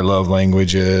what my love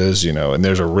language is, you know, and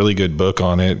there's a really good book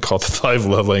on it called The 5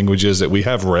 Love Languages that we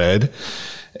have read.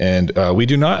 And we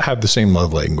do not have the same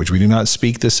love language. We do not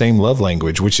speak the same love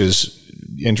language, which is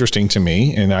interesting to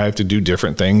me. And I have to do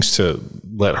different things to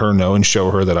let her know and show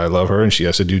her that I love her. And she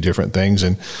has to do different things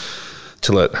and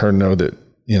to let her know that,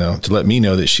 you know, to let me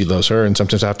know that she loves her. And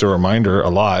sometimes I have to remind her a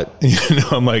lot. You know,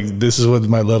 I'm like, this is what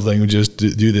my love language is.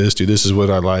 Do this is what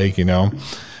I like, you know.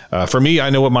 For me, I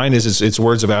know what mine is. It's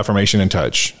words of affirmation and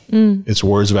touch. It's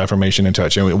words of affirmation and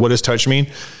touch. And what does touch mean?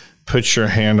 Put your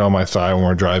hand on my thigh when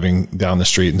we're driving down the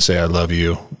street and say, I love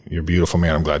you. You're a beautiful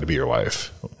man. I'm glad to be your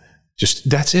wife. Just,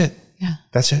 that's it. Yeah.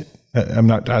 That's it. I'm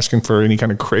not asking for any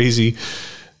kind of crazy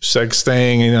sex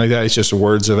thing, anything like that. It's just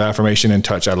words of affirmation and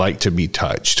touch. I like to be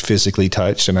touched, physically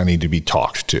touched, and I need to be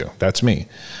talked to. That's me.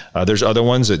 There's other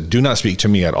ones that do not speak to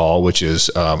me at all, which is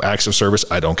acts of service.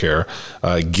 I don't care.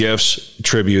 Gifts,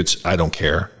 tributes. I don't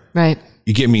care. Right.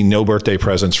 You give me no birthday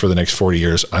presents for the next 40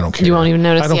 years. I don't care. You won't even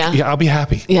notice. Yeah, I'll be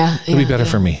happy. Yeah. It'll be better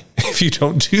for me if you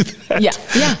don't do that. Yeah.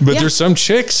 Yeah. But there's some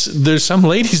chicks, there's some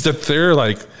ladies that they're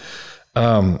like,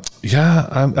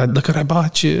 look what I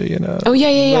bought you, you know. Oh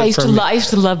yeah. I used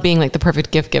to love being like the perfect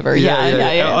gift giver.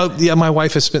 Yeah. My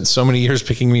wife has spent so many years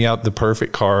picking me out the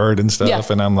perfect card and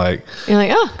stuff, and I'm like, you're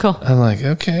like, oh, cool. I'm like,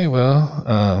 okay,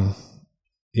 well,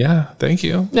 yeah, thank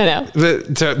you. No.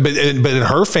 But in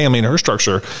her family and her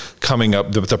structure, coming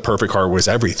up, the perfect card was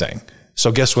everything.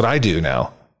 So guess what I do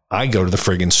now? I go to the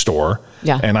friggin' store,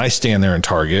 and I stand there in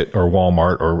Target or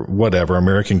Walmart or whatever,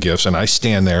 American Gifts, and I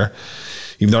stand there,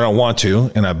 even though I don't want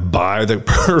to, and I buy the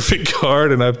perfect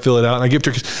card and I fill it out and I give it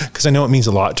to her because I know it means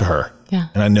a lot to her. Yeah.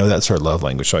 And I know that's our love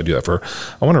language, so I do that for her.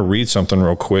 I want to read something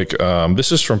real quick.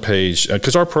 This is from page,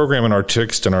 because our program and our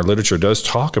text and our literature does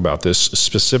talk about this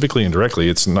specifically and directly.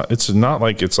 It's not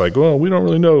like, well, we don't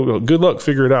really know. Good luck,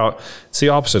 figure it out. It's the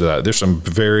opposite of that. There's some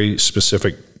very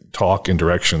specific talk and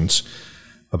directions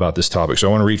about this topic. So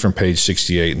I want to read from page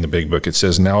 68 in the big book. It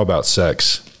says, now about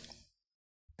sex.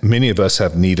 Many of us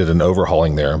have needed an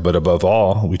overhauling there, but above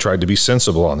all, we tried to be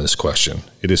sensible on this question.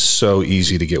 It is so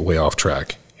easy to get way off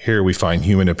track. Here we find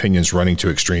human opinions running to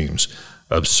extremes,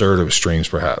 absurd extremes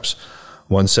perhaps.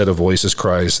 One set of voices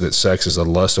cries that sex is a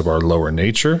lust of our lower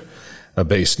nature, a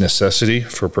base necessity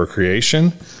for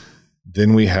procreation.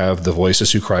 Then we have the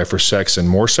voices who cry for sex and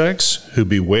more sex, who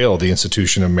bewail the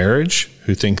institution of marriage,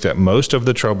 who think that most of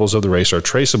the troubles of the race are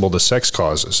traceable to sex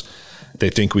causes. They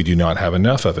think we do not have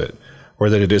enough of it,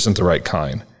 or that it isn't the right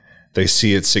kind. They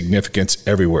see its significance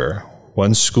everywhere.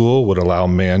 One school would allow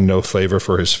man no flavor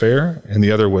for his fare, and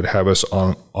the other would have us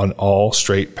on all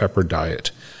straight pepper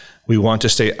diet. We want to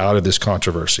stay out of this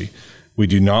controversy. We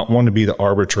do not want to be the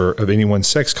arbiter of anyone's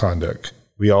sex conduct.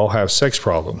 We all have sex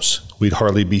problems. We'd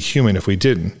hardly be human if we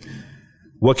didn't.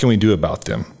 What can we do about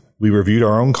them? We reviewed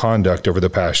our own conduct over the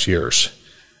past years.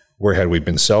 Where had we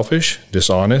been selfish,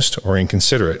 dishonest, or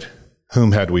inconsiderate?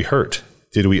 Whom had we hurt?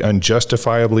 Did we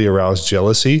unjustifiably arouse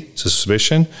jealousy,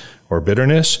 suspicion, or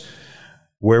bitterness?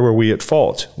 Where were we at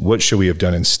fault? What should we have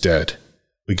done instead?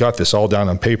 We got this all down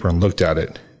on paper and looked at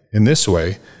it. In this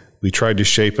way, we tried to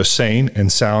shape a sane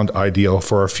and sound ideal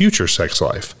for our future sex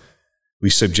life. We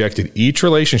subjected each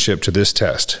relationship to this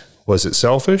test. Was it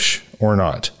selfish or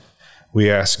not?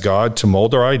 We asked God to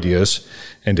mold our ideas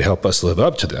and to help us live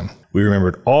up to them. We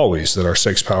remembered always that our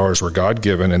sex powers were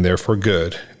God-given and therefore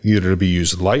good, neither to be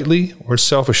used lightly or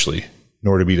selfishly,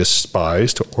 nor to be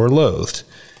despised or loathed.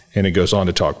 And it goes on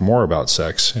to talk more about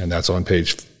sex, and that's on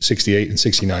page 68 and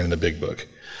 69 in the big book.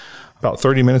 About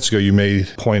 30 minutes ago, you made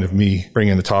a point of me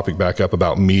bringing the topic back up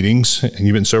about meetings, and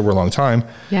you've been sober a long time.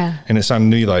 Yeah. And it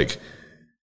sounded to me like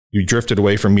you drifted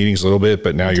away from meetings a little bit,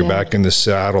 but now you're back in the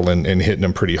saddle and hitting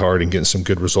them pretty hard and getting some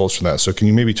good results from that. So can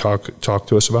you maybe talk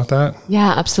to us about that?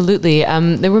 Yeah, absolutely.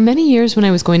 There were many years when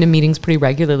I was going to meetings pretty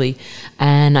regularly,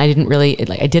 and I didn't really,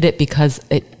 I did it because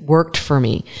it worked for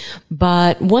me.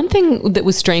 But one thing that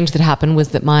was strange that happened was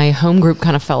that my home group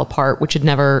kind of fell apart, which had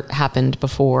never happened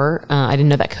before. I didn't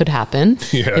know that could happen.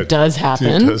 Yeah, it does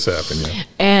happen. It does happen, yeah.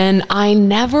 And I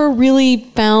never really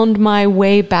found my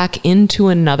way back into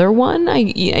another one.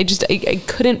 I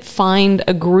couldn't find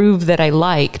a groove that I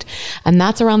liked. And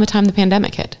that's around the time the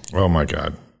pandemic hit. Oh my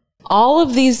God. All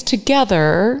of these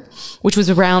together, which was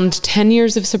around 10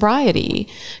 years of sobriety,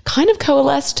 kind of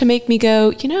coalesced to make me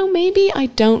go, maybe I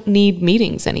don't need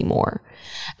meetings anymore.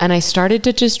 And I started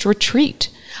to just retreat.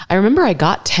 I remember I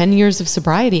got 10 years of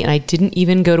sobriety and I didn't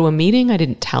even go to a meeting. I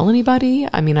didn't tell anybody.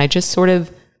 I just sort of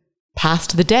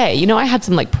passed the day. I had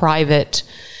some private,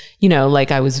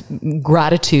 I was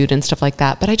gratitude and stuff like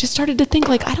that. But I just started to think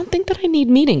I don't think that I need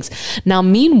meetings. Now,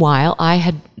 meanwhile,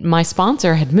 my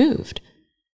sponsor had moved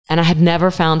and I had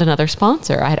never found another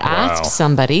sponsor. I had asked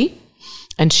somebody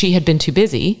and she had been too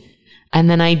busy. And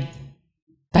then I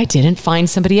didn't find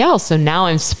somebody else. So now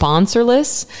I'm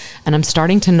sponsorless and I'm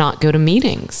starting to not go to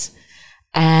meetings.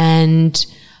 And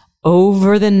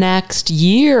over the next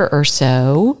year or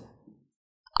so,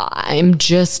 I'm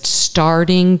just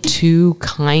starting to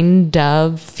kind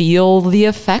of feel the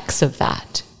effects of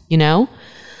that,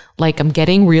 I'm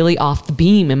getting really off the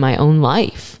beam in my own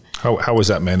life. How was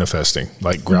that manifesting?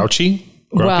 Grouchy?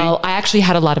 Grumpy? Well, I actually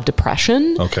had a lot of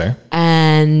depression. Okay.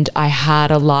 And I had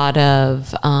a lot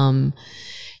of,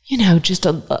 just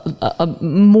a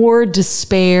more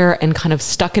despair and kind of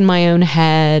stuck in my own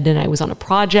head. And I was on a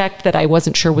project that I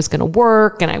wasn't sure was going to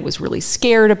work. And I was really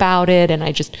scared about it. And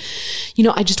I just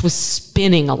was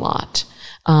spinning a lot.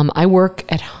 I work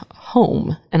at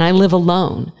home and I live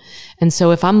alone. And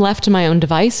so if I'm left to my own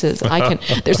devices,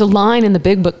 there's a line in the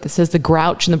big book that says the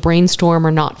grouch and the brainstorm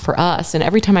are not for us. And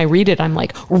every time I read it, I'm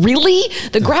like, really?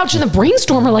 The grouch and the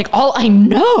brainstorm are all I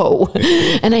know.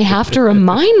 And I have to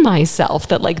remind myself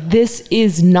that this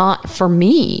is not for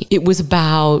me. It was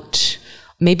about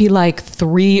maybe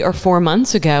 3 or 4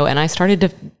 months ago. And I started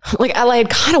to, I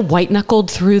had kind of white knuckled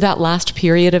through that last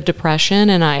period of depression.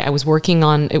 And I was working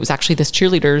on, it was actually this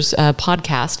cheerleaders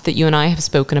podcast that you and I have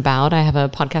spoken about. I have a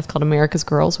podcast called America's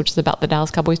Girls, which is about the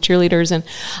Dallas Cowboys cheerleaders. And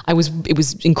it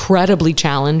was incredibly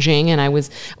challenging. And I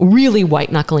was really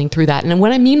white knuckling through that. And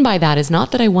what I mean by that is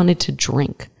not that I wanted to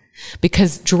drink,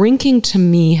 because drinking to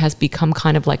me has become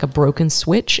kind of like a broken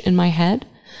switch in my head.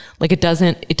 It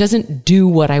doesn't do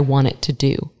what I want it to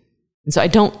do. And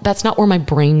so that's not where my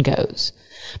brain goes.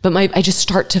 But I just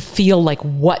start to feel like,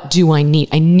 what do I need?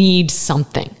 I need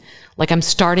something. Like I'm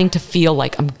starting to feel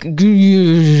like I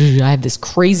have this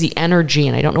crazy energy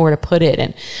and I don't know where to put it.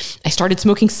 And I started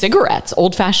smoking cigarettes,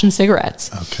 old-fashioned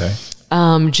cigarettes. Okay.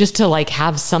 Just to like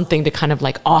have something to kind of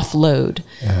like offload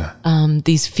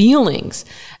these feelings.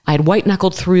 I had white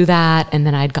knuckled through that, and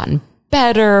then I had gotten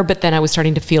better, but then I was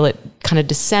starting to feel it kind of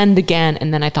descend again.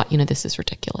 And then I thought, this is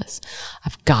ridiculous.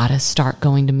 I've got to start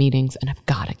going to meetings and I've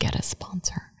got to get a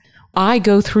sponsor. I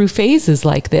go through phases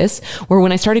like this where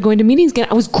when I started going to meetings again,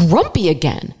 I was grumpy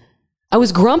again. I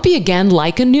was grumpy again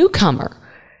like a newcomer.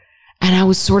 And I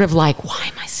was sort of like, why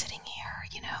am I sitting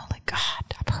here? Like,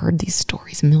 God, I've heard these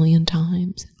stories a million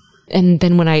times. And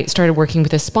then when I started working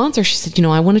with a sponsor, she said,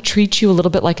 I want to treat you a little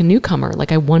bit like a newcomer.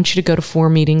 Like I want you to go to 4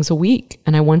 meetings a week.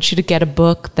 And I want you to get a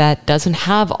book that doesn't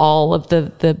have all of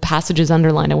the passages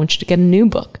underlined. I want you to get a new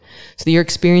book so that you're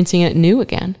experiencing it new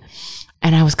again.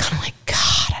 And I was kind of like, God,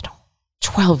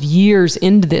 12 years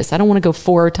into this, I don't want to go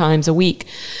 4 times a week.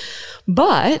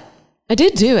 But I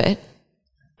did do it.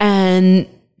 And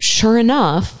sure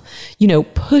enough,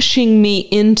 pushing me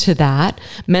into that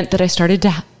meant that I started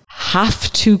to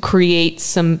have to create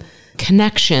some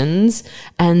connections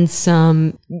and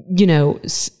some,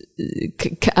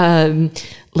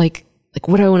 like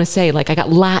what do I want to say? Like I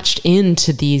got latched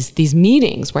into these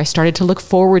meetings where I started to look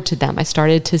forward to them. I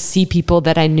started to see people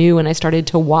that I knew and I started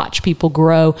to watch people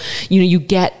grow. You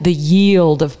get the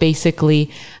yield of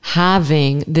basically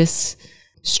having this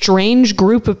strange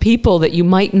group of people that you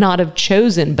might not have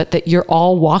chosen, but that you're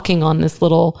all walking on this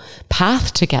little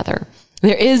path together.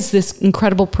 There is this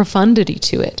incredible profundity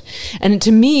to it. And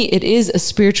to me, it is a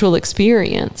spiritual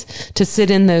experience to sit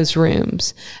in those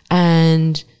rooms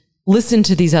and listen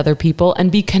to these other people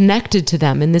and be connected to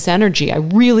them in this energy. I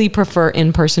really prefer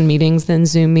in-person meetings than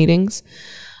Zoom meetings.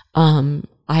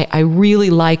 I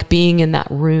really like being in that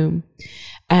room.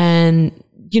 And,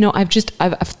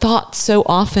 I've thought so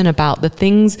often about the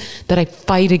things that I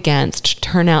fight against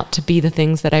turn out to be the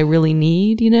things that I really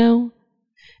need,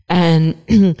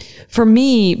 And for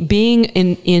me, being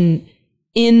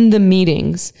in the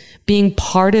meetings, being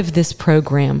part of this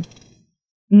program,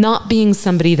 not being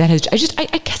somebody that has, I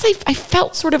guess I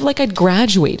felt sort of like I'd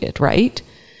graduated, right?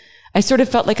 I sort of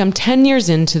felt like I'm 10 years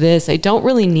into this. I don't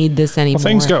really need this anymore. Well,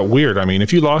 things got weird. I mean,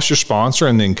 if you lost your sponsor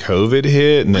and then COVID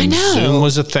hit and then Zoom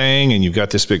was a thing and you've got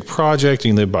this big project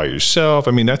and you live by yourself.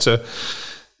 I mean, that's a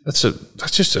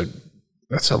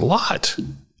lot.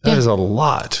 That is a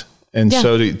lot. And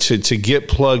so to get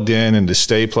plugged in and to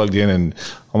stay plugged in and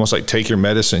almost like take your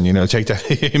medicine, take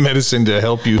that medicine to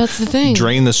help you That's the thing.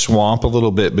 Drain the swamp a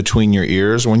little bit between your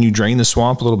ears. When you drain the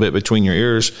swamp a little bit between your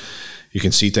ears, you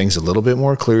can see things a little bit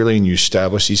more clearly and you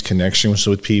establish these connections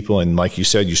with people. And like you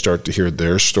said, you start to hear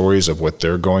their stories of what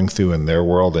they're going through in their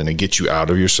world, and it gets you out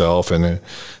of yourself, and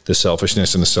the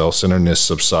selfishness and the self-centeredness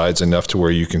subsides enough to where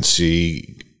you can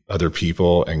see other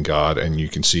people and God, and you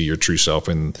can see your true self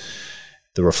and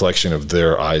the reflection of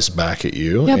their eyes back at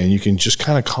you, and you can just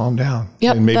kind of calm down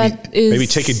and maybe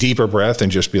take a deeper breath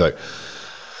and just be like,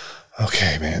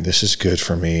 okay, man, this is good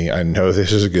for me. I know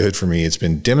this is good for me. It's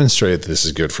been demonstrated that this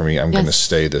is good for me. I'm going to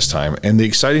stay this time. And the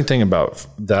exciting thing about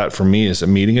that for me is the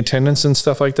meeting attendance and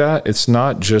stuff like that. It's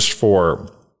not just for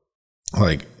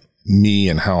like me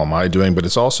and how am I doing, but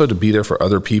it's also to be there for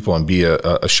other people and be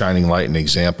a shining light and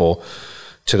example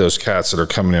to those cats that are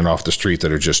coming in off the street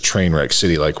that are just train wreck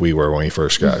city like we were when we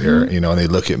first got here, and they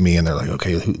look at me and they're like,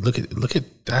 okay, look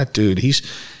at that dude. He's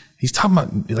talking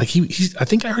about like I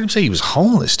think I heard him say he was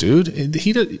homeless, dude.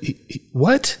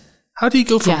 What? How do you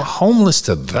go from homeless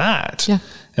to that? Yeah.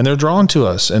 And they're drawn to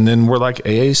us. And then we're like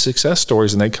AA success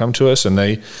stories, and they come to us and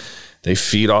they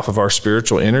feed off of our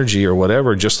spiritual energy or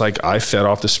whatever, just like I fed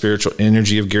off the spiritual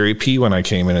energy of Gary P when I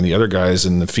came in, and the other guys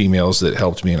and the females that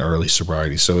helped me in early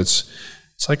sobriety. So it's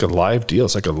like a live deal.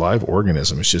 It's like a live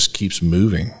organism. It just keeps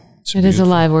moving. It is a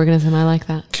live organism. I like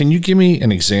that. Can you give me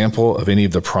an example of any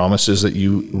of the promises that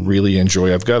you really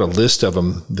enjoy? I've got a list of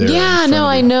them there. Yeah, no,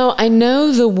 I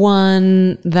know the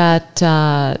one that,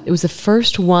 it was the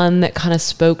first one that kind of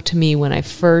spoke to me when I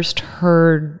first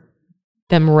heard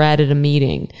them read at a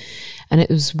meeting. And it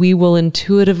was, we will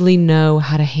intuitively know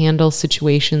how to handle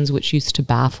situations which used to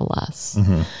baffle us.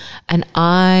 Mm-hmm. And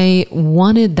I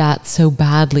wanted that so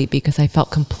badly because I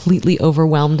felt completely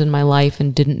overwhelmed in my life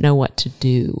and didn't know what to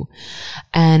do.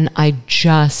 And I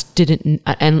just didn't,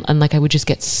 and like I would just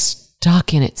get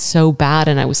stuck in it so bad,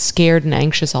 and I was scared and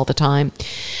anxious all the time.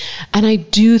 And I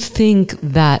do think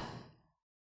that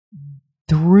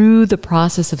through the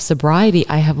process of sobriety,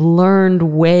 I have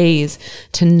learned ways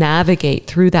to navigate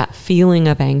through that feeling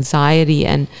of anxiety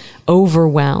and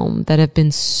overwhelm that have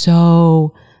been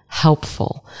so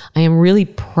helpful. I am really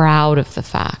proud of the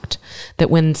fact that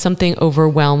when something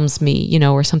overwhelms me, you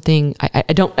know, or something,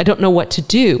 I don't know what to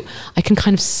do, I can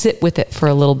kind of sit with it for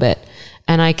a little bit,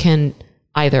 and I can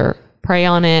either pray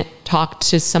on it, talk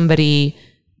to somebody,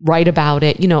 write about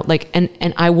it, you know, like, and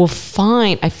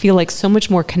I feel like so much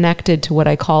more connected to what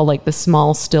I call like the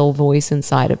small, still voice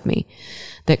inside of me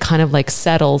that kind of like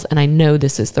settles, and I know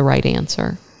this is the right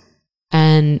answer.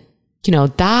 And, you know,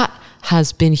 that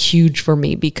has been huge for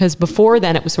me, because before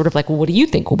then it was sort of like, well, what do you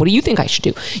think? Well, what do you think I should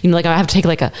do? You know, like I have to take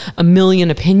like a million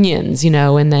opinions, you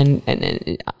know, and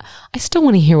I still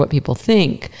want to hear what people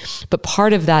think. But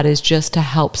part of that is just to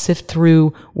help sift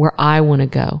through where I want to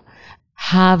go.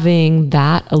 Having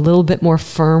that a little bit more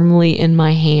firmly in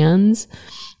my hands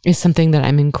is something that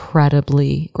I'm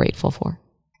incredibly grateful for.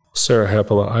 Sarah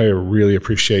Hepola, I really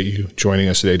appreciate you joining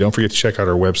us today. Don't forget to check out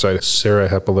our website at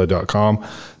sarahhepola.com.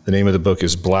 The name of the book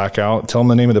is Blackout. Tell them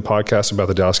the name of the podcast about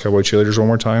the Dallas Cowboy Cheerleaders one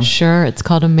more time. Sure. It's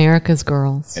called America's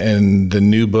Girls. And the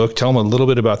new book, tell them a little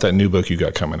bit about that new book you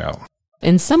got coming out.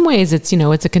 In some ways, it's, you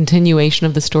know, it's a continuation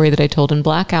of the story that I told in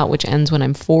Blackout, which ends when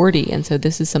I'm 40. And so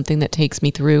this is something that takes me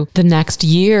through the next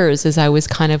years as I was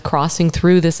kind of crossing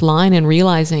through this line and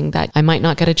realizing that I might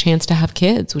not get a chance to have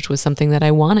kids, which was something that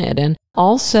I wanted. And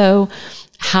also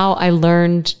how I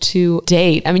learned to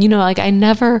date. I mean, you know, like I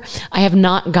have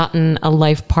not gotten a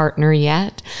life partner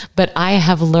yet, but I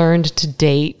have learned to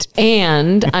date,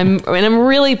 and I'm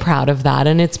really proud of that.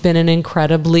 And it's been an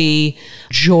incredibly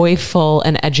joyful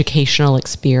and educational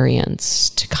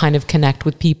experience to kind of connect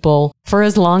with people for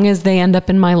as long as they end up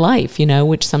in my life, you know,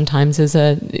 which sometimes is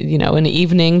an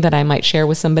evening that I might share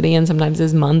with somebody, and sometimes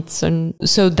is months. And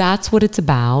so that's what it's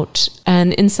about.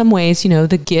 And in some ways, you know,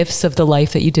 the gifts of the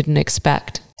life that you didn't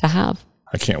expect to have.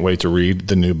 I can't wait to read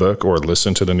the new book or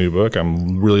listen to the new book.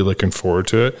 I'm really looking forward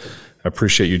to it. I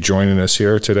appreciate you joining us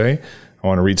here today. I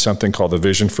want to read something called The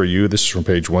Vision for You. This is from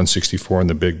page 164 in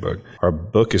the big book. Our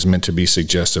book is meant to be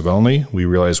suggestive only. We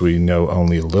realize we know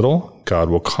only a little. God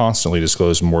will constantly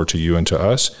disclose more to you and to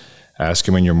us. Ask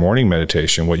him in your morning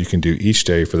meditation what you can do each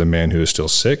day for the man who is still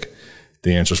sick.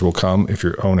 The answers will come if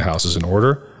your own house is in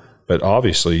order. But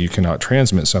obviously, you cannot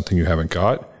transmit something you haven't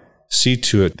got. See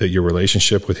to it that your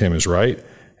relationship with him is right,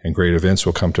 and great events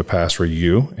will come to pass for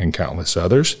you and countless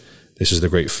others. This is the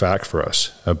great fact for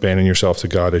us. Abandon yourself to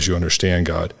God as you understand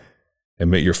God.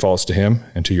 Admit your faults to him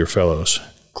and to your fellows.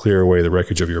 Clear away the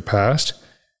wreckage of your past.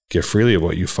 Give freely of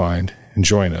what you find, and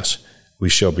join us. We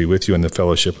shall be with you in the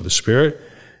fellowship of the Spirit,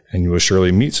 and you will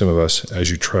surely meet some of us as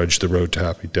you trudge the road to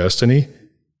happy destiny.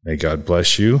 May God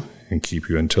bless you and keep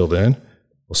you until then.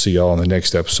 We'll see y'all on the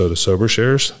next episode of Sober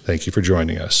Shares. Thank you for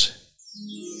joining us.